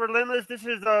mask? Relentless. This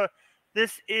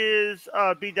is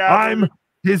BeDabblin. I'm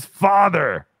his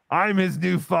father. I'm his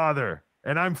new father,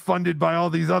 and I'm funded by all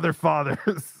these other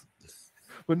fathers.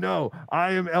 But no,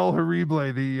 I am El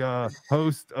Horrible, the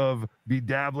host of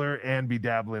BeDabbler and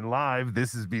BeDabblin Live.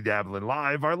 This is BeDabblin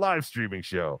Live, our live streaming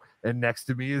show. And next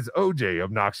to me is OJ,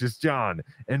 Obnoxious John.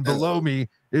 And below me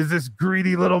is this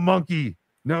greedy little monkey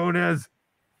known as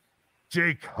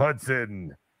Jake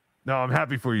Hudson. No, I'm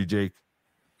happy for you, Jake.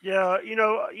 Yeah, you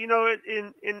know,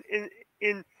 in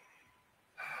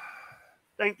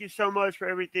thank you so much for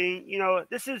everything. You know,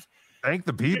 this is Thank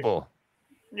the people.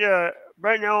 Yeah,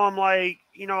 right now I'm like,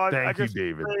 you know, Thank you, just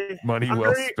David. really, Money I'm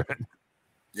well really, spent.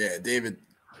 Yeah, David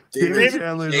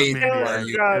Chandler's a maniac,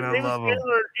 David and I love him.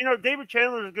 Chandler, you know, David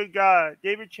Chandler is a good guy.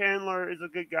 David Chandler is a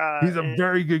good guy. He's a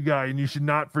very good guy, and you should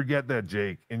not forget that,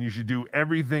 Jake. And you should do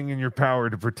everything in your power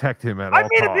to protect him at all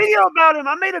costs. I made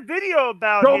a video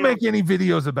about him. Don't make any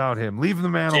videos about him. Leave the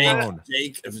man alone.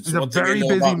 Jake, if it's He's a one thing I very know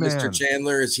busy about man. Mr.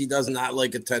 Chandler is he does not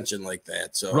like attention like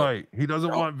that. So Right. He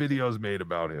doesn't want videos made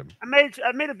about him. I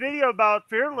made a video about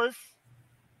Fearless.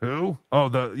 Who? Oh,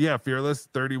 Fearless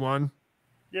 31.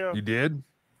 Yeah. You did?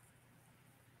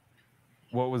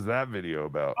 What was that video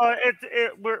about?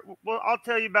 Well, I'll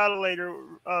tell you about it later.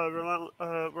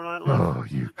 Relentless. Oh,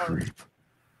 you creep.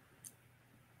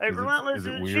 Hey, Is it- Relentless, is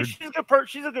it weird? she's a good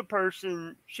she's a good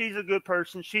person. She's a good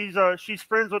person. She's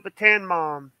friends with the Tan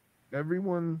Mom.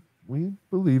 Everyone, we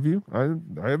believe you. I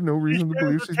have no reason to friends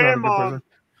believe with she's not a Tan good Mom. person.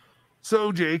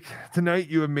 So, Jake, tonight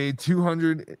you have made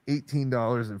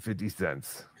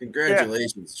 $218.50.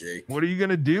 Congratulations, Jake. What are you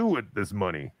gonna do with this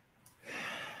money?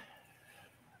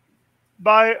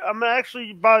 I'm gonna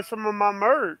actually buy some of my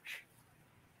merch.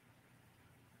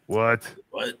 What?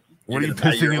 What? What are you You're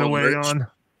gonna buy your pissing it own away merch? on?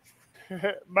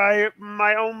 Buy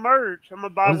my own merch. I'm gonna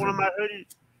buy What is one it? of my hoodies.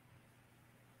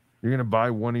 You're gonna buy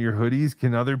one of your hoodies?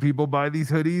 Can other people buy these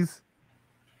hoodies?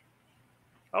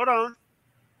 Hold on.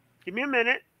 Give me a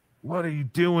minute. What are you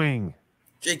doing?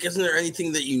 Jake, isn't there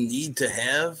anything that you need to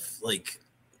have? Like,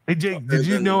 Hey Jake, did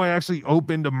you know I actually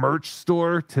opened a merch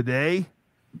store today?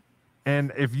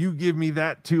 And if you give me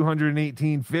that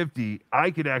 $218.50, I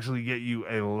could actually get you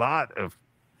a lot of.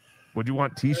 Would you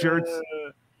want t-shirts?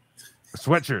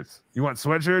 Sweatshirts. You want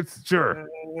sweatshirts? Sure.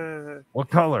 What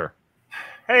color?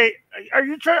 Hey, are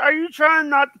you trying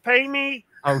not to pay me?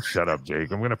 Oh, shut up,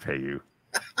 Jake. I'm gonna pay you.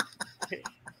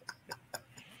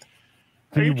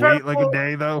 Can you wait like a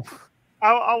day though?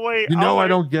 I'll wait. You know I'll I wait.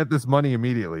 don't get this money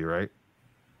immediately, right?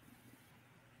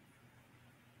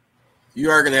 you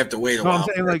are gonna have to wait a No, while. I'm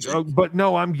saying for like, it, Jake. but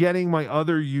no, I'm getting my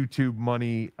other YouTube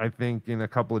money. I think in a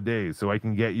couple of days, so I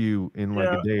can get you in like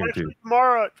a day or two.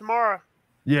 Tomorrow.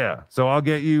 Yeah, so I'll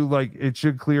get you like it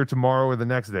should clear tomorrow or the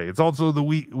next day. It's also the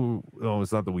week. Oh,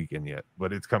 it's not the weekend yet,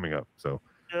 but it's coming up. So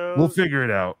we'll figure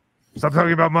it out. Stop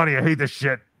talking about money. I hate this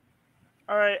shit.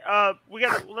 All right. We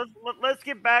got let's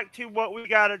get back to what we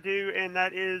got to do, and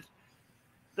that is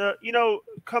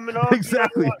coming up.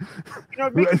 Exactly.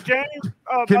 Mickey James.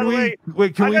 Can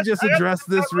we just address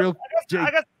this real? Jake,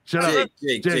 shut up.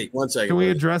 Jake, 1 second. Can we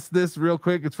buddy. address this real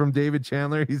quick? It's from David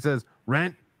Chandler. He says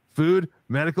rent, food,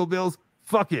 medical bills.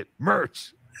 Fuck it,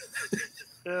 merch.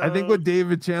 I think what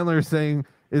David Chandler is saying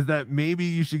is that maybe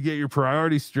you should get your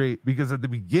priorities straight because at the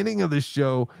beginning of this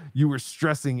show, you were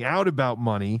stressing out about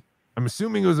money. I'm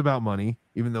assuming it was about money,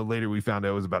 even though later we found out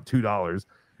it was about $2.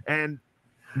 And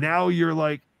now you're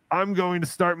like, I'm going to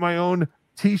start my own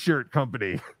t-shirt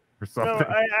company or something. No,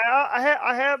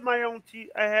 I have my own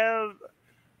I have.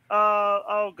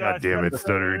 Oh God damn it,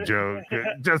 Stuttering Joe.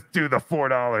 Just do the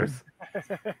 $4.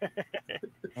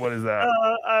 What is that?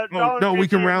 Oh, no, we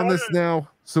can round this now.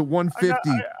 So 150.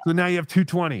 So now you have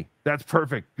 220. That's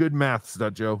perfect. Good math,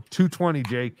 Stud Joe. 220,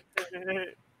 Jake.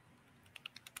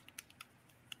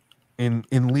 In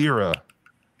lira.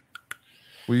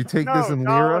 Will you take this in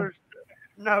lira?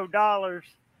 No, dollars.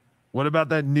 What about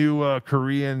that new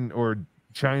Korean or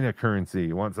China currency?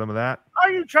 You want some of that?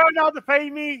 Are you trying not to pay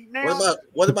me now?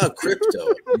 What about crypto?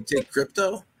 You take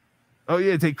crypto? Oh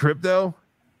yeah, take crypto.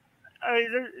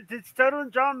 Did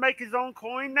Stuttering John make his own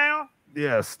coin now?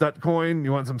 Yeah, Stut coin.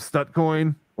 You want some Stut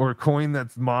coin or a coin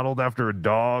that's modeled after a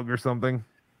dog or something?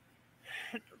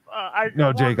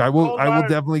 No, Jake. I will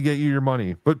definitely get you your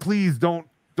money, but please don't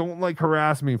like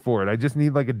harass me for it. I just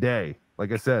need like a day,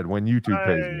 like I said, when YouTube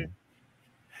pays me.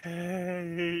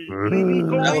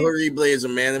 El Horrible is a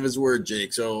man of his word,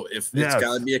 Jake. So if it's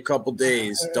got to be a couple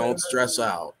days, don't stress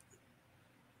out.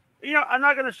 I'm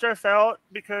not going to stress out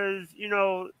because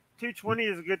 220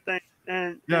 is a good thing,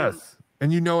 and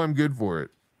and I'm good for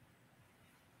it.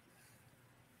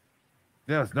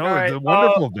 Yes, no, right, it's a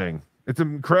wonderful thing. It's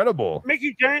incredible.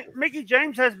 Mickey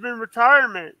James has been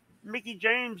retirement. Mickey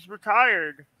James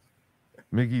retired.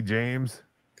 Mickey James,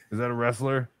 is that a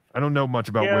wrestler? I don't know much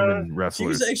about women wrestlers. She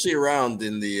was actually around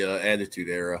in the Attitude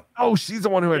Era. Oh, she's the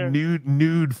one who had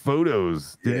nude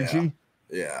photos, didn't she?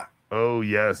 Yeah. Oh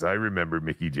yes, I remember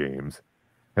Mickey James.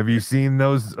 Have you seen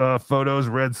those photos?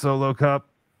 Red Solo Cup.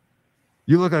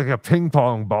 You look like a ping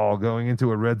pong ball going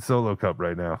into a red Solo Cup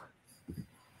right now,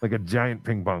 like a giant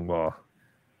ping pong ball.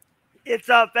 It's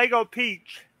a Fago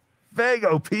Peach.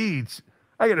 Fago Peach.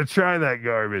 I gotta try that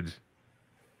garbage.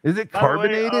 Is it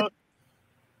carbonated?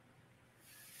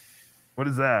 What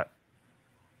is that?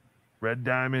 Red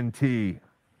Diamond Tea.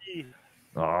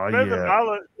 Oh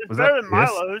yeah. It's better than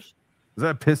Milo's. Is that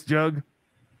a piss jug?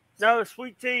 No,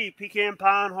 sweet tea, pecan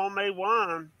pie, and homemade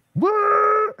wine.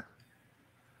 What?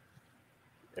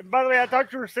 And by the way, I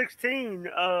thought you were 16,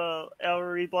 El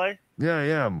Replay. Yeah, I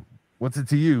am. What's it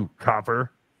to you,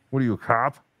 copper? What are you, a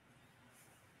cop?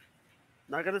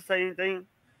 Not gonna say anything.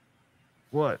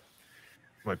 What?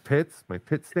 My pit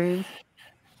stains?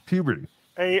 Puberty.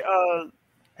 Hey,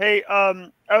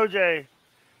 OJ.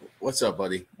 What's up,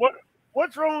 buddy?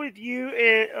 What's wrong with you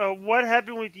and what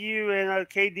happened with you and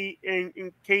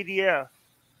KDF?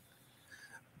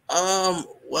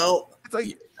 Well, it's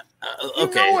like You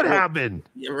Okay, know what happened.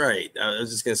 You're right. I was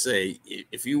just gonna say,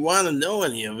 if you want to know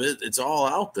any of it, it's all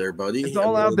out there, buddy. It's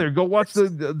all out there. Go watch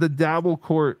the Dabble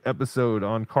Court episode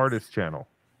on Cardiff's channel.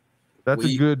 That's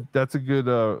a good.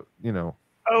 You know.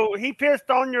 Oh, he pissed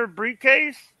on your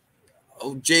briefcase.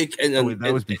 Oh, Jake, and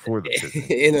that was before the pissing.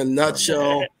 In a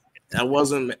nutshell, I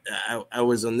wasn't. I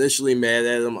was initially mad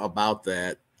at him about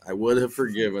that. I would have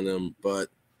forgiven him, but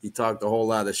he talked a whole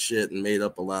lot of shit and made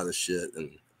up a lot of shit, and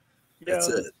that's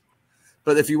it.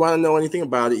 But if you want to know anything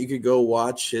about it, you could go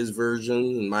watch his version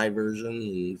and my version,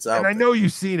 and it's out. And I know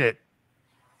you've seen it.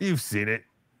 You've seen it.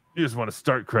 You just want to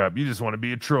start crap. You just want to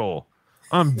be a troll.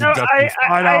 I'm deducting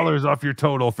 $5 off your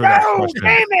total for that question.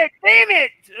 Damn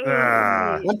it!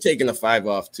 I'm taking a 5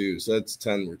 off too, so that's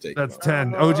 10. We're taking. That's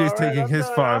 10. OJ's taking his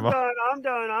 5 off. I'm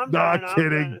done. Not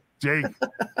kidding, Jake.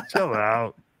 Chill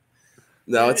out.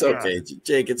 No, it's okay,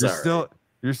 Jake. It's all right.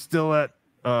 You're still at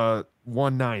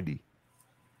 190.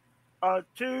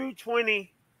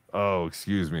 220. Oh,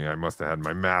 excuse me. I must have had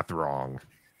my math wrong.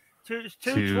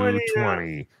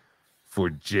 220 for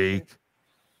Jake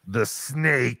the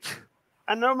Snake.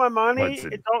 I know my money.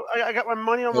 I got my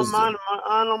money on my mind.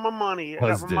 On my money. I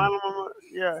got my mind on my money.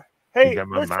 Yeah. Hey, you got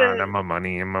my mind on my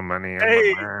money and my money.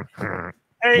 Hey,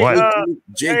 what?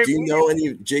 Jake, do you know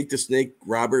any Jake the Snake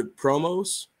Robert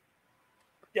promos?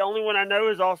 The only one I know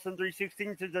is Austin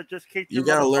 316 to just keep. You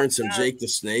got to learn some Jake the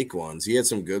Snake ones. He had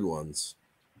some good ones.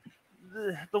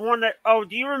 The one that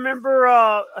do you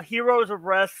remember Heroes of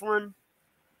Wrestling?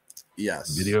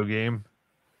 Yes. Video game?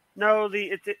 No,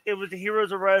 it was the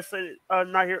Heroes of Wrestling.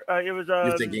 Not here. It was.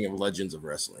 You're thinking of Legends of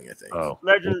Wrestling, I think. Oh,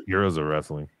 Heroes of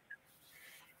Wrestling.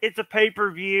 It's a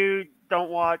pay-per-view. Don't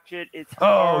watch it. It's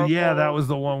horrible. Yeah, that was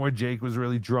the one where Jake was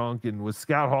really drunk, and was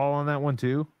Scout Hall on that one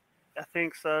too? I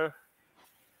think so.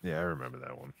 Yeah, I remember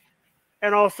that one.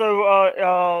 And also,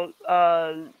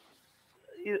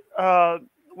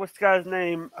 what's the guy's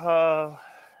name?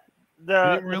 We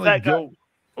didn't really go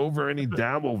over any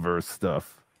Dabbleverse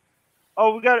stuff.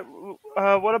 Oh, we got it.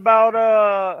 What about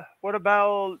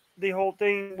the whole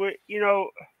thing with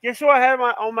guess who I had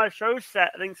on my show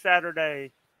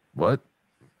Saturday? What?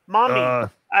 Mommy.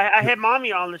 I had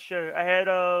Mommy on the show. I had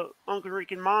Uncle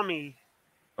Rick and Mommy.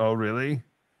 Oh, really?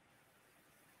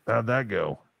 How'd that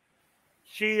go?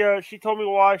 She told me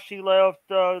why she left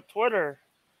Twitter.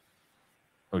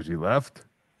 Oh, she left?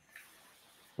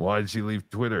 Why did she leave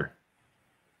Twitter?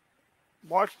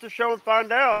 Watch the show and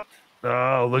find out.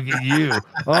 Oh, look at you.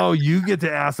 Oh, you get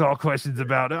to ask all questions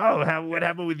about, what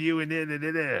happened with you and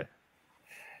then.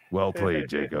 Well played,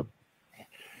 Jacob.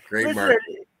 Great, Mark.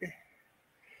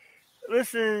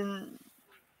 Listen,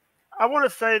 I want to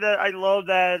say that I love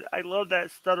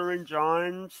that Stuttering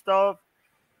John stuff.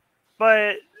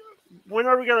 But when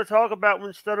are we going to talk about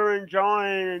when Stuttering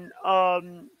John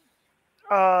when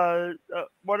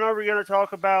are we going to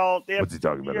talk about the What's he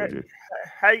talking about, AJ?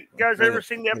 Hey, you guys ever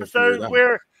seen the episode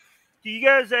where do you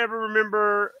guys ever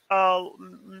remember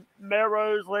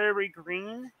Melrose Larry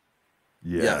Green?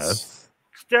 Yes.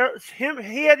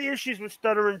 He had issues with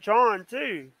Stuttering John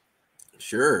too.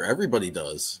 Sure, everybody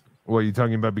does. What are you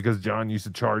talking about? Because John used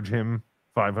to charge him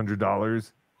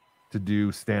 $500 to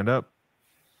do stand-up?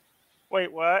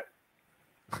 Wait, what?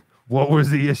 What was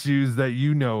the issues that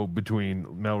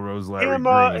between Melrose Larry Green?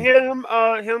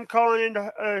 Him calling in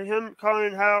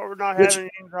how we're not having anything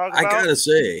to talk about. I gotta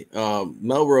say,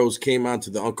 Melrose came onto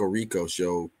the Uncle Rico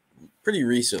show pretty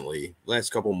recently,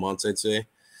 last couple months, I'd say,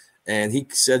 and he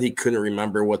said he couldn't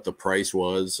remember what the price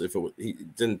was. He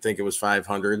didn't think it was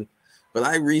 $500, but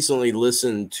I recently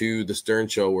listened to the Stern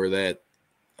Show where that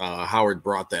Howard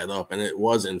brought that up, and it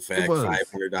was in fact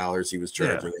 $500 he was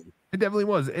charging him. It definitely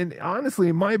was. And honestly,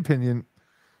 in my opinion,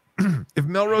 if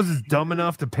Melrose is dumb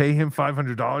enough to pay him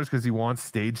 $500 because he wants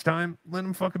stage time, let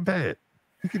him fucking pay it.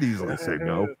 He could easily say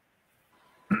no.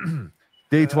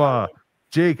 Deitois,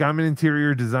 Jake, I'm an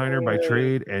interior designer by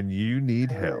trade, and you need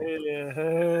help.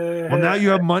 Well, now you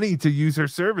have money to use her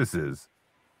services.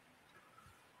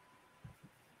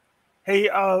 Hey,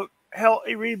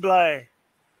 Healthy Replay.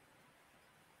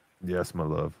 Yes, my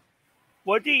love.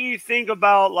 What do you think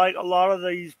about like a lot of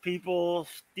these people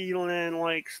stealing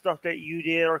like stuff that you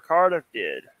did or Cardiff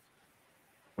did?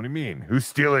 What do you mean? Who's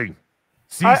stealing?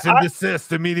 Cease and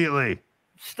desist immediately.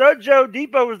 Stud Joe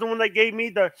Depot was the one that gave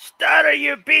me the stutter,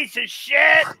 you piece of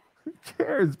shit. Who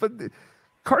cares? But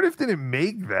Cardiff didn't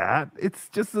make that. It's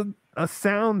just a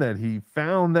sound that he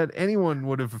found that anyone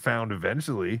would have found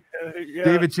eventually. Yeah.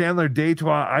 David Chandler,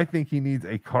 Deitois, I think he needs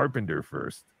a carpenter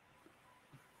first.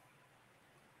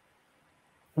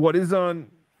 What is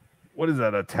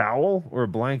that, a towel or a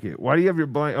blanket? Why do you have your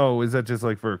blanket? Oh, is that just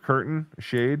like for a curtain, a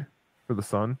shade for the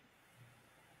sun?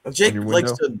 Jake your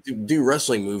likes window? to do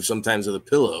wrestling moves sometimes with a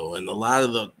pillow, and a lot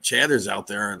of the chatters out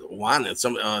there want it.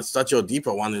 Some Stacho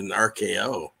Depot wanted an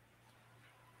RKO.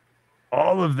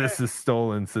 All of this is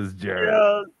stolen, says Jared.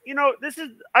 Yeah, you know,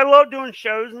 I love doing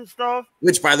shows and stuff.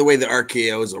 Which, by the way, the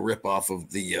RKO is a ripoff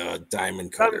of the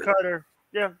Diamond Cutter. Diamond Cutter,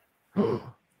 yeah.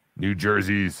 New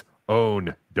Jersey's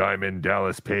own Diamond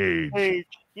Dallas Page. Page.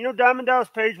 You know, Diamond Dallas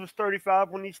Page was 35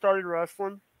 when he started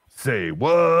wrestling. Say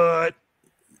what?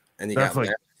 And That's like-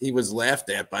 he was laughed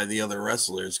at by the other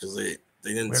wrestlers because they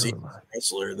didn't see him as a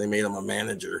wrestler. They made him a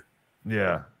manager.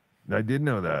 Yeah, I did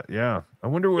know that. Yeah. I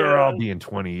wonder where I'll be in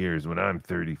 20 years when I'm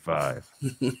 35.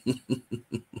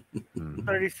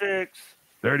 36.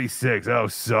 36. Oh,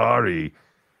 sorry.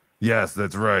 Yes,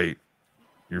 that's right.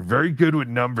 You're very good with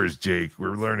numbers, Jake.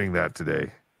 We're learning that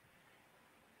today.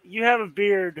 You have a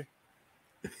beard.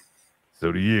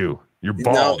 So do you. You're No,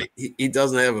 bald. he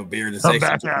doesn't have a beard. It's Come actually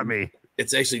back just- at me.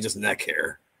 It's actually just neck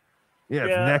hair. Yeah, it's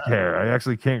Yeah. neck hair. I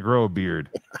actually can't grow a beard.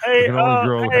 Hey, I can only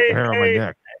grow hair on my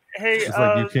neck. Hey, Just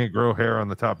like you can't grow hair on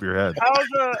the top of your head.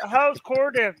 how's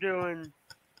Cordiff doing?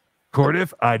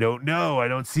 Cordiff? I don't know. I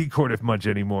don't see Cordiff much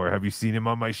anymore. Have you seen him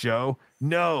on my show?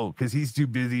 No, because he's too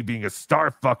busy being a star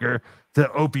fucker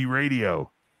to Opie Radio.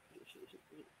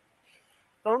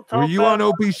 Don't talk Were you bad on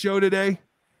about- Opie's show today?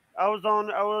 I was on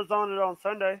it on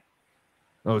Sunday.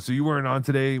 Oh, so you weren't on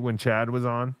today when Chad was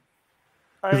on?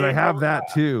 Because I have that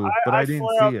too, but I didn't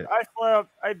slept, see it. I slept.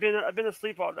 I've been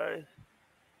asleep all day.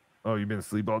 Oh, you've been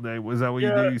asleep all day? Was that what you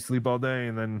Yeah. do? You sleep all day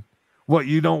and then what?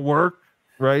 You don't work,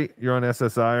 right? You're on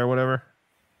SSI or whatever?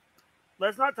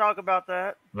 Let's not talk about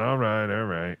that. All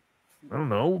right. I don't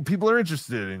know. People are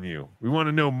interested in you. We want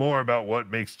to know more about what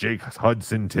makes Jake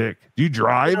Hudson tick. Do you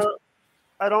drive?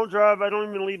 I don't drive. I don't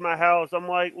even leave my house. I'm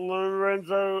like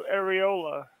Lorenzo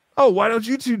Areola. Oh, why don't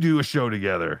you two do a show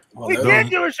together? We did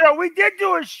do a show. We did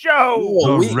do a show.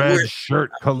 The red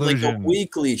shirt collision. Like a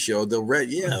weekly show. The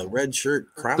red shirt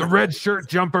The chronicle. red shirt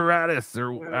jumperatus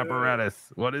or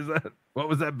apparatus. What is that? What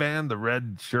was that band? The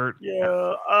red shirt.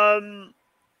 Yeah.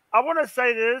 I want to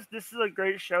say this. This is a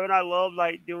great show, and I love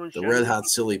like doing The shows. Red Hot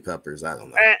Silly Peppers. I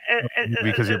don't know.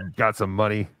 Because you got some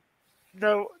money.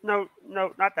 No,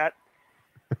 not that.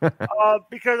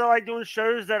 Because I like doing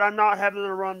shows that I'm not having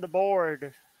to run the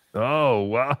board. Oh,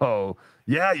 wow.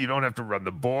 Yeah, you don't have to run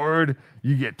the board.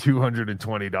 You get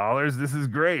 $220. This is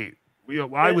great.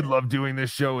 I would love doing this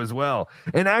show as well.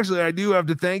 And actually, I do have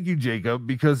to thank you, Jacob,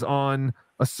 because on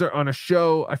a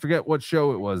show, I forget what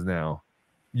show it was now,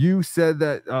 you said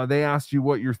that they asked you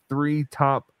what your 3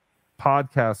 top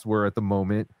podcasts were at the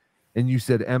moment. And you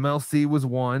said MLC was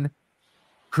 1,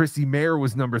 Chrissy Mayer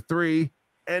was number 3,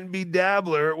 and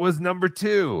BeDabbler was number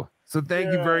 2. So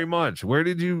thank you very much.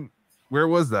 Where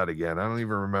was that again? I don't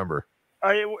even remember.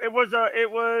 It was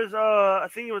I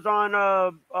think it was on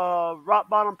Rock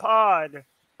Bottom Pod.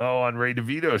 Oh, on Ray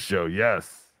DeVito's show.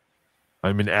 Yes.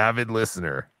 I'm an avid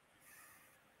listener.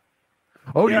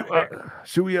 Oh, Yeah.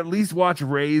 Should we at least watch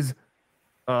Ray's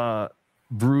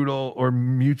brutal or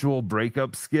mutual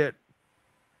breakup skit?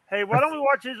 Hey, why don't we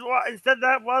watch instead of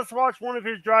that? Let's watch one of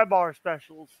his dry bar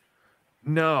specials.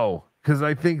 No, because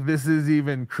I think this is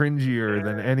even cringier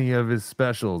than any of his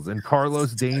specials. And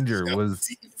Carlos Danger was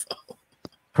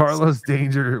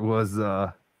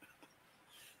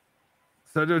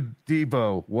such a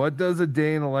depot. What does a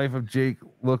day in the life of Jake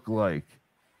look like?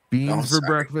 Beans for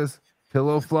breakfast,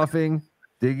 pillow fluffing,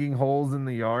 digging holes in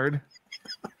the yard.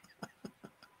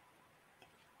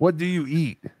 What do you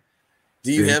eat?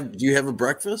 Do you have a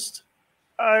breakfast?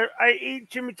 I eat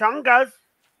chimichangas.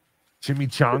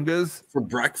 Chimichangas for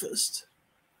breakfast?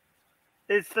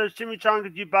 It's those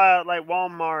chimichangas you buy at like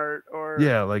Walmart or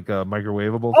like a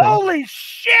microwavable thing. Holy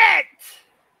shit!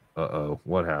 Uh-oh,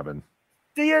 what happened?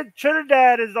 The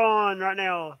Trinidad is on right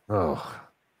now. Oh,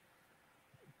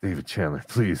 David Chandler,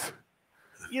 please.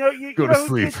 You go know to who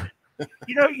sleep.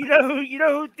 You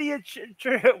know who Thea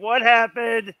what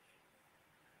happened?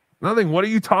 Nothing. What are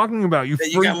you talking about? You Yeah,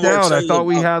 you got freaked more out. I excited thought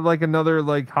we about- had like another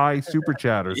like high super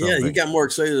chat or something. Yeah, he got more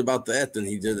excited about that than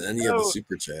he did any of the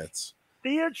super chats.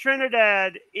 Thea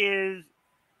Trinidad is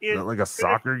Is that like a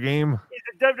soccer game?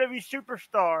 a WWE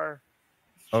superstar.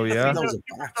 Oh She's a yeah. female That was a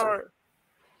superstar.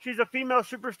 She's a female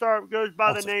superstar. Goes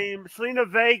by the name Selena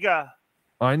Vega.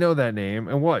 I know that name.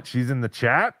 And what? She's in the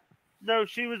chat? No,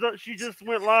 she just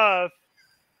went live.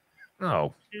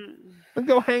 No. Then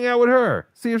go hang out with her.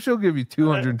 See if she'll give you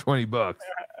 $220.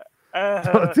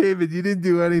 David, you didn't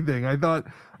do anything. I thought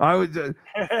I would just...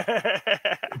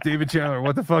 David Chandler,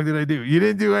 what the fuck did I do? You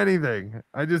didn't do anything.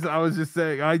 I was just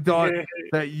saying, I thought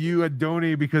that you had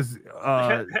donated because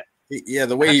yeah,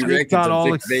 the way he Jake reacted got to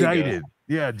all Vic Vega. excited.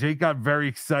 Yeah, Jake got very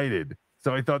excited.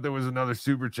 So I thought there was another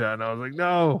super chat, and I was like,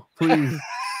 no, please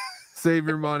save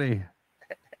your money.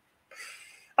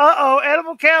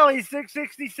 Animal Kelly,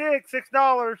 $6.66,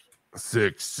 $6.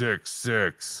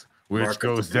 666, which Mark of the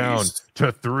goes down beast.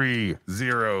 to 300.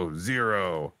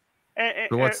 So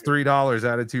So what's $3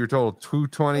 added to your total?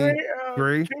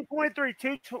 223.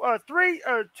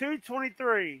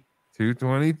 223.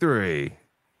 223.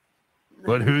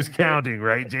 But who's counting,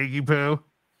 right, Jakey Poo?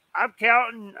 I'm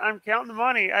counting the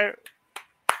money.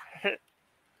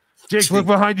 Jake, look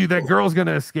behind you. That girl's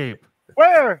gonna escape.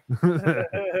 Where?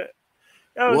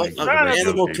 What?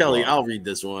 Animal Big Kelly, Bob. I'll read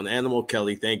this one. Animal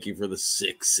Kelly, thank you for the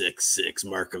 666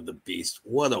 Mark of the Beast.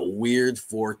 What a weird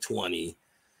 420.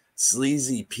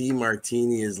 Sleazy P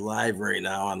Martini is live right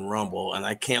now on Rumble, and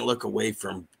I can't look away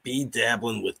from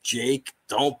BeDabblin with Jake.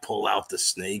 Don't pull out the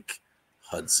snake,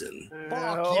 Hudson.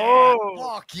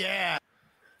 Fuck yeah.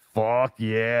 Fuck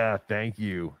yeah. Thank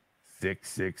you.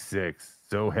 666.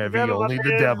 So heavy, got it only up the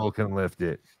there. devil can lift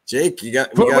it. Jake, we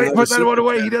got Put another that super one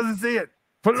away. chat. He doesn't see it.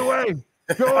 Put it away.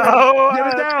 Go on. Oh,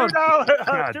 Get it down. $2. God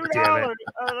 $2. damn it.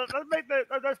 Let's make that.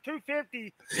 That's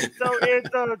 $2.50. So it's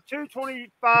 $225.50.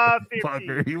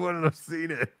 Fucker, he wouldn't have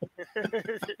seen it.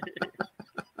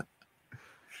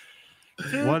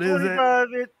 What is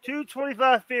it?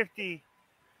 $225.50.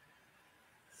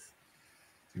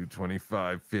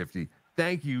 225.50.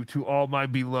 Thank you to all my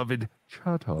beloved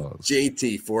chatters.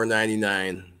 JT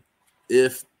 499.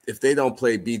 If they don't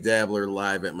play BeDabbler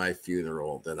live at my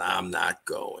funeral, then I'm not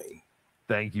going.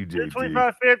 Thank you, JT.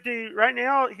 $225.50 right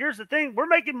now. Here's the thing: we're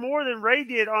making more than Ray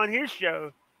did on his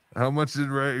show. How much did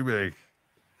Ray make?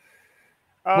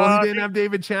 Well, he didn't have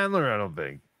David Chandler, I don't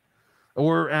think,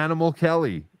 or Animal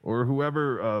Kelly, or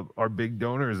whoever our big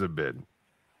donors have been.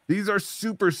 These are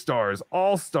superstars,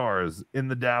 all stars in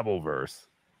the Dabbleverse,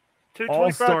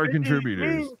 all-star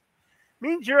contributors.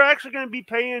 Means you're actually going to be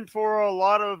paying for a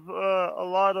lot of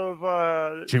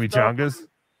Chimichangas.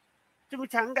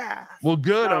 Chimichangas. Well,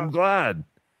 good. I'm glad.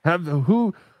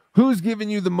 Who's given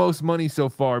you the most money so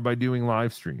far by doing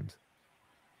live streams?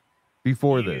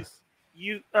 Before this,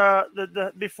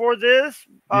 before this,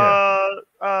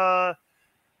 Yeah.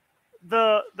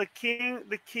 the king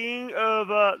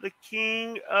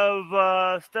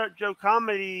of Stunt Joe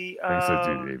Comedy. Thanks, so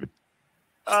too, David.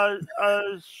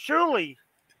 Shirley.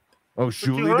 Oh,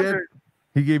 Shuley 200. did?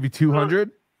 He gave you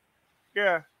 200?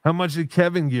 Yeah. How much did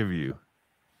Kevin give you?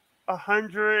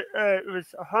 100. It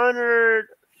was 100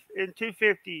 and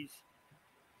 250s.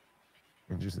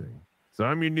 Interesting. So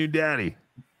I'm your new daddy.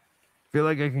 Feel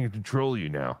like I can control you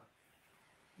now.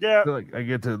 Yeah. I feel like I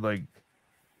get to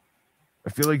I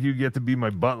feel like you get to be my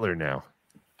butler now.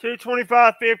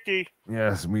 225.50.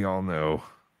 Yes, we all know.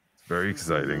 It's very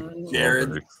exciting. Jared,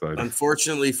 Very exciting.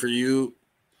 unfortunately for you,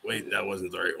 wait, that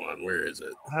wasn't the right one. Where is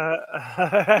it?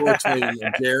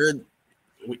 Jared,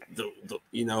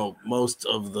 most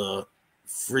of the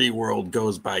free world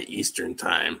goes by Eastern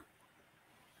time.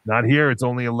 Not here. It's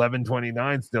only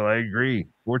 11:29 still. I agree.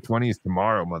 4:20 is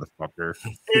tomorrow, motherfucker.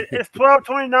 It's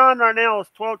 12:29 right now.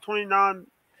 It's 12:29.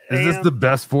 Is this the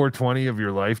best 4:20 of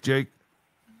your life, Jake?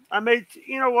 I made.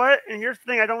 You know what? And here's the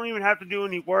thing: I don't even have to do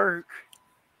any work.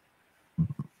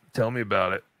 Tell me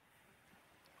about it.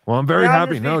 Well, I'm very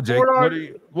happy. No, Jake.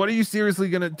 What are you seriously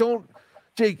gonna? Don't,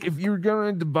 Jake. If you're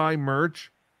going to buy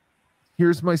merch,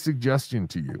 here's my suggestion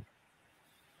to you.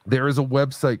 There is a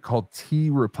website called T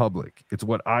Republic. It's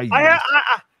what I use.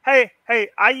 Hey,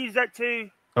 I use that too.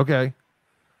 Okay,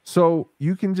 so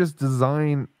you can just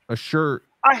design a shirt.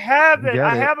 I have it. Get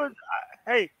I it. have it.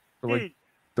 Hey, For dude, like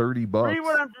 $30. read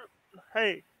what I'm.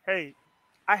 Hey,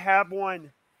 I have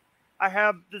one. I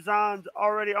have designs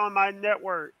already on my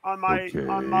network, on my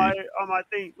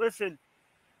thing. Listen,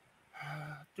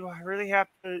 do I really have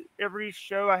to? Every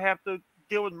show I have to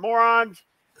deal with morons.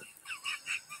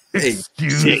 Hey,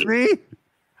 Excuse me?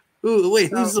 Ooh, wait,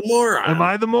 who's the moron? Am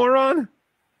I the moron?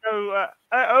 So,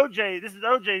 OJ, this is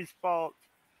OJ's fault.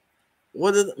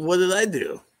 What did I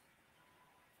do?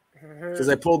 Because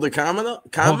I pulled the comment up.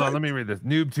 Hold on, let me read this.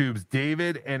 Noob Tubes.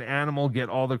 David and Animal get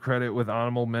all the credit with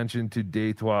honorable mention to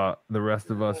Deitois. The rest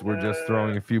of us were just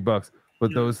throwing a few bucks,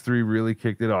 but those three really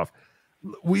kicked it off.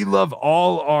 We love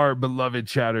all our beloved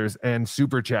chatters and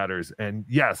super chatters. And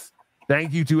yes,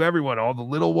 thank you to everyone, all the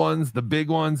little ones, the big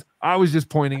ones. I was just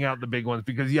pointing out the big ones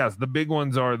because, yes, the big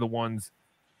ones are the ones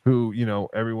who,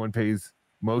 everyone pays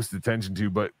most attention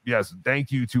to. But yes,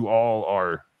 thank you to all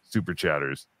our super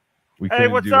chatters. Hey,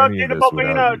 what's up, Gina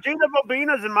Bobina? Gina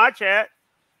Bobina's in my chat.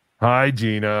 Hi,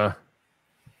 Gina.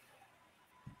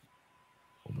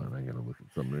 Hold on, I gotta look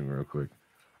at something real quick.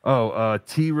 Oh,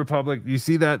 T Republic. You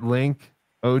see that link,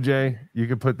 OJ? You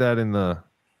can put that in the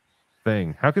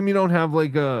thing. How come you don't have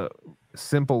like a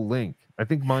simple link? I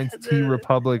think mine's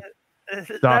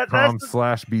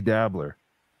trepublic.com/BeDabbler.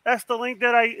 That's the link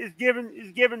that is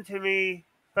given to me,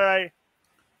 but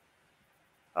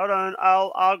hold on,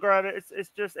 I'll grab it.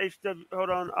 It's just HW. Hold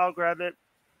on, I'll grab it.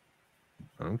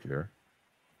 I don't care.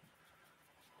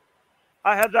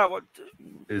 I have that one.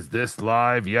 Is this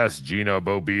live? Yes, Gino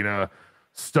Bobina.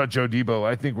 Stutcho Debo,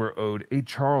 I think we're owed a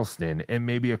Charleston and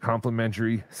maybe a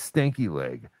complimentary stanky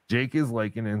leg. Jake is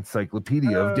like an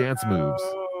encyclopedia of dance moves.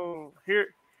 Here.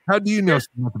 How do you know so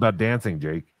much about dancing,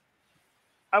 Jake?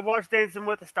 I watched Dancing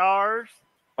with the Stars.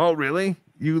 Oh, really?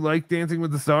 You like Dancing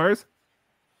with the Stars?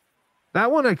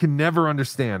 That one I can never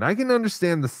understand. I can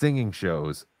understand the singing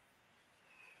shows.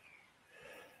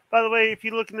 By the way, if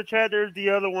you look in the chat, there's the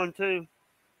other one too.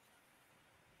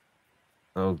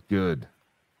 Oh, good.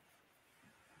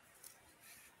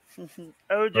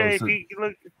 OJ, if you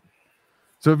look.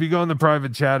 So if you go in the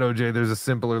private chat, OJ, there's a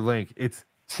simpler link. It's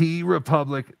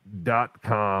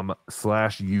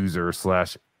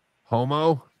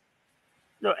trepublic.com/user/homo.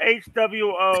 No,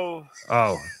 HWO.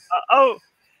 Oh.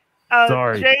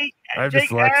 Sorry. Jake, I have Jake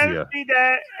dyslexia.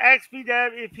 asked me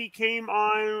that if he came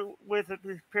on with a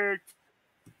prepared.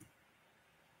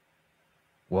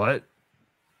 What?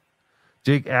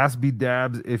 Jake asked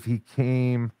BeDabs if he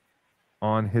came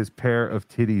on his pair of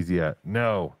titties yet.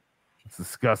 No. It's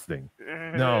disgusting.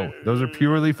 No, those are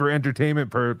purely for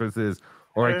entertainment purposes,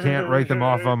 or I can't write them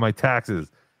off on my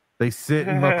taxes. They sit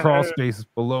in my crawl space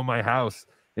below my house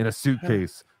in a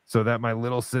suitcase so that my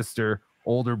little sister,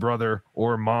 older brother,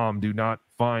 or mom do not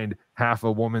find half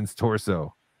a woman's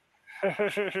torso.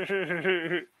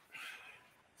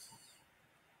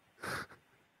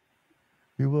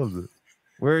 He loves it.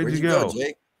 Where'd you go?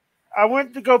 Jake? I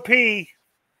went to go pee.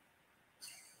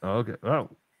 Okay. Oh,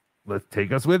 let's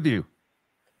take us with you.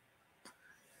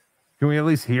 Can we at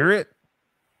least hear it?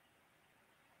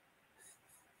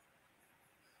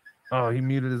 Oh, he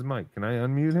muted his mic. Can I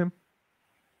unmute him?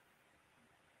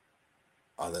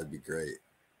 Oh, that'd be great.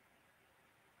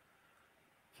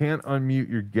 Can't unmute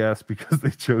your guest because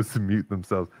they chose to mute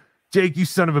themselves. Jake, you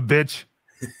son of a bitch.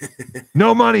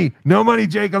 No money,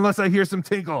 Jake, unless I hear some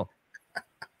tinkle.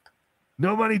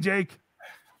 No money, Jake.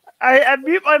 I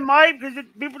mute my mic because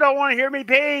people don't want to hear me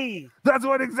pee. That's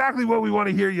exactly what we want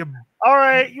to hear you. All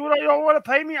right, you don't want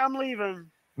to pay me? I'm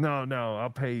leaving. No, I'll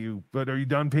pay you. But are you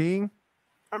done peeing?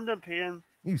 I'm done peeing.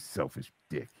 You selfish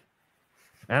dick.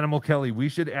 Animal Kelly, we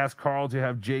should ask Carl to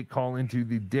have Jake call into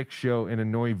the Dick Show and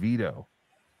annoy Vito.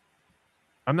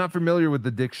 I'm not familiar with the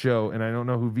Dick Show, and I don't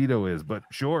know who Vito is, but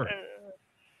sure.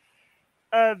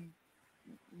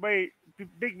 Wait,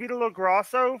 Big Vito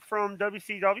LaGrasso from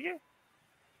WCW?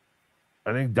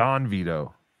 I think Don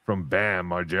Vito from Bam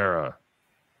Margera.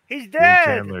 He's dead. Dave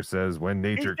Chandler says when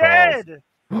nature He's calls. Dead.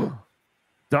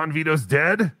 Don Vito's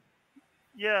dead?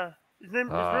 Yeah. His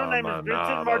real name is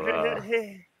Vincent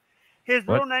Margera. His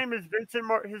real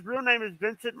name is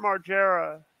Vincent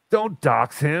Margera. Don't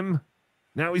dox him.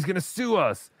 Now he's gonna sue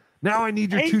us. Now I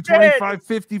need your He's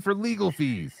 $225.50 for legal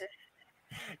fees.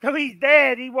 No, he's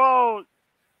dead. He won't.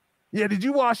 Yeah, did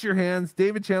you wash your hands?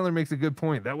 David Chandler makes a good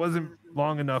point. That wasn't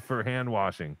long enough for hand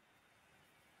washing.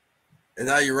 And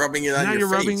now you're rubbing it on your face. Now you're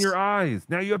rubbing your eyes.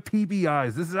 Now you have PB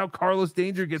eyes. This is how Carlos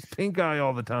Danger gets pink eye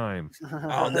all the time.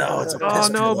 Oh, no. It's a oh,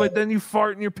 no, but then you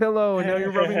fart in your pillow, and now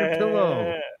you're rubbing your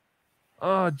pillow.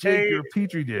 Oh, Jake, you're a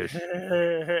petri dish.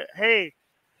 Hey.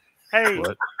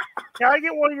 What? Can I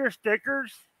get one of your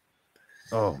stickers?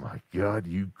 Oh, my God,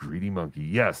 you greedy monkey.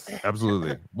 Yes,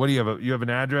 absolutely. What do you have? You have an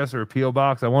address or a P.O.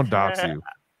 box? I won't dox you.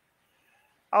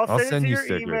 I'll send you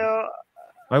stickers. Email.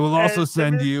 I will also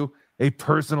send you a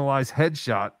personalized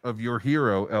headshot of your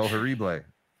hero, El Harible.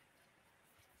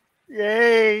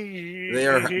 Yay! They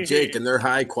are, Jake, and they're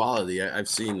high quality. I've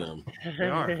seen them. They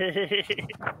are.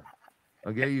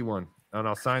 I'll get you one, and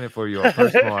I'll sign it for you. I'll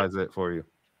personalize it for you.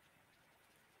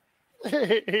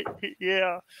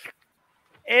 Yeah.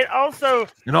 And also...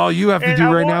 And all you have to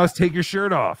do right now is take your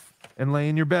shirt off and lay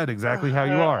in your bed exactly how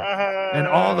you are. And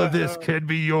all of this could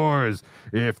be yours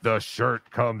if the shirt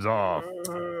comes off.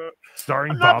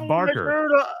 Starring Bob Barker.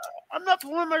 I'm not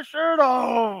pulling my shirt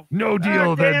off. No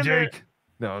deal then, Jake.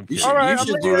 No, I'm kidding. You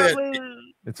should do that.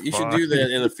 You fine. should do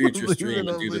that in a future stream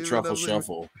and do the truffle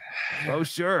shuffle. Oh,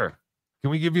 sure. Can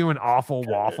we give you an awful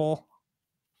waffle?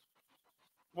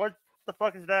 What the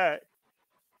fuck is that?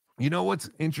 You know what's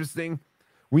interesting?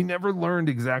 We never learned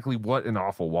exactly what an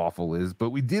awful waffle is, but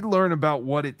we did learn about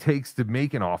what it takes to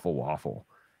make an awful waffle.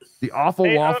 The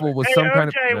awful waffle was some kind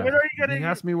of... when are you gonna he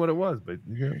asked me what it was, but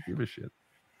you don't give a shit.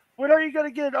 When are you going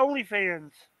to get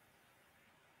OnlyFans?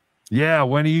 Yeah,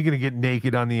 when are you going to get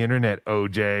naked on the internet,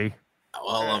 OJ?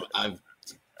 Well, I've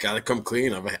got to come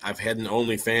clean. I've had an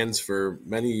OnlyFans for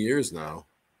many years now.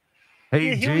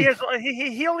 Hey, he only Jake. has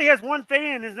he only has one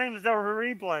fan. His name is El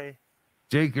Replay.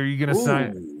 Jake, are you gonna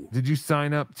sign? Ooh. Did you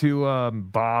sign up to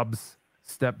Bob's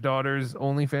stepdaughter's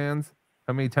OnlyFans?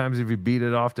 How many times have you beat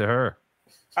it off to her?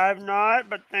 I've not,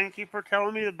 but thank you for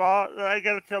telling me that Bob. I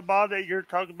got to tell Bob that you're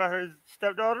talking about his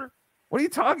stepdaughter. What are you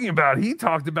talking about? He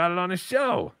talked about it on his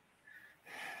show.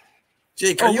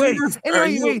 Jake, Oh, wait.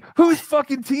 Wait. Whose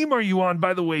fucking team are you on,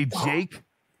 by the way, Jake?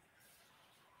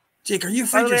 Jake, are you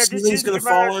By afraid the your way, I did ceiling's send going you to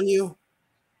fall my- on you?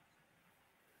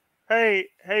 Hey,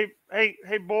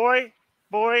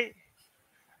 boy.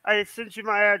 I sent you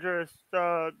my address,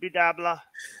 BeDabblin.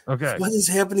 Okay. What is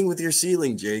happening with your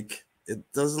ceiling, Jake? It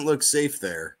doesn't look safe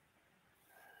there.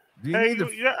 Do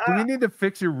we need to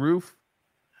fix your roof?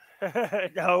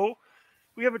 No,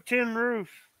 we have a tin roof.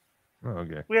 Oh,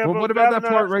 okay. We have Well, a what about that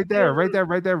part galvanized right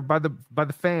tin there, by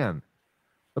the fan?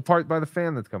 The part by the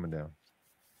fan that's coming down.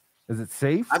 Is it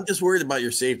safe? I'm just worried about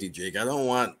your safety, Jake. I don't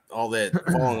want all that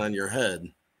falling on your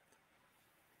head.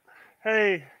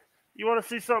 Hey, you want to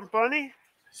see something funny?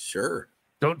 Sure.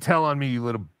 Don't tell on me, you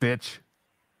little bitch.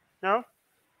 No.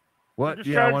 What? Just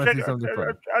Yeah, I trying to want to see check- something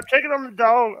funny. I'm checking on the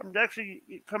dog. I'm actually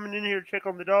coming in here to check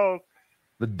on the dog.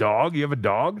 The dog? You have a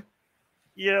dog?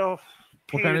 Yeah.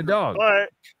 What kind of dog? But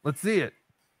Let's see it.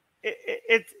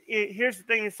 here's the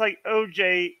thing. It's like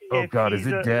OJ. Oh if God, is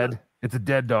he's it dead? It's a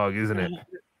dead dog, isn't it?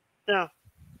 No.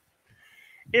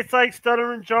 It's like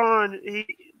Stuttering John.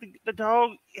 The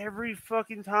dog, every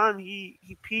fucking time he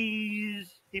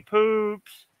pees, he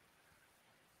poops.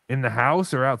 In the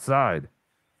house or outside?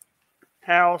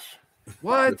 House.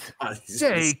 What?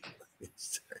 Jake,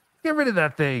 get rid of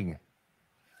that thing.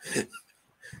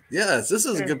 Yes, this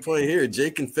is a good point here.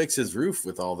 Jake can fix his roof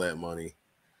with all that money.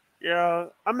 Yeah,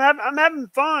 I'm having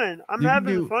fun. I'm You can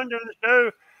having do- fun doing the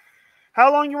show. How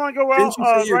long you want to go out Didn't you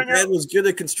say your right now? dad was good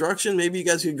at construction? Maybe you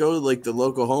guys could go to like the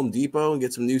local Home Depot and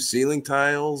get some new ceiling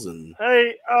tiles and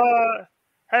Hey,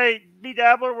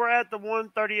 BeDabbler, we're at the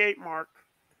 138 mark.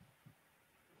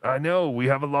 I know we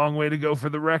have a long way to go for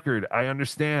the record. I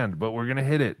understand, but we're gonna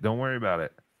hit it. Don't worry about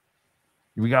it.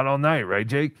 We got all night, right,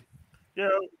 Jake? Yeah.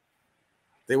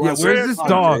 they Yeah. want Where's this some-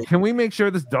 dog? Jake. Can we make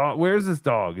sure this dog? Where's this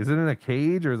dog? Is it in a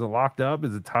cage or is it locked up?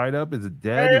 Is it tied up? Is it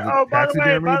dead? Hey, Is it by the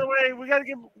taxidermied? way, we gotta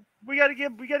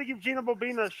give Gina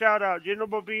Bobina a shout out. Gina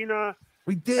Bobina.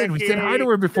 We did. We said hi AKA to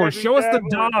her before. Debbie Show us the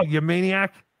Dabbler. dog, you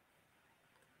maniac.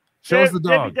 Show us the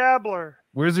dog. Debbie Dabbler.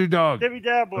 Where's your dog? Debbie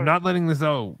Dabbler. I'm not letting this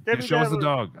out. Debbie Show us the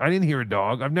Dabbler. dog. I didn't hear a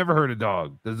dog. I've never heard a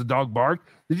dog. Does the dog bark?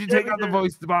 Did you take Debbie out the Dabbler.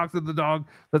 voice box of the dog?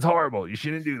 That's horrible. You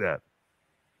shouldn't do that.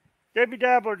 Debbie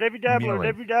Dabbler. Mealy.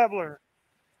 Debbie Dabbler.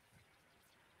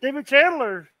 David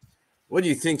Chandler. What do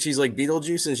you think? She's like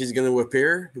Beetlejuice and she's going to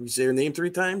appear? Did you say her name 3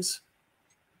 times?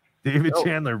 David Oh.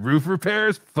 Chandler, roof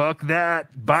repairs? Fuck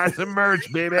that. Buy some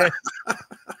merch, baby.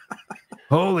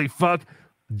 Holy fuck.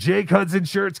 Jake Hudson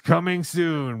shirts coming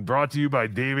soon. Brought to you by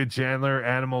David Chandler,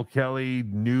 Animal Kelly,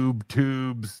 Noob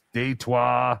Tubes,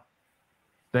 Detroit.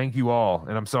 Thank you all.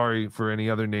 And I'm sorry for any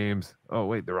other names. Oh,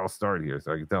 wait, they're all starred here,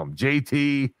 so I can tell them.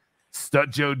 JT, Stut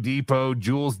Joe Depot,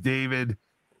 Jules David,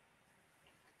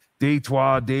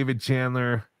 Detroit, David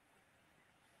Chandler.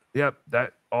 Yep,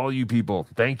 that all you people.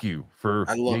 Thank you for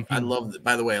I love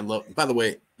by the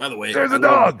way, There's a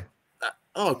dog.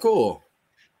 Oh, cool.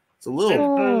 It's a little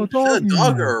Oh, is that a doggy.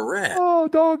 dog or a rat? Oh,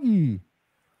 doggy.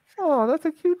 Oh, that's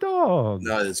a cute dog.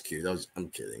 No, it's cute. I'm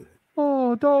kidding.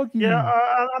 Oh, doggy. Yeah,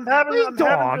 I'm having. Hey, I'm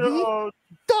having doggy.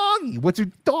 Doggy. What's your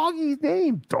doggy's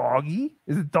name? Doggy?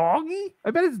 Is it Doggy?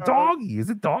 I bet it's Doggy. Is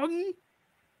it Doggy?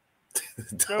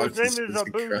 No, his name is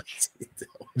Booch.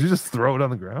 Did you just throw it on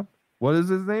the ground? What is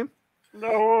his name?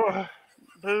 No,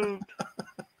 Booge,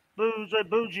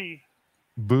 Bougie.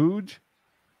 Booge?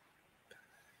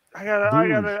 I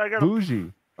gotta.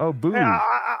 Bougie. Oh, Booge. Hey,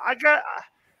 I like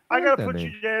gotta that put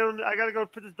name. you down. I gotta go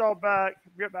put this dog back.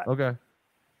 Be right back. Okay.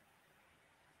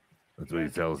 That's what he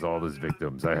tells all his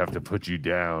victims. I have to put you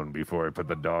down before I put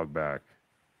the dog back.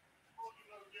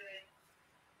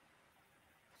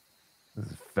 This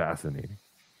is fascinating.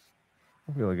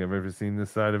 I feel like I've never seen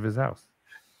this side of his house.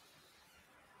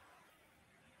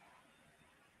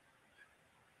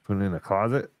 Put it in a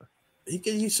closet. He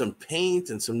could use some paint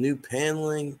and some new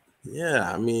paneling.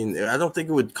 Yeah, I mean, I don't think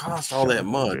it would cost all that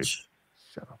much.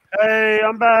 Shut up. Hey,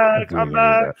 I'm back. Not I'm doing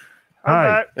any of back. that. I'm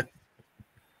Hi. back.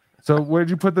 So where'd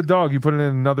you put the dog? You put it in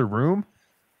another room?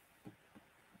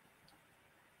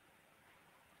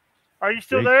 Are you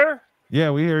still Jake? there?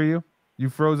 Yeah, we hear you. You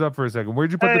froze up for a second.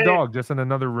 Where'd you put the Hey. dog? Just in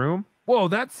another room? Whoa,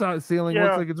 that ceiling Yeah.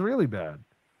 looks like it's really bad.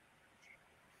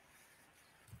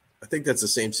 I think that's the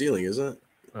same ceiling, isn't it?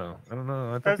 Oh, I don't know.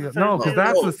 I thought That's the no, same because thing.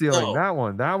 that's No, the ceiling. no. That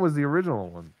one. That was the original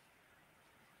one.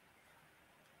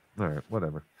 All right,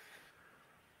 whatever.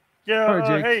 Yeah. All right,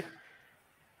 Jake. Hey,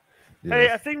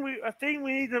 Yes. I think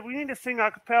we need to sing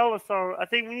a cappella song. I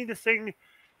think we need to sing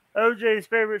OJ's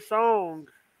favorite song.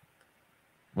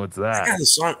 What's I that?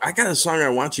 got a song I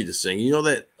want you to sing. You know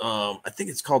that I think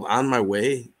it's called On My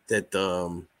Way. That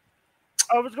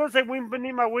I was gonna say "Wing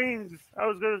Beneath My Wings." I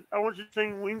want you to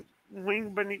sing "Wing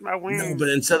Beneath My Wings." no, but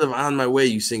instead of On My Way,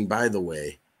 you sing By the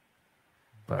Way.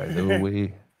 By the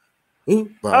way.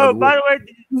 Ooh, By the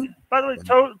way,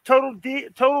 Total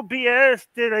BS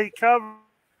did a cover.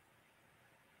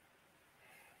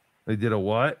 They did a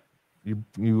what? You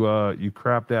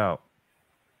crapped out.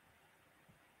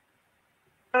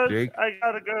 Jake? I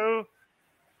gotta go.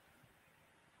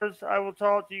 I will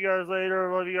talk to you guys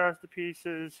later. I love you guys to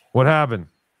pieces. What happened?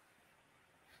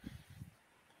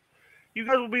 You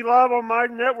guys will be live on my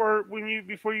network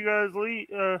before you guys leave.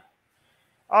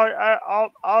 I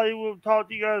will talk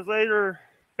to you guys later.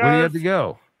 Guys, Where do you have to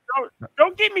go?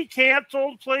 Don't get me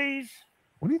canceled, please.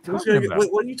 What are you talking about?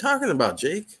 What are you talking about,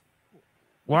 Jake?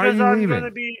 Why are Because you I'm leaving?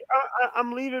 gonna be.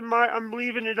 I'm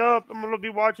leaving it up. I'm gonna be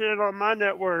watching it on my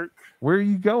network. Where are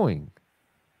you going?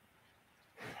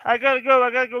 I gotta go.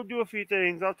 I gotta go do a few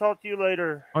things. I'll talk to you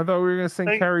later. I thought we were gonna sing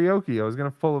Thank- karaoke. I was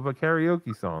gonna pull up a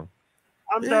karaoke song.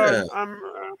 I'm Yeah. done.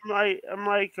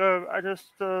 I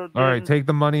just. All right, take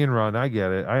the money and run. I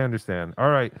get it. I understand. All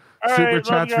right, All super right,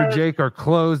 chats love for you guys. Jake are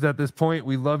closed at this point.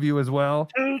 We love you as well.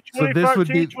 So this would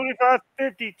be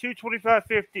 225.50.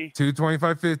 225.50.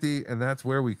 225.50, and that's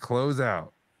where we close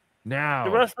out. Now,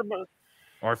 The rest of the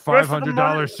our rest of the $500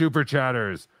 money- super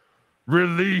chatters,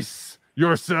 release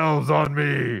yourselves on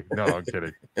me. No, I'm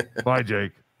kidding. Bye,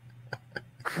 Jake.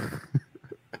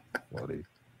 Bloody.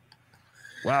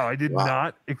 Wow, I did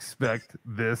not expect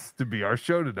this to be our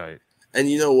show tonight. And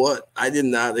you know what? I did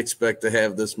not expect to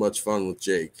have this much fun with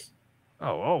Jake.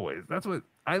 Oh, always. That's what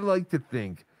I like to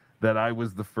think, that I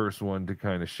was the first one to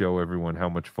kind of show everyone how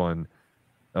much fun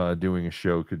doing a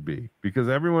show could be, because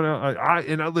everyone else,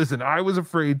 listen, I was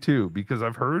afraid too, because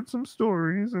I've heard some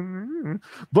stories,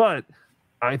 but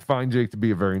I find Jake to be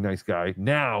a very nice guy.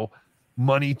 Now,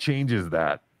 money changes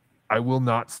that. I will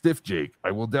not stiff Jake.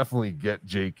 I will definitely get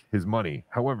Jake his money.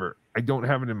 However, I don't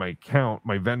have it in my account,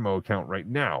 my Venmo account right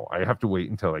now. I have to wait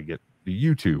until I get the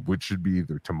YouTube, which should be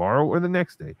either tomorrow or the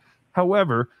next day.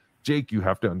 However, Jake, you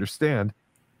have to understand,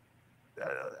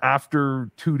 after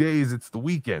 2 days, it's the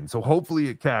weekend. So hopefully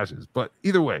it cashes. But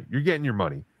either way, you're getting your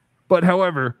money. But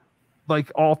however,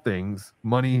 like all things,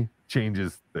 money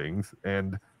changes things.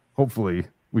 And hopefully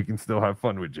we can still have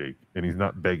fun with Jake. And he's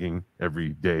not begging every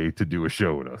day to do a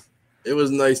show with us. It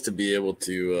was nice to be able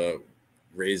to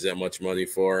raise that much money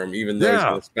for him, even though he's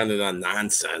going to spend it on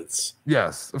nonsense.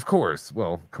 Yes, of course.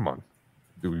 Well, come on.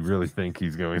 Do we really think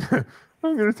he's going to...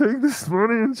 I'm going to take this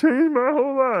money and change my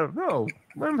whole life? No,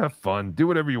 let him have fun. Do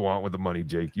whatever you want with the money,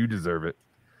 Jake. You deserve it.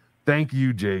 Thank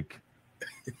you, Jake.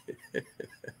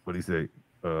 What do you say?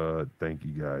 Thank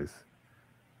you, guys.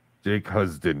 Jake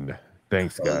Husden.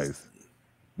 Thanks, guys.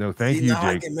 No, thank you,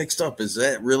 I Jake. get mixed up. Is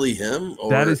that really him?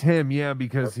 Or... That is him, yeah,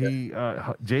 because he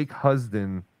Jake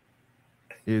Husden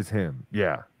is him.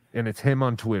 Yeah. And it's him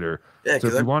on Twitter. Yeah, so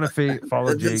if you want to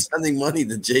follow I've been Jake, sending money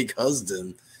to Jake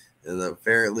Husden, and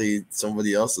apparently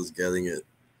somebody else is getting it.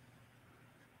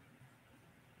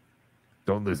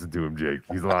 don't listen to him, Jake.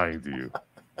 He's lying to you.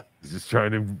 He's just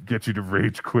trying to get you to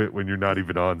rage quit when you're not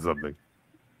even on something.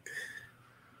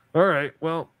 All right.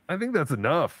 Well, I think that's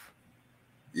enough.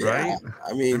 Yeah, right?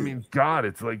 I mean, God,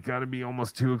 it's like got to be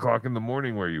almost 2:00 in the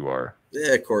morning where you are.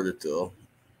 Yeah, 2:45.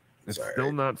 It's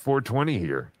still not 4:20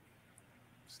 here.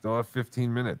 Still have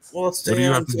 15 minutes. Well, let's what do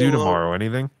you have to do tomorrow?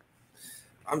 Anything?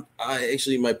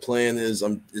 My plan is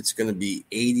it's going to be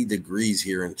 80 degrees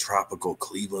here in tropical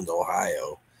Cleveland,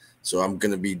 Ohio. So I'm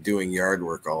going to be doing yard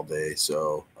work all day.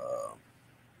 So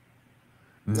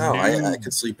I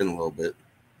could sleep in a little bit.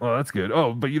 Well, that's good.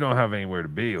 Oh, but you don't have anywhere to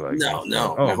be, like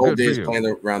no. Oh, my whole day is planned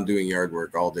around doing yard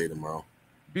work all day tomorrow.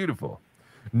 Beautiful.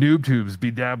 NoobTubes,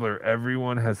 BeDabbler,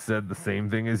 everyone has said the same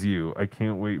thing as you. I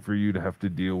can't wait for you to have to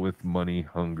deal with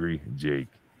money-hungry Jake.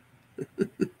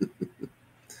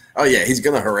 Oh, yeah, he's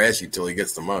going to harass you till he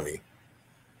gets the money.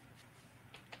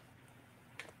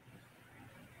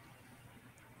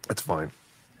 That's fine.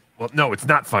 Well, no, it's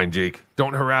not fine, Jake.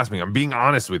 Don't harass me. I'm being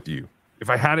honest with you. If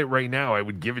I had it right now, I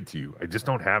would give it to you. I just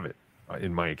don't have it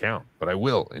in my account, but I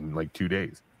will in like 2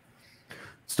 days.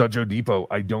 Studjo Depot,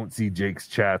 I don't see Jake's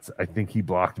chats. I think he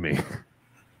blocked me.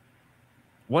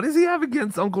 What does he have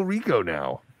against Uncle Rico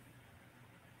now?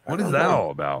 What is that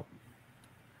all about?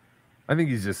 I think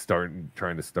he's just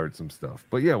trying to start some stuff.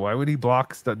 But yeah, why would he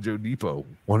block Stud Joe Depot,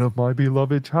 one of my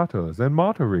beloved chatters and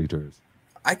moderators?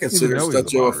 I consider know he's Stud a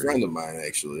Joe a moderator. friend of mine,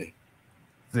 actually.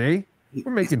 See,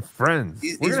 we're making friends.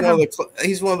 He's We're one gonna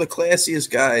he's one of the classiest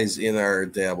guys in our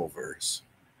Dabbleverse.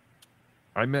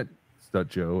 I met Stud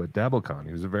Joe at DabbleCon.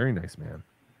 He was a very nice man.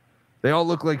 They all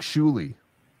look like Shuley,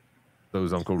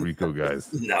 those Uncle Rico guys.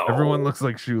 No. Everyone looks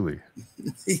like Shuley.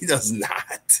 He does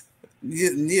not.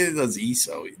 Neither does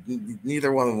Eso.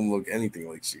 Neither one of them look anything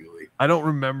like Shuley. I don't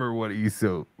remember what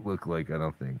Eso looked like, I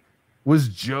don't think. Was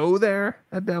Joe there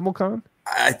at DabbleCon?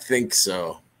 I think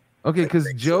so. Okay,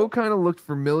 because Joe kind of looked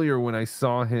familiar when I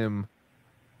saw him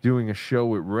doing a show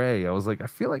with Ray. I was like, I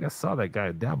feel like I saw that guy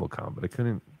at DabbleCon, but I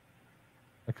couldn't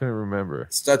remember.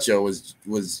 Stud Joe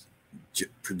was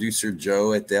producer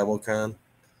Joe at DabbleCon.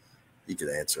 He could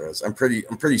answer us. I'm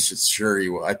pretty sure he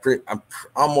will. I'm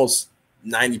almost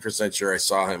 90% sure I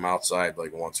saw him outside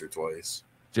like once or twice.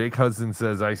 Jake Hudson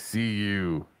says, I see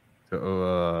you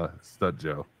to Stud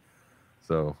Joe.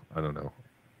 So I don't know.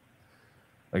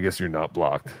 I guess you're not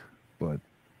blocked, but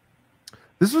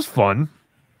this was fun.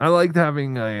 I liked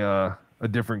having a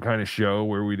different kind of show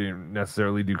where we didn't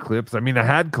necessarily do clips. I mean, I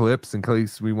had clips in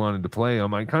case we wanted to play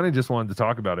them. I kind of just wanted to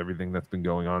talk about everything that's been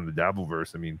going on in the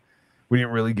Dabbleverse. I mean, we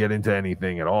didn't really get into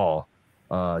anything at all.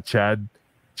 Chad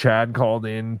called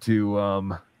in to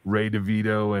Ray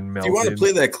DeVito and Melton. Do you want to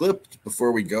play that clip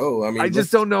before we go? I mean, I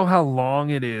just don't know how long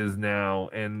it is now,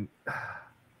 and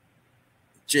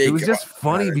Jake, it was just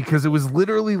funny because it was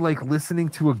literally like listening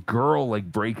to a girl like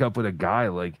break up with a guy,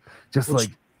 like just like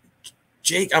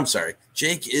Jake. I'm sorry,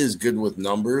 Jake is good with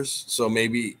numbers, so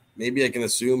maybe I can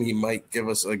assume he might give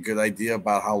us a good idea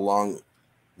about how long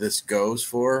this goes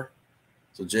for.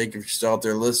 So Jake, if you're still out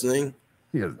there listening,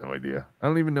 he has no idea. I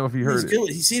don't even know if he heard it.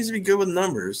 He seems to be good with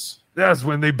numbers. That's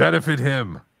when they benefit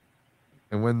him,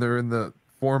 and when they're in the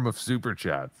form of super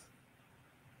chats.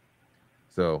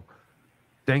 So,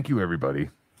 thank you, everybody.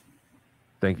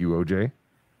 Thank you, OJ,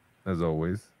 as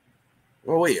always.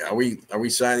 Well, wait, are we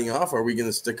signing off? Or are we going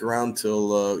to stick around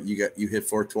till you hit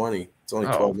 420? It's only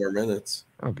 12 more minutes.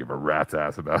 I don't give a rat's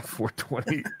ass about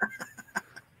 420.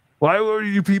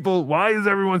 Why is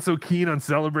everyone so keen on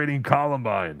celebrating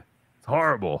Columbine? It's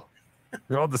horrible.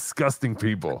 They're all disgusting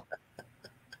people.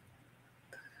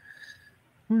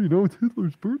 Well, you know, it's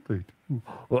Hitler's birthday too.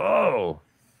 Whoa.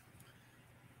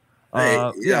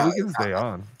 Hey, yeah, we can stay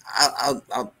on.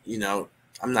 I'll you know,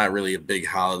 I'm not really a big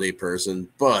holiday person,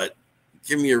 but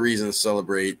give me a reason to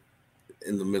celebrate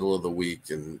in the middle of the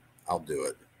week, and I'll do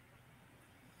it.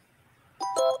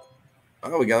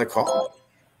 Oh, we got a call.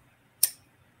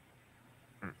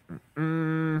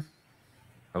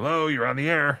 Hello, you're on the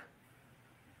air.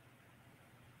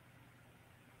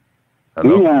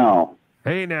 Hello. Hey now.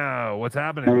 Hey now, what's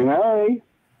happening? Hey.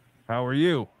 How are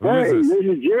you? Who Hey, is this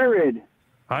is Jared.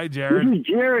 Hi, Jared. This is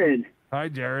Jared. Hi,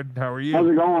 Jared. How are you? How's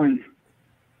it going?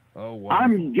 Oh, wonderful.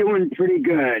 I'm doing pretty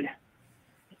good.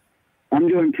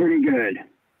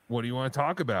 What do you want to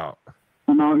talk about?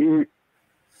 I'm out here.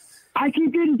 I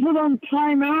keep getting put on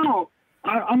timeout.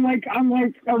 I'm like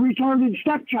a retarded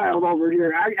stepchild over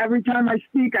here. Every time I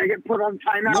speak, I get put on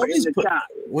timeout in the chat.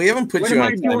 We haven't put you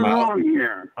on timeout. What am I doing wrong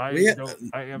here? I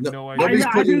have no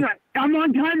idea. I'm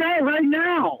on timeout right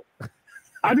now.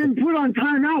 I've been put on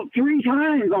timeout 3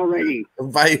 times already.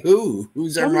 By who?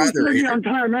 Who's our moderator? On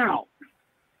timeout.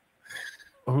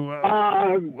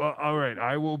 Well, all right.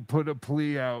 I will put a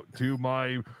plea out to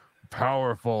my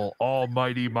powerful,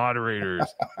 almighty moderators.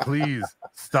 Please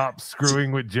stop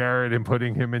screwing with Jared and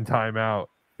putting him in timeout.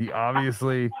 He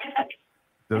obviously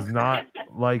does not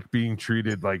like being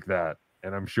treated like that,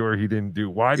 and I'm sure he didn't do.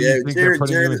 Why do you think they're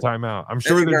putting him in timeout? I'm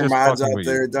sure they're just fucking with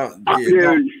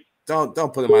you.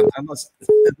 Don't put him on unless he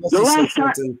says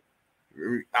something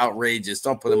outrageous.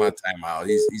 Don't put him on timeout.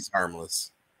 He's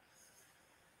harmless.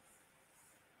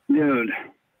 Dude,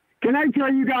 can I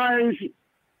tell you guys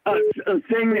a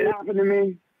thing that happened to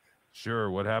me?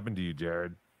 Sure. What happened to you,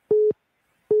 Jared?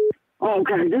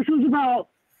 Okay, this was about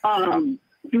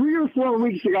 3 or 4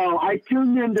 weeks ago. I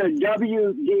tuned into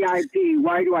WDIP,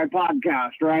 Why Do I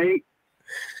Podcast, right?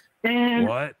 And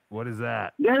what is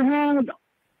that? They had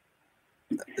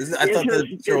it's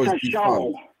a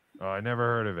show. Oh, I never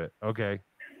heard of it. Okay.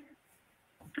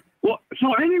 Well,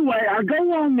 so anyway, I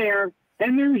go on there,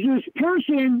 and there's this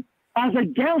person as a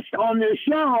guest on this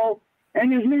show,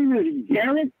 and his name is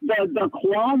Derek, the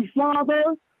Quad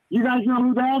Father. You guys know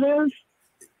who that is?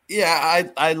 Yeah,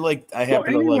 I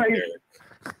happen to like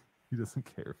Derek. He doesn't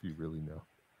care if you really know.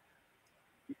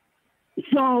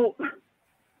 So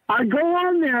I go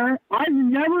on there. I've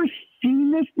never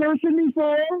seen this person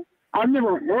before. I've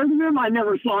never heard of him. I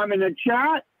never saw him in the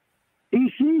chat.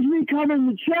 He sees me come in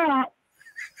the chat,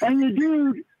 and the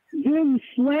dude then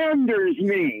slanders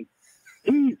me.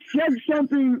 He said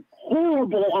something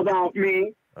horrible about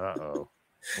me. Uh-oh.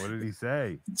 What did he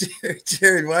say?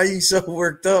 Jared, why are you so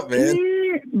worked up, man?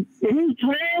 He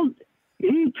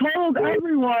told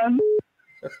everyone.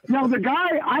 Now, the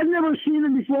guy, I've never seen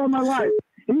him before in my life.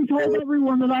 He told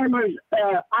everyone that I was...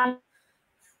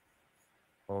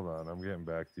 Hold on, I'm getting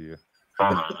back to you.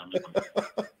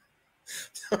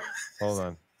 Hold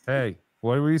on. Hey,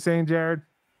 what were you saying, Jared?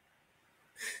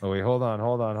 Oh, wait, hold on.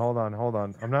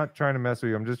 I'm not trying to mess with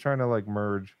you. I'm just trying to, like,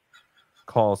 merge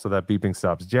calls so that beeping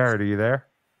stops. Jared, are you there?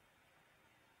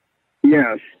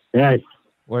 Yes. Yes.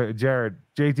 Wait, Jared.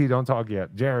 JT, don't talk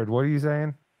yet. Jared, what are you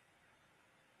saying?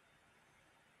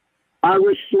 I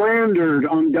was slandered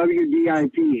on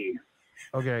WDIP.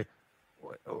 Okay.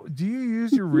 Do you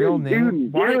use your real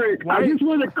name? Dude, Jared, I just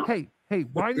want to... Hey,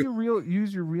 why do you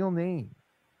use your real name?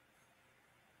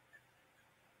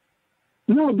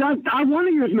 No, I want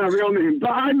to use my real name, but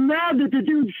I'm mad that the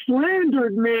dude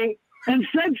slandered me and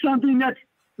said something that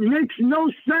makes no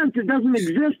sense. It doesn't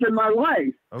exist in my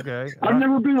life. Okay. I've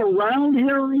never been around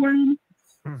heroin.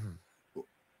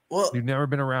 Well, you've never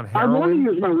been around I heroin? want to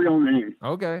use my real name.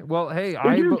 Okay. Well, hey,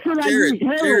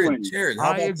 Jared,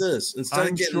 how about this? Instead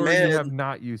of getting mad, you have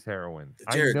not used heroin.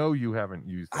 Jared, I know you haven't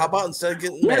used How heroin. about instead of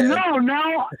getting mad?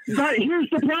 No, but here's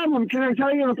the problem. Can I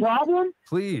tell you the problem?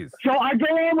 Please. So I go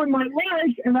on with my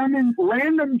life, and I'm in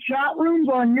random chat rooms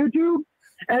on YouTube,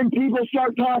 and people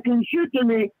start talking shit to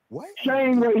me,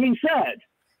 saying what he said.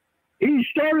 He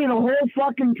started a whole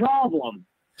fucking problem.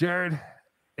 Jared,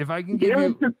 if I can give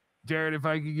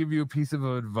you a piece of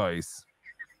advice.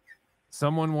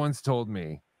 Someone once told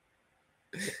me,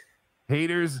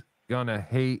 haters gonna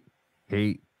hate.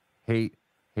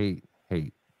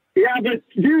 Yeah, but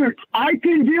dude, I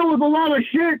can deal with a lot of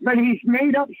shit, but he's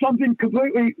made up something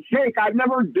completely fake. I've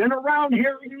never been around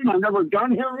heroin. I've never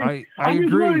done heroin. I just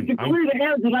agree. wanted to clear the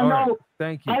air because I know. Right.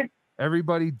 Thank you.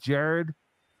 Everybody, Jared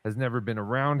has never been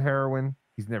around heroin.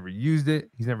 He's never used it.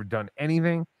 He's never done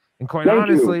anything. And quite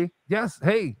honestly, yes,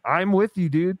 hey, I'm with you,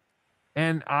 dude.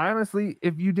 And honestly,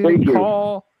 if you didn't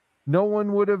call, no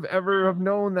one would have ever have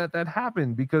known that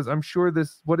happened, because I'm sure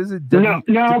this, what is it? No,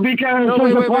 because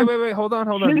wait, hold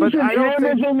on. But I don't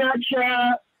think in that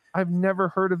chat. I've never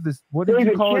heard of this. What did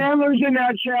you call it? Chandler's in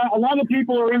that chat. A lot of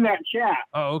people are in that chat.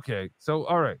 Oh, okay. So,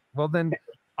 all right. Well, then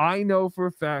I know for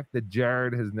a fact that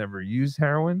Jared has never used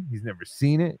heroin. He's never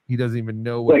seen it. He doesn't even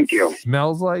know what it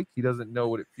smells like. He doesn't know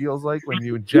what it feels like when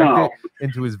you inject it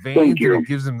into his veins, and it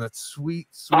gives him that sweet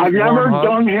I've never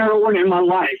done heroin in my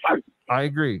life. I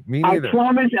agree. Me neither. I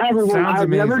promise everyone, I've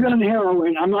never done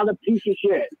heroin. I'm not a piece of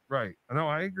shit. Right. No,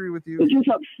 I agree with you. It just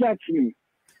upsets me.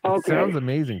 It sounds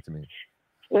amazing to me.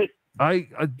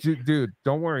 Dude,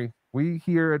 don't worry. We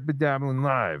here at BeDabblin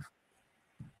Live,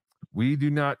 we do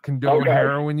not condone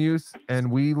heroin use,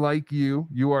 and we, like you,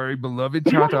 you are a beloved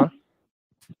chata.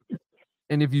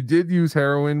 And if you did use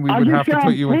heroin, we would have to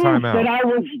put you in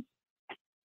timeout.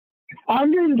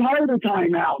 I'm getting tired of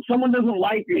timeout. Someone doesn't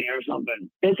like me or something.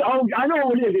 I know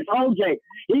what it is. It's OJ.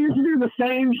 He used to do the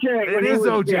same shit. It is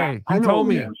OJ. He told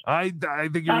me. I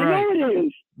think you're right. I know it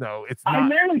is. No, it's not. I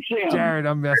manage him. Jared,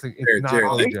 I'm messing. It's not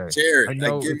OJ. Jared,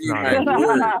 I give you my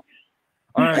word.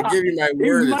 All right. I give you my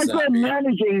word. He's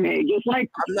managing me, just like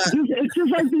it's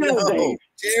just like the old days.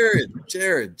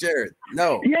 Jared.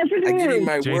 No. Yes, it I is. give you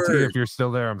my JT, word. if you're still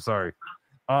there, I'm sorry.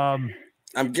 I'm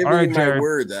giving you my Jared.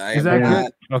 word that I am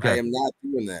not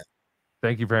doing that.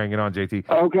 Thank you for hanging on, JT.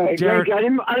 Okay, Jared. I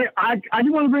didn't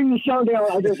want to bring the show down.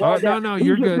 I just no,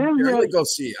 you're good. Let me go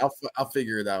see. I'll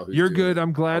figure it out. You're good.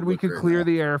 I'm glad we could clear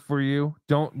the air for you.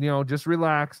 Don't, just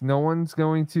relax. No one's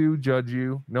going to judge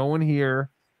you. No one here.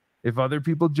 If other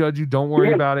people judge you, don't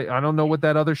worry about it. I don't know what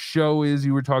that other show is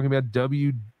you were talking about.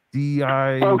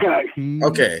 WDI.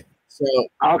 Okay. So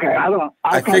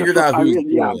I figured out who's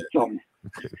doing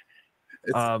it.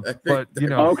 But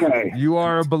you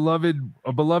are a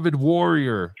beloved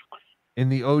warrior in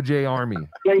the OJ army.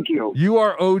 Thank you. You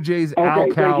are OJ's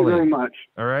Al Cali. Thank you very much.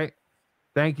 All right.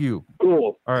 Thank you.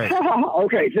 Cool. All right.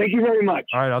 Okay. Thank you very much.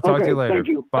 All right. I'll talk to you later. Thank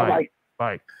you. Bye.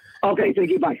 Bye. Okay.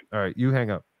 Thank you. Bye. All right. You hang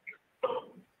up.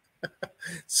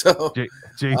 So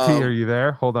JT, are you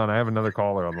there? Hold on. I have another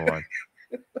caller on the line.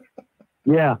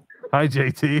 Yeah. Hi,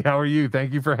 JT. How are you?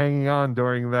 Thank you for hanging on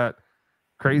during that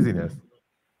craziness.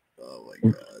 Oh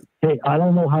my God. Hey, I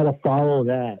don't know how to follow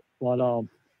that, but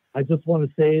I just want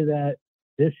to say that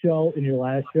this show and your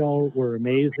last show were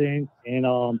amazing,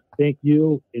 and thank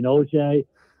you and OJ.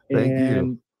 Thank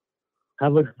you.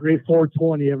 Have a great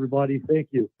 420, everybody. Thank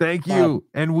you. Thank you.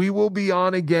 And we will be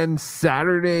on again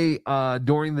Saturday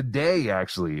during the day,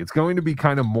 actually. It's going to be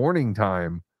kind of morning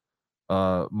time,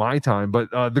 my time.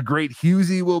 But the great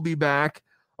Husey will be back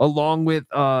along with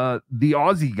the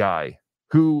Aussie guy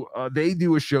who they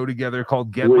do a show together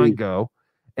called Get My Go.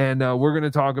 And we're going to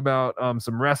talk about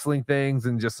some wrestling things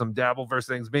and just some Dabbleverse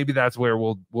things. Maybe that's where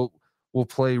we'll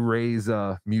play Ray's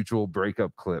mutual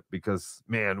breakup clip because,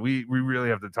 man, we really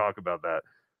have to talk about that.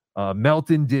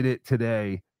 Melton did it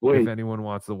today. If anyone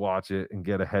wants to watch it and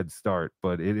get a head start,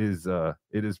 but it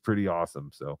is pretty awesome.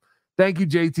 So thank you,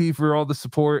 JT, for all the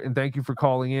support, and thank you for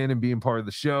calling in and being part of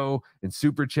the show and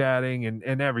super chatting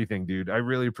and everything, dude. I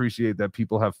really appreciate that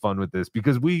people have fun with this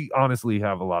because we honestly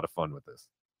have a lot of fun with this.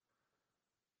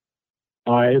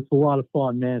 All right, it's a lot of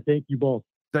fun, man. Thank you both.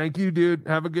 Thank you, dude.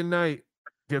 Have a good night.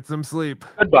 Get some sleep.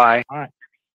 Goodbye. All right.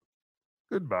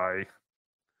 Goodbye.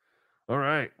 All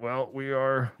right. Well,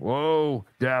 whoa,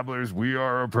 dabblers, we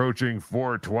are approaching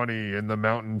 4:20 in the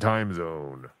Mountain Time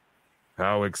Zone.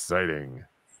 How exciting.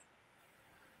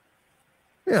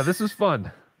 Yeah, this was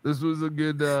fun. This was a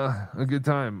good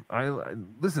time.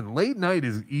 Listen, late night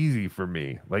is easy for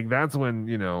me. Like that's when,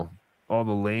 all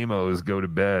the lamos go to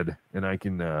bed and I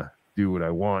can do what I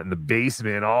want in the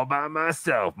basement all by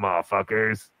myself,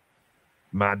 motherfuckers.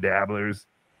 My dabblers.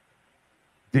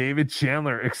 David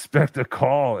Chandler, expect a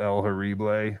call, El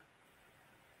Harible.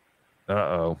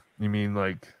 Uh-oh. You mean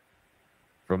like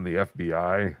from the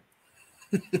FBI?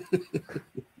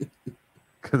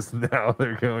 Because now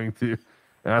they're going to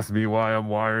ask me why I'm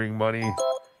wiring money.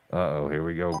 Uh-oh, here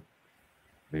we go.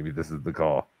 Maybe this is the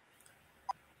call.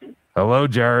 Hello,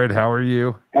 Jared. How are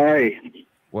you? Hey.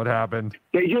 What happened?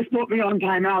 They just put me on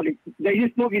timeout. They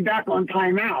just put me back on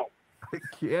timeout. I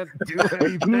can't do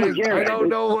anything. I don't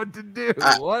know what to do.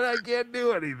 I can't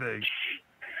do anything.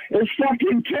 It's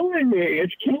fucking killing me.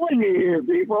 It's killing me here,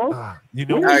 people. All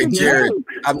right, Jared,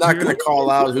 I'm not going to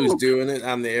call out who's doing it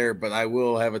on the air, but I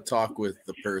will have a talk with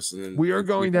the person. We are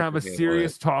going to have a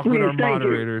serious talk with our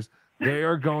moderators. They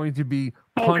are going to be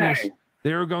punished. Okay.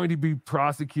 They are going to be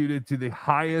prosecuted to the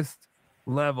highest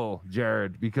level,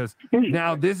 Jared, because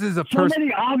now this is a person.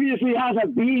 Somebody obviously has a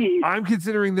beef. I'm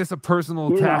considering this a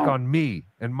personal attack on me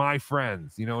and my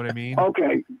friends. You know what I mean?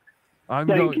 Okay. I'm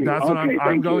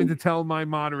going to tell my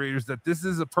moderators that this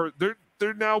is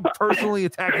they're now personally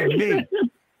attacking me.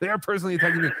 They are personally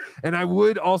attacking me. And I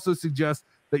would also suggest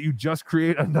that you just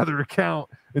create another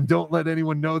account and don't let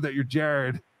anyone know that you're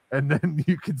Jared. And then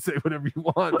you can say whatever you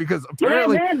want because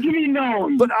apparently,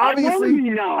 but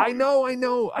obviously, I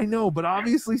know, but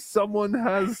obviously someone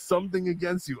has something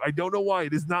against you. I don't know why.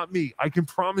 It is not me. I can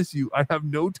promise you, I have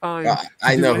no time.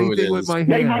 I know who it is. With my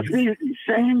they hands. must be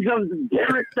saying of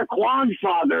Derek the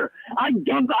Quadfather. I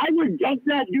would dump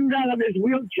that dude out of his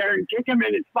wheelchair and kick him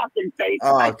in his fucking face.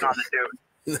 I saw the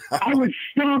dude. I would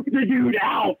stomp the dude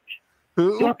out.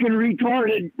 Fucking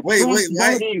retarded. Wait.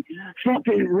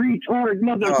 Fucking retarded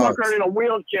motherfucker in a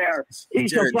wheelchair.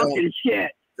 He's a fucking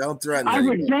shit. Don't threaten I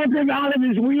would dump him out of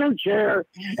his wheelchair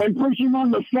and push him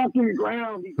on the fucking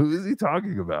ground. Who is he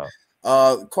talking about?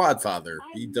 Quadfather.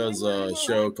 He does a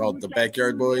show called The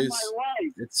Backyard Boys.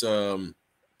 It's Oh,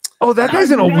 that guy's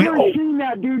in a wheel.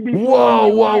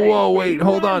 Whoa! Wait,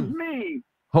 hold on.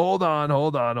 Hold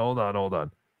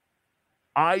on.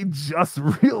 I just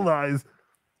realized.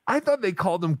 I thought they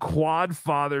called him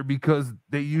Quadfather because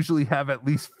they usually have at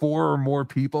least 4 or more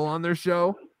people on their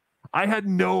show. I had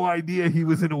no idea he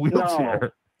was in a wheelchair. No.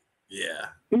 Yeah.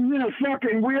 He's in a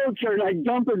fucking wheelchair and I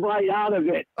dump him right out of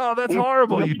it. Oh, that's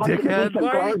horrible, you dickhead.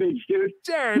 Garbage, dude.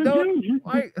 Jared,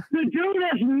 the dude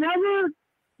has never,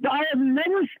 I have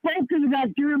never spoken to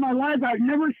that dude in my life. I've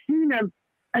never seen him.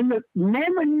 And the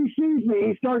moment he sees me,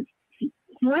 he starts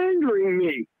slandering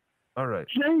me. All right.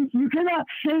 You cannot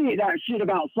say that shit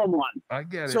about someone. I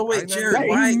get it. So wait, Jared,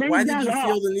 why did you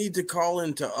feel the need to call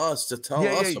into us to tell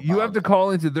us about you have to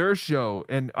call into their show.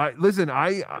 And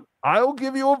I'll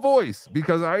give you a voice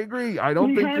because I agree. I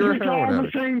don't think you're all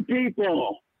the same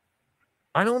people.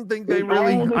 I don't think they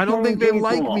really I don't think they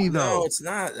like me though. No, it's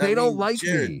not. They don't like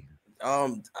me.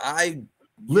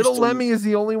 Little Lemmy is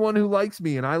the only one who likes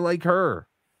me and I like her.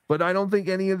 But I don't think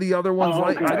any of the other ones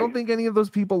I don't think any of those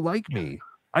people like me.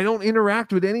 I don't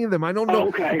interact with any of them. I don't know.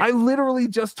 Okay. I literally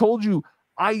just told you.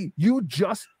 You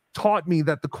just taught me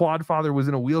that the Quadfather was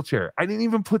in a wheelchair. I didn't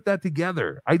even put that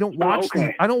together. I don't watch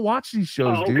I don't watch these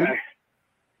shows, dude.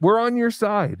 We're on your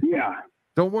side. Yeah.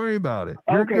 Don't worry about it.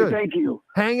 You're good. Thank you.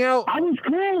 Hang out. I was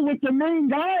cool with the main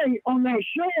guy on that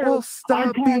show. Well,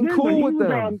 stop being cool with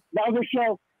them. On the other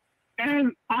show,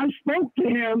 and I spoke to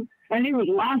him, and he was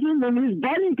laughing. And his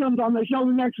buddy comes on the show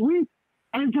the next week.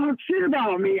 and talk shit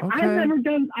about me. Okay. I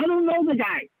don't know the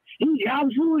guy. He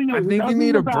absolutely knows I think you nothing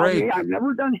need a about break. me. I've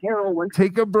never done heroin.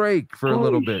 Take a break for a Holy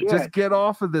little bit. shit. Just get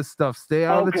off of this stuff. Stay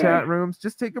out of the Okay. chat rooms.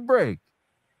 Just take a break.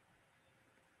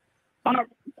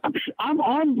 I'm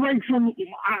on break from.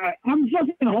 I'm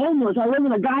fucking homeless. I live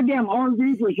in a goddamn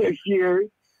RV for 6 years,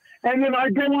 and then I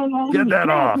go on all Get this that stuff.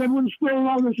 off. Everyone's throwing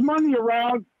all this money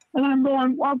around, and I'm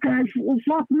going, okay, well,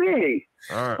 fuck me.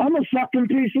 All right. I'm a fucking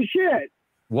piece of shit.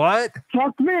 What?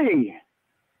 Fuck me.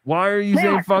 Why are you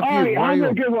saying fuck all you? right, Why are I'm you?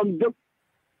 gonna give him.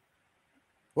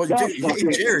 Well, That's dude,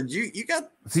 fucking- hey, Jared, you got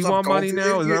Does he stuff want going money for now?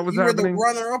 you. Is that what's you happening?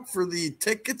 were the runner-up for the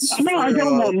tickets. No, I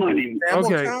don't want money.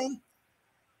 Okay.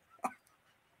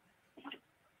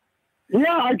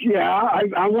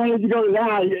 DabbleTalk? I wanted to go to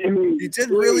that. I mean, You did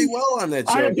really well on that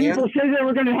I show, had people man. say they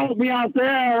were going to help me out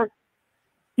there.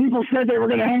 People said they were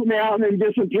going to help me out and then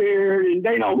disappeared, and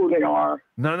they know who they are.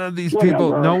 None of these Whatever.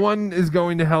 people, no one is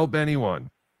going to help anyone.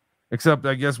 Except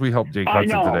I guess we helped Jake I Hudson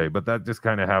know. today, but that just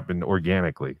kind of happened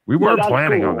organically. We Yeah, weren't that's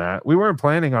planning on cool. that. We weren't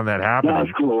planning on that happening.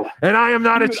 That's cool. And I am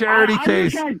not a Dude, charity I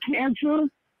case. just had cancer.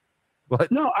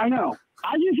 What? No, I know.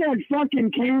 I just had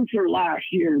fucking cancer last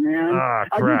year, man. Ah,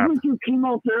 I crap. just went through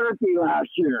chemotherapy last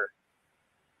year.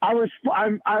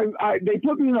 They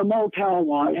put me in a motel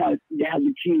while I had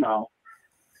the chemo.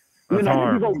 That's And I had to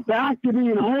horrible. go back to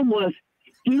being homeless.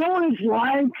 Do you know what it's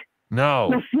like? No.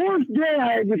 The fourth day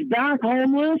I was back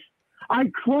homeless, I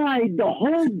cried the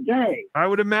whole day. I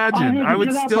would imagine. had I to would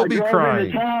get up, still I be drove into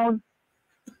crying. town.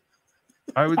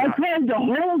 I would. I cried the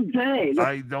whole day.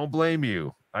 I don't blame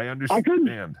you. I couldn't-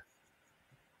 understand.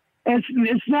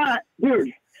 It's not,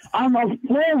 dude. I'm a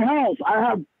poor health. I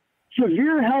have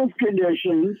severe health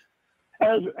conditions,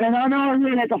 and I'm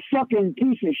already like a fucking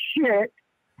piece of shit.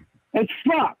 It's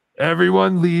fucked.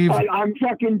 Everyone leave I'm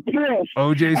fucking pissed.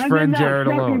 OJ's And friend then that Jared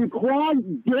fucking alone.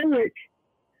 Quad Derek,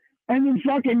 and then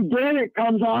fucking Derek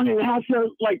comes on and has to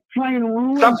like try and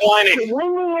ruin Stop whining. the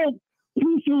one little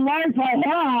piece of life I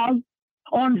have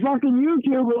on fucking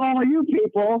YouTube with all of you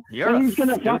people. You're and a he's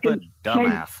gonna stupid fucking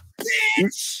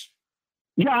dumbass.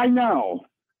 Yeah, I know.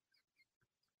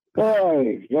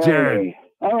 Hey, Jared.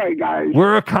 All right, guys.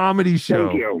 We're a comedy show.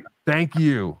 Thank you. Thank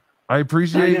you. I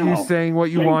appreciate I you know. saying what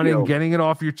you Thank wanted you. and getting it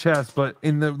off your chest, but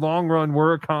in the long run,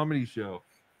 we're a comedy show.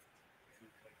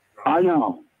 I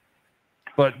know.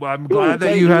 But I'm glad that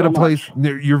thank you you had so a place.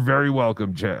 You're very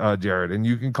welcome, Jared, and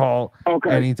you can call Okay.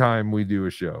 anytime we do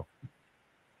a show.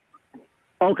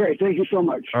 Okay, thank you so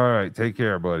much. All right, take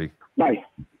care, buddy. Bye.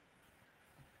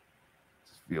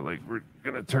 Feel like we're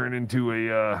gonna turn into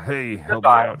a hey, help me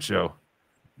out show.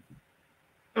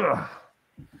 Ugh.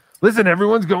 Listen,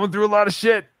 everyone's going through a lot of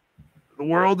shit. The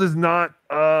world is not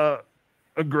a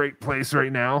great place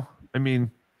right now. I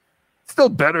mean, it's still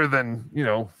better than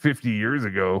 50 years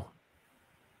ago.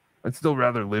 I'd still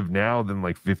rather live now than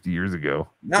like 50 years ago.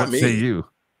 Not what me. say you?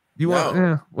 You want?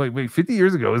 No. Wait, 50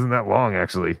 years ago isn't that long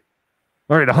actually.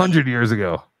 All right, 100 years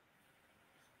ago.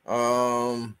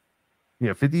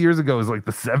 Yeah, 50 years ago is like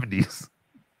the 70s.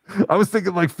 I was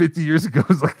thinking like 50 years ago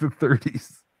is like the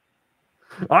 30s.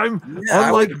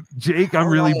 Unlike Jake, I'm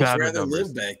really bad with rather numbers.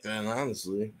 live back then,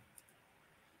 honestly.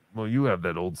 Well, you have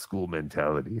that old school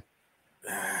mentality.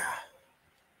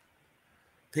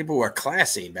 People were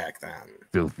classy back then.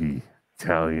 Filthy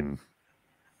Italian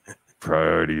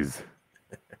priorities.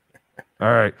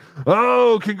 All right.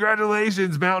 Oh,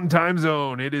 congratulations, Mountain Time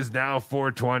Zone. It is now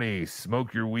 4:20.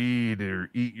 Smoke your weed or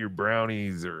eat your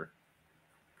brownies or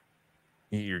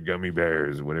eat your gummy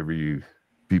bears, whatever you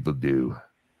people do.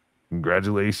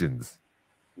 Congratulations.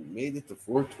 We made it to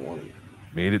 420.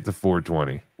 Made it to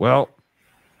 420. Well,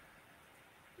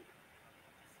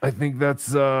 I think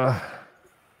that's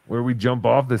where we jump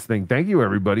off this thing. Thank you,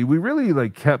 everybody. We really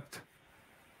kept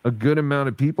a good amount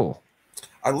of people.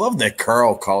 I love that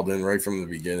Carl called in right from the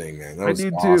beginning, man. That I was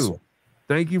did awesome. too.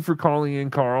 Thank you for calling in,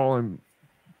 Carl. I'm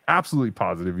absolutely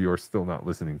positive you are still not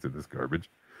listening to this garbage.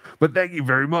 But thank you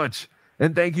very much.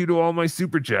 And thank you to all my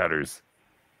super chatters.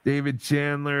 David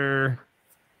Chandler,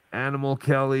 Animal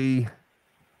Kelly,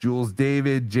 Jules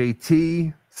David,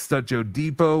 JT, Stucho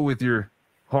Depot with your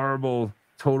horrible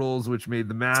totals, which made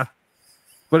the math.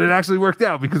 But it actually worked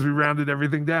out because we rounded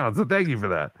everything down. So thank you for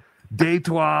that.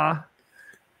 Deitois.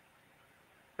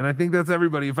 And I think that's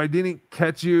everybody. If I didn't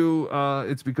catch you,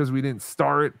 it's because we didn't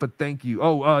star it, but thank you.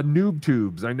 Oh, Noob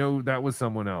Tubes. I know that was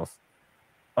someone else.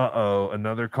 Uh-oh,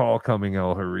 another call coming,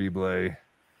 El Horrible.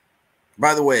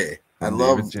 By the way, I From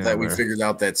love David that we Chandler. figured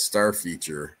out that star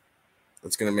feature.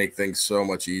 That's going to make things so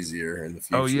much easier in the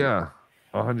future. Oh, yeah,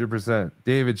 100%.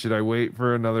 David, should I wait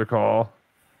for another call?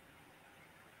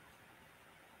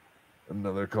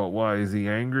 Another call. Why? Is he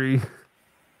angry?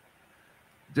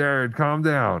 Jared, calm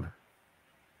down.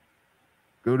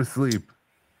 Go to sleep.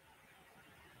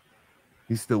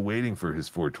 He's still waiting for his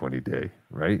 420 day,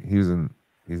 right? He's on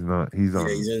He's in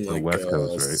the like, West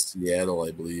Coast, right? Seattle,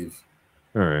 I believe.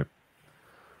 All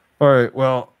right.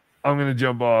 Well, I'm gonna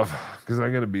jump off because I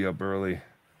gotta be up early.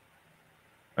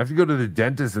 I have to go to the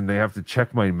dentist and they have to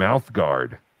check my mouth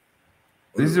guard.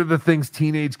 These are the things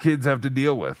teenage kids have to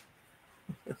deal with.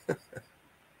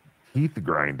 Teeth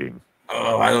grinding.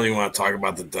 Oh, I don't even want to talk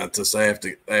about the dentist. I have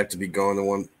to be going to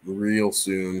one real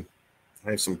soon.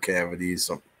 I have some cavities.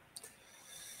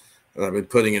 And I've been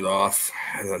putting it off.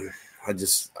 And I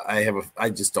just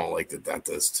don't like the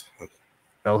dentist.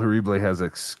 El Horrible has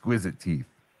exquisite teeth.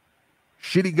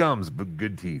 Shitty gums, but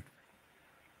good teeth.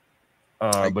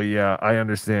 But yeah, I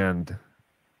understand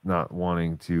not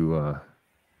wanting to,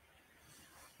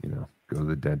 go to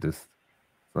the dentist.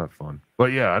 It's not fun.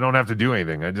 But yeah, I don't have to do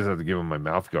anything. I just have to give him my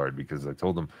mouth guard because I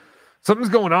told him something's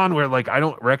going on where like I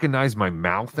don't recognize my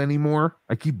mouth anymore.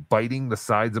 I keep biting the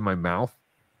sides of my mouth.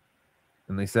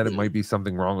 And they said it might be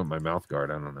something wrong with my mouth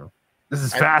guard. I don't know. This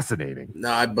is fascinating.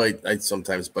 No, I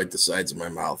sometimes bite the sides of my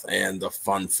mouth. And a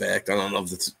fun fact, I don't know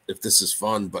if this is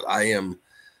fun, but I am.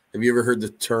 Have you ever heard the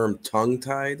term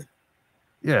tongue-tied?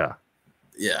 Yeah.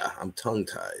 Yeah, I'm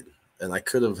tongue-tied. And I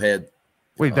could have had.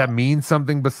 Wait, that means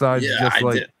something besides just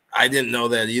I didn't know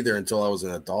that either until I was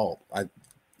an adult. I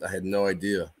had no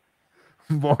idea.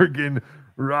 Morgan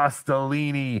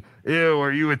Rostolini. Ew,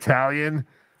 are you Italian?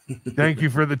 Thank you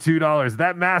for the $2.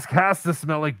 That mask has to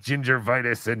smell like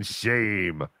gingivitis and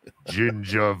shame.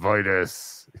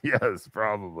 Gingivitis. Yes,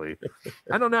 probably.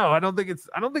 I don't know. I don't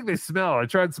think they smell. I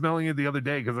tried smelling it the other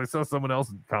day because I saw someone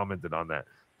else commented on that.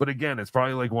 But again, it's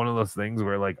probably like one of those things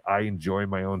where like I enjoy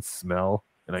my own smell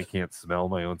and I can't smell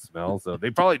my own smell. So they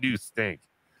probably do stink.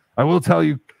 I will tell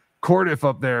you, Cordiff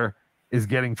up there is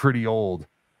getting pretty old,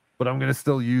 but I'm going to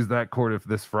still use that Cordiff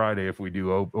this Friday if we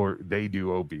do or they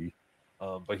do OB.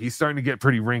 But he's starting to get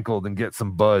pretty wrinkled and get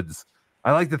some buds.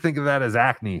 I like to think of that as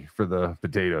acne for the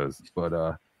potatoes,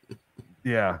 but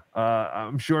yeah,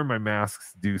 I'm sure my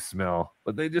masks do smell,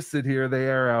 but they just sit here. They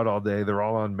air out all day. They're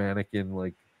all on mannequin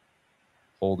like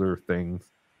holder things.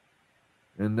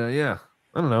 And yeah,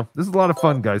 I don't know. This is a lot of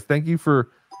fun, guys. Thank you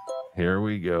for. Here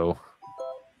we go.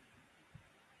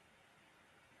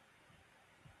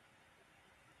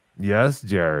 Yes,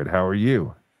 Jared. How are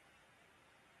you?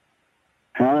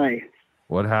 Hi.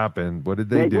 What happened? What did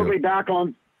they do? They put me back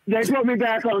on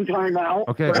timeout.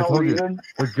 Okay, I told you.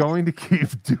 We're going to keep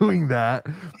doing that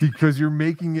because you're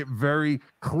making it very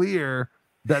clear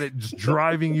that it's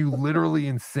driving you literally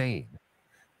insane.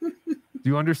 Do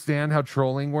you understand how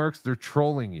trolling works? They're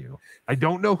trolling you. I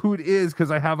don't know who it is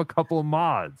because I have a couple of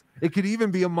mods. It could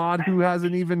even be a mod who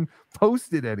hasn't even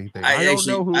posted anything. I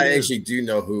actually do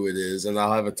know who it is, and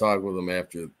I'll have a talk with him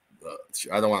after.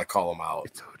 I don't want to call him out.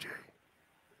 It's OJ.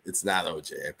 It's not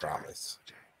OJ, I promise.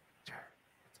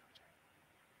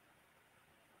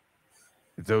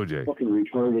 It's OJ. Fucking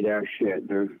retarded ass shit,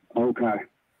 dude. Okay.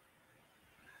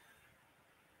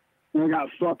 We got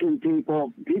fucking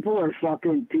people. People are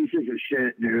fucking pieces of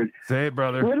shit, dude. Say it,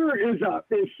 brother. Twitter is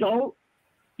so,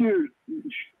 dude.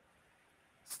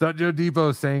 Stud Joe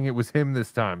Depot saying it was him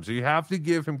this time, so you have to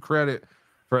give him credit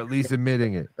for at least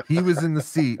admitting it. He was in the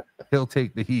seat. He'll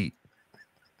take the heat,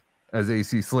 as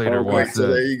AC Slater once said. So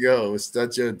there you go.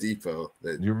 Stud Joe Depot.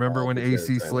 You remember when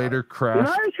AC Slater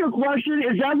crashed? Can I ask a question?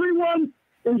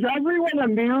 Is everyone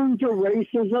immune to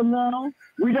racism now?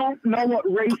 We don't know what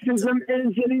racism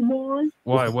is anymore.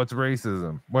 Why? What's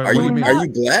racism? Are you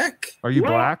black? Are you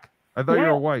black? I thought you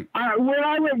were white. When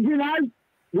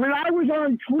I was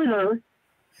on Twitter,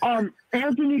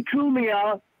 Anthony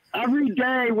Cumia every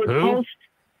day would post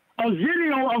a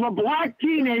video of a black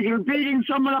teenager beating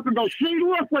someone up and go, "See,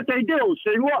 look what they do.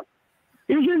 See, look."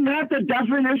 Isn't that the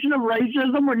definition of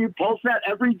racism when you post that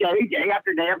every day, day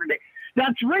after day after day?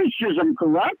 That's racism,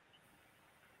 correct?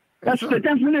 That's the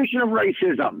definition of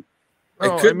racism.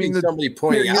 It could be somebody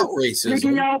pointing out racism.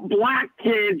 Picking out black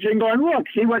kids and going, look,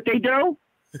 see what they do?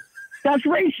 That's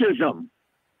racism.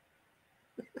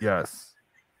 Yes.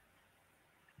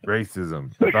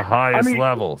 Racism at the highest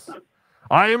levels.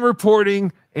 I am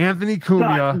reporting Anthony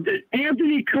Cumia.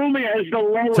 Anthony Cumia is the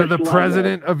lowest to the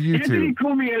president of YouTube. Anthony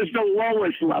Cumia is the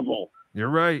lowest level. You're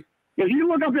right. If you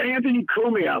look up at Anthony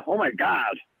Cumia, oh my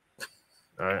God.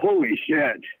 Holy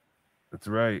shit. That's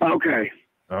right. Okay.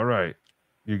 All right.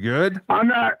 You good? I'm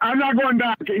not going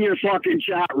back in your fucking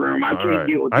chat room. I can't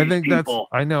deal with these people.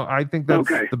 I think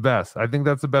that's the best. I think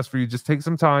that's the best for you. Just take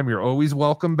some time. You're always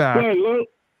welcome back. Hey,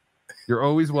 You're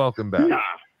always welcome back. Nah.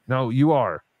 No, you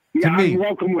are. Yeah, to me. I'm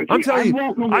welcome with I'm you. telling you,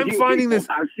 welcome with I'm you finding people. this.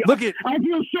 I Look at,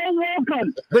 feel so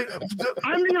welcome.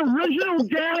 I'm the original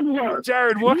dabbler.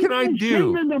 Jared. What can I You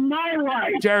do? came into my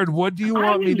life. Jared, what do you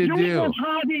I want me was to doing do? this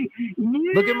hobby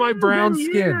Look at my brown years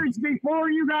skin. and years before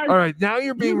you guys. All right, now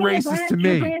you're being You guys racist all to took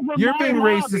me. over You're my being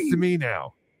racist hobby. to me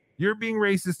now. You're being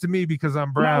racist to me because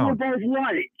I'm Well, we're brown. both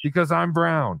white. Because I'm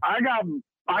brown.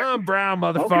 I'm brown,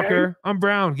 motherfucker. Okay. I'm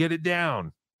brown. Get it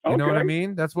down. You know what I Okay.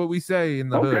 mean? That's what we say in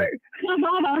the hood. Okay.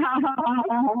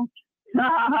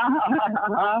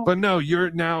 But no,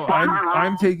 you're now.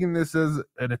 I'm taking this as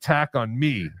an attack on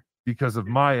me because of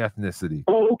my ethnicity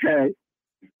Okay.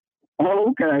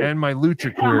 Okay. and my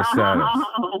lucha queer status.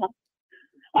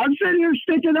 I'm sitting here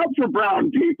sticking up for brown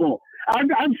people. I'm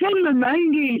from the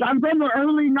 90s. I'm from the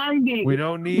early 90s. We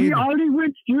don't We need. already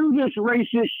went through this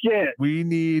racist shit. We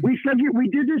need. We figured we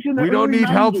did this in the We don't early need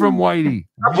help 90s. from Whitey.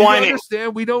 Stop You whining.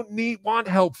 understand? We don't want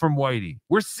help from Whitey.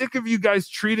 We're sick of you guys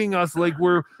treating us like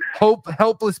we're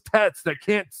helpless pets that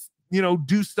can't,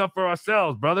 do stuff for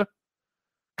ourselves, brother.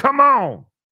 Come on,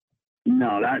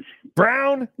 No, that's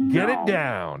Brown, get No. it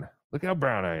down. Look how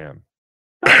brown I am.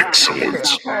 excellent.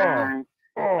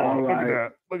 Oh, look at right.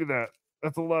 that. Look at that.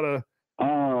 That's a lot of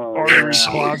Oh, artery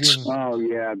yeah. clogging. Oh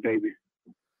yeah, baby.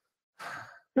 How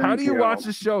Thank do you watch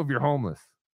the show if you're homeless?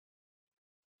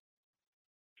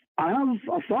 I have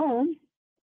a phone.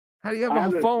 How do you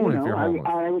have a phone if you're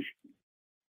homeless?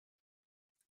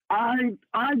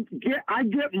 I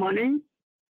get money.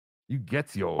 You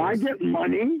get yours. I get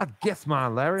money. I guess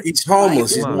mine, Larry. He's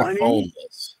homeless. He's Come not on.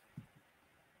 homeless.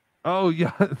 Oh,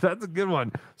 yeah, that's a good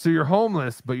one. So you're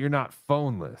homeless, but you're not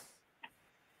phoneless.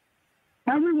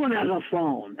 Everyone has a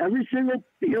phone. Every single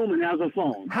human has a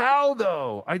phone. How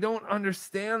though? I don't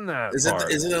understand that. Is it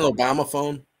an Obama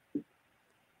phone?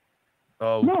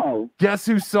 Oh, No. guess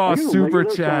who saw I get a super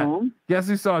regular chat? phone. Guess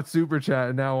who saw super chat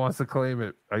and now wants to claim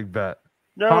it? I bet.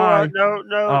 No, Hi. no.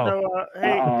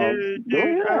 Hey, Uh-oh. dude,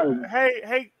 Go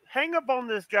hey, hang up on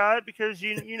this guy because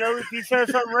you know if he says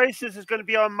something racist, it's going to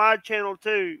be on my channel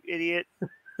too, idiot.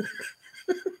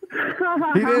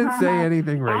 He didn't say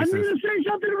anything I need racist. to say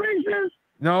something racist.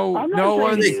 No, I'm not no saying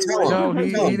one's. Jake, tell him. No,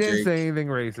 he Tell him, didn't Jake. say anything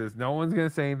racist. No one's gonna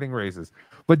say anything racist.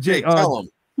 But Jake, tell him.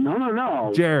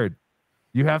 No. Jared,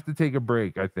 you have to take a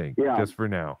break. I think Yeah. just for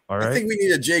now. All I right, think we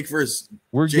need a Jake versus.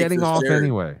 we're Jake getting versus off Jared.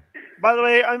 anyway. By the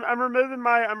way, I'm removing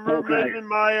my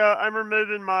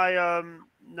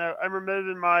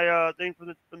thing from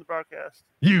the broadcast.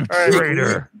 You All right.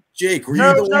 traitor, Jake, were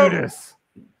No, you the one? Judas.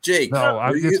 Jake, No,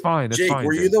 were you, it's fine. It's Jake, fine.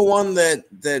 were you Jake. the one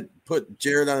that put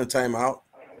Jared on a timeout?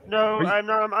 No, Are you- I'm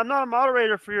not. I'm not a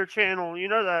moderator for your channel. You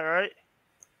know that, right?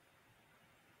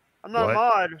 I'm not What? a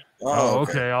mod. Oh,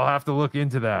 okay. I'll have to look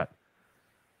into that.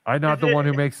 I'm not the one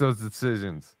who makes those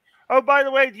decisions. Oh, by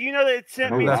the way, do you know that it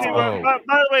sent Oh, me to? that's O. By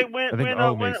the way, I think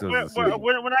O makes those decisions.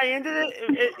 when I ended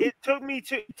it took me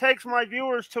to text my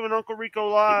viewers to an Uncle Rico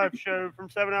live show from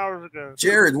 7 hours ago.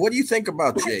 Jared, what do you think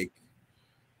about Jake?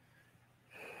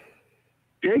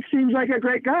 Jake seems like a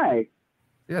great guy.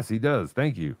 Yes, he does.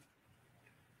 Thank you.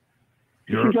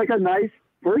 He seems like a nice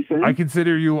person. I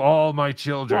consider you all my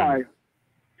children. Why?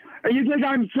 And you think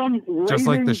I'm some Just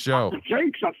like the raving- show.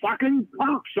 Jake's a fucking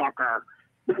cocksucker.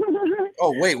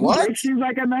 Oh, wait, what? Jake seems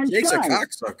like a nice Jake's guy. a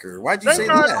cocksucker. Why'd you Thank say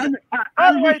God- that? I,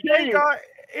 By the way, just thank saying. God,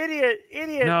 idiot.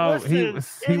 No, listen,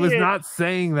 he was idiot. not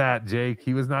saying that, Jake.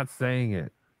 He was not saying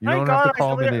it. You Thank don't have to God I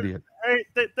call him an deleted- idiot.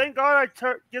 Hey, thank God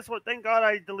I guess what? Thank God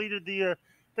I deleted the.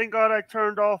 Thank God I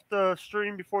turned off the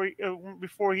stream before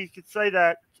he could say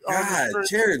that. on the God,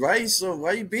 stream. Jared, why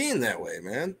are you being that way,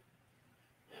 man?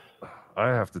 I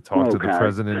have to talk to the Okay.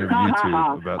 president of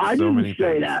YouTube about I so didn't many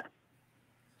say things. that.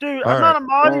 Dude, All I'm not right. a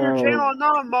mod in your Oh. channel. I'm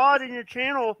not a mod in your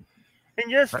channel. And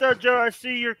yes, Joe, I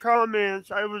see your comments.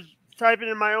 I was typing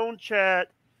in my own chat.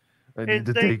 I Hey, need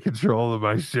to thank- take control of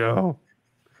my show.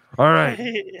 All right,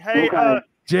 Hey, Okay.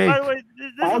 Jake. by the way,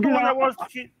 this I'll is the get one that out- wants to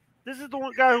keep. This is the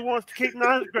one guy who wants to keep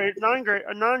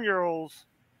 9-year-olds.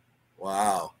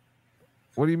 Wow.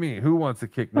 What do you mean? Who wants to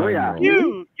kick Oh, yeah.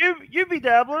 9-year-olds? You be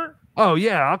dabbler. Oh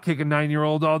yeah, I'll kick a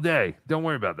 9-year-old all day. Don't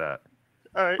worry about that.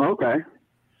 All right. Okay.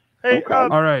 Hey, Okay.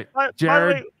 All right, by the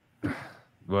Jared. way,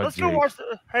 What, let's go Jake? watch.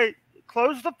 Hey,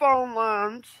 close the phone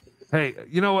lines. Hey,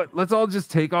 you know what? Let's all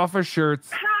just take off our shirts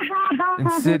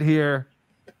and sit here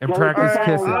and All practice right,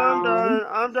 kissing.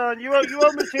 I'm done. You owe me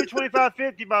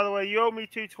 $225.50. By the way, you owe me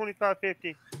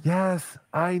 $225.50. Yes,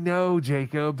 I know,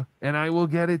 Jacob, and I will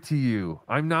get it to you.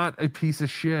 I'm not a piece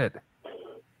of shit.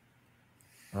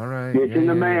 All right. It's in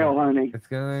the mail, honey. It's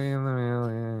gonna be in the mail.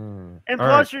 Yeah. And All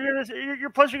plus, you're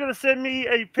gonna send me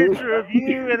a picture of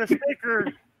you and a sticker.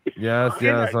 Yes,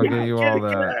 I'll get you all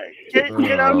that. Can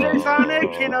OJ sign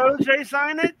it? Can OJ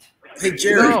sign it? Hey,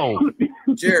 Jared. No.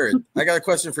 Jared, I got a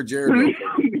question for Jared. Real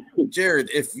quick. Jared,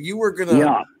 if you were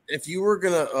gonna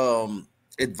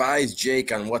advise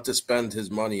Jake on what to spend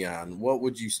his money on, what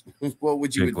would you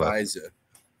advise him?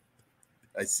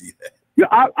 I see that.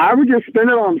 Yeah, I would just spend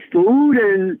it on food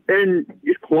and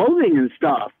just clothing and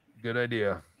stuff. Good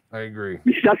idea. I agree.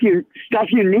 Stuff you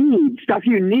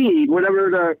need,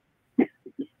 whatever the.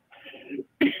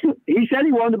 He said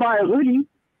he wanted to buy a hoodie.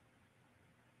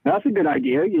 That's a good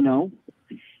idea, you know.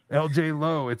 LJ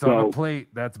Lowe, it's on a plate.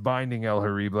 That's binding El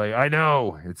Horrible. I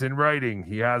know. It's in writing.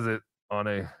 He has it on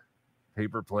a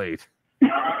paper plate.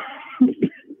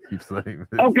 Keeps saying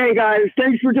this. Okay, guys.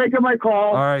 Thanks for taking my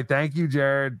call. All right. Thank you,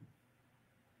 Jared.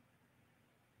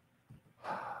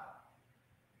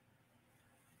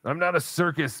 I'm not a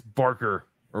circus barker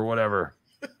or whatever.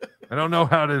 I don't know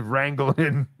how to wrangle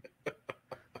in.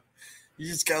 You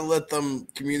just gotta let them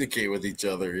communicate with each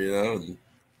other, you know.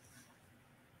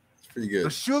 It's pretty good.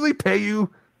 Does Shuli pay you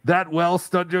that well,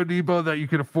 Stunt Joe Depot, that you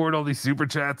can afford all these super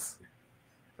chats?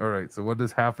 All right. So what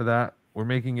is half of that? We're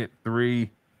making it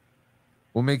 3.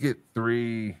 We'll make it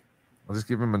 3. I'll just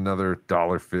give him another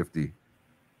 $1.50. Does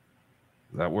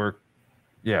that work?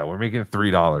 Yeah, we're making it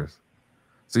 $3.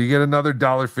 So you get another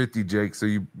 $1.50, Jake. So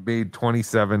you made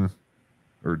 $27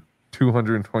 or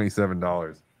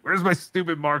 $227. Where's my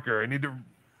stupid marker? I need to.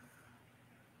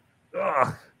 Ugh.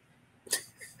 I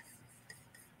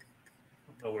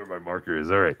don't know where my marker is.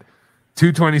 All right,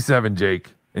 $227,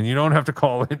 Jake, and you don't have to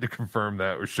call in to confirm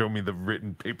that or show me the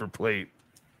written paper plate.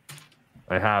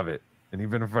 I have it, and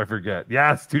even if I forget,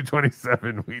 yes,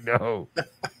 $227. We know.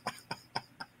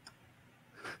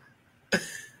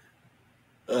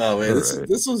 Oh man,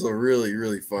 this was a really,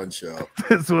 really fun show.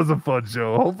 This was a fun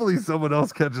show. Hopefully someone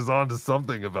else catches on to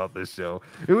something about this show.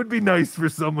 It would be nice for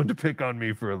someone to pick on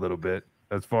me for a little bit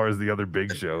as far as the other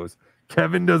big shows.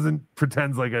 Kevin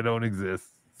pretends like I don't exist.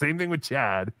 Same thing with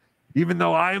Chad, even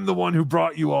though I am the one who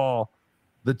brought you all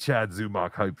the Chad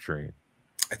Zumach hype train.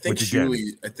 I think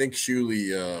Shuli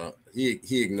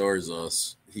he ignores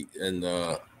us.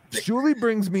 Shuli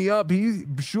brings me up.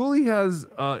 Shuli has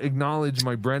acknowledged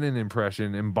my Brennan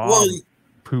impression, and Bob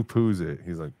poo-poos it.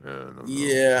 He's like,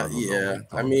 yeah.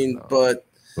 I mean, but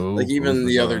like even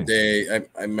the other day,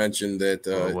 I mentioned that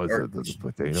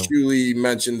Shuli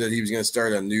mentioned that he was going to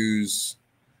start a news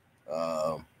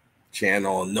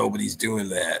channel, and nobody's doing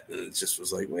that. And it just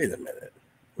was like, wait a minute.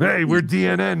 Hey, we're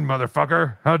DNN,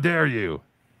 motherfucker. How dare you?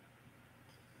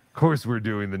 Of course we're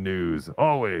doing the news.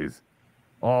 Always.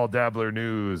 All Dabbler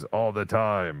news all the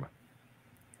time.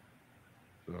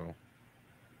 So.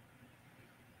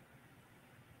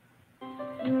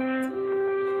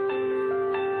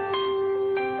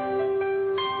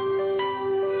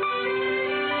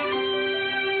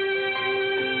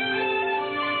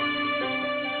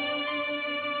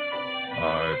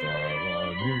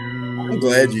 I'm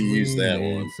glad you used that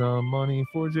one. Some money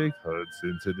for Jake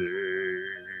Hudson today.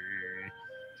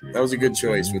 That was a good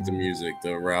choice with the music,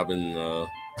 though, Robin.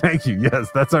 Thank you. Yes,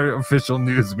 that's our official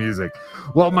news music.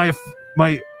 Well,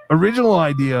 my original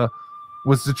idea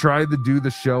was to try to do the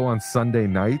show on Sunday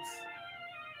nights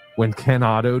when Ken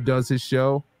Otto does his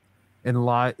show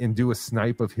and do a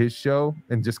snipe of his show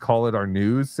and just call it our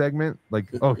news segment. Like,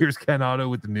 oh, here's Ken Otto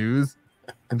with the news,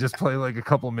 and just play like a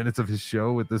couple minutes of his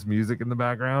show with this music in the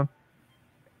background.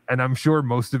 And I'm sure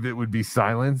most of it would be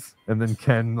silence. And then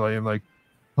Ken like,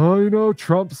 oh,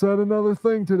 Trump said another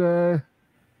thing today.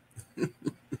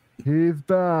 He's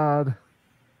bad.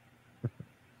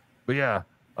 But yeah,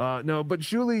 but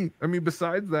Shuli, I mean,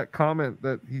 besides that comment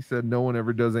that he said no one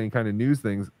ever does any kind of news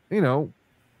things,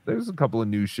 there's a couple of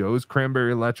news shows.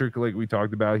 Cranberry Electric, like we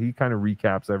talked about, he kind of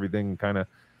recaps everything.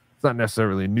 It's not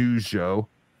necessarily a news show.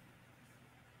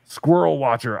 Squirrel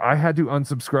Watcher, I had to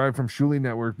unsubscribe from Shuli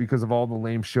Network because of all the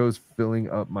lame shows filling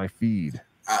up my feed.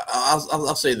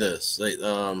 I'll say this.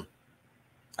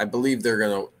 I believe they're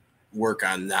going to work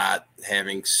on not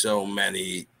having so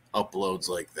many uploads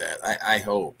like that. I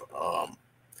hope.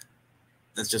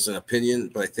 That's just an opinion,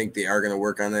 but I think they are going to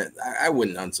work on it. I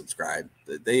wouldn't unsubscribe.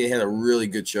 They had a really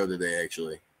good show today,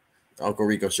 actually. The Uncle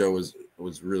Rico show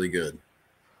was really good.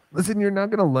 Listen, you're not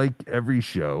going to like every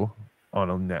show on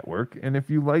a network, and if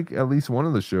you like at least one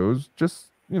of the shows, just,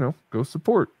 go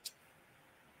support.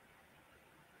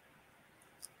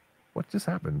 What just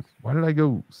happened? Why did I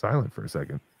go silent for a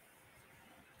second?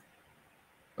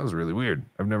 That was really weird.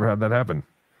 I've never had that happen.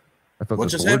 I thought what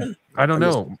just happened? I don't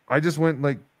know. I just went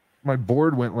my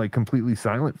board went completely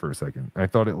silent for a second. I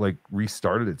thought it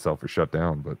restarted itself or shut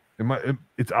down, but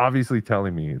it's obviously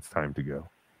telling me it's time to go.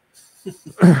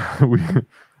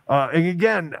 And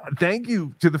again, thank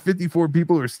you to the 54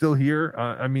 people who are still here.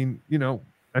 I mean, you know,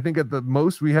 I think at the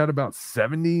most we had about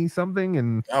 70 something.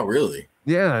 And oh, really?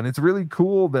 Yeah. And it's really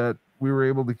cool that we were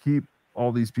able to keep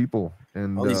all these people.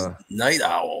 And all these night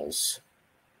owls.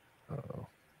 Uh-oh.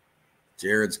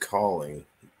 Jared's calling.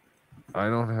 I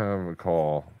don't have a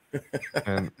call.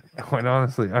 And quite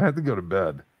honestly, I have to go to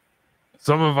bed.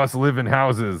 Some of us live in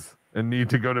houses and need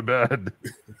to go to bed.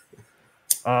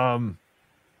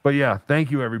 But yeah,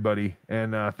 thank you everybody,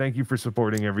 and thank you for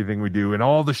supporting everything we do and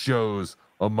all the shows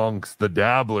amongst the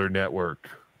Dabbler Network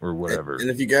or whatever. And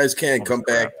if you guys can come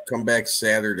back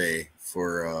Saturday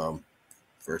for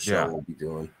a show we'll be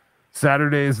doing.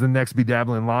 Saturday is the next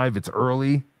BeDabblin Live. It's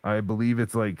early. I believe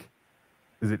it's like,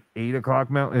 is it 8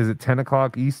 o'clock Mountain? Is it 10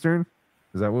 o'clock Eastern?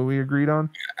 Is that what we agreed on?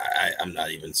 I'm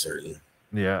not even certain.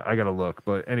 Yeah, I gotta look.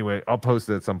 But anyway, I'll post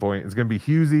it at some point. It's gonna be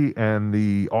Husey and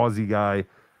the Aussie guy.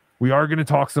 We are going to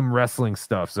talk some wrestling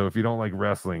stuff, so if you don't like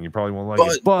wrestling, you probably won't like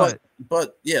it.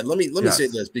 But yeah, let me say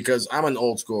this, because I'm an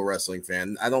old school wrestling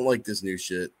fan. I don't like this new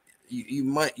shit. You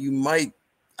might.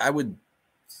 I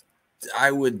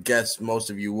would guess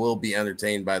most of you will be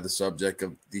entertained by the subject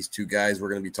of these two guys we're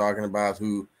going to be talking about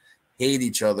who hate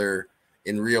each other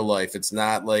in real life. It's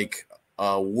not like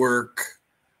work.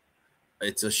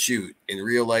 It's a shoot. In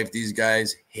real life, these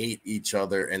guys hate each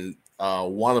other, and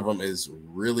one of them is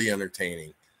really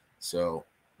entertaining. So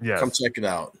come check it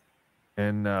out.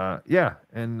 And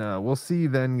we'll see you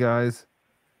then, guys.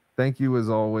 Thank you as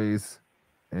always.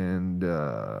 And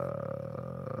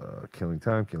killing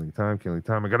time.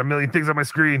 I got a million things on my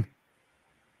screen.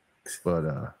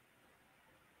 But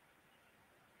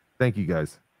thank you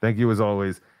guys. Thank you as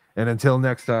always. And until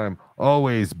next time,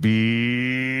 always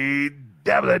be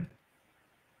dabbling.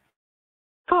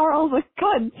 Carl's a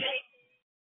cunt.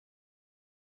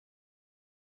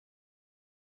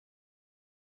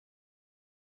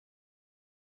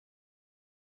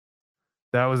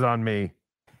 That was on me.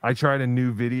 I tried a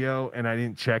new video and I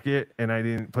didn't check it and I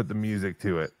didn't put the music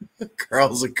to it.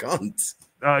 Carl's a cunt.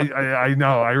 I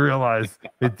know. I realized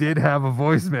it did have a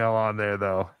voicemail on there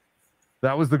though.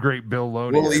 That was the great Bill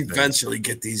Loney. We'll eventually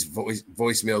get these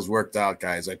voicemails worked out,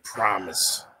 guys. I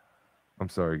promise. I'm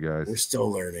sorry, guys. We're still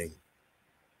learning.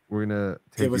 We're gonna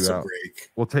take Give us you a out.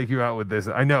 break. We'll take you out with this.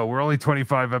 I know we're only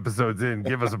 25 episodes in.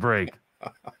 Give us a break.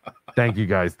 Thank you,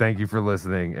 guys. Thank you for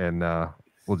listening, and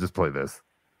we'll just play this.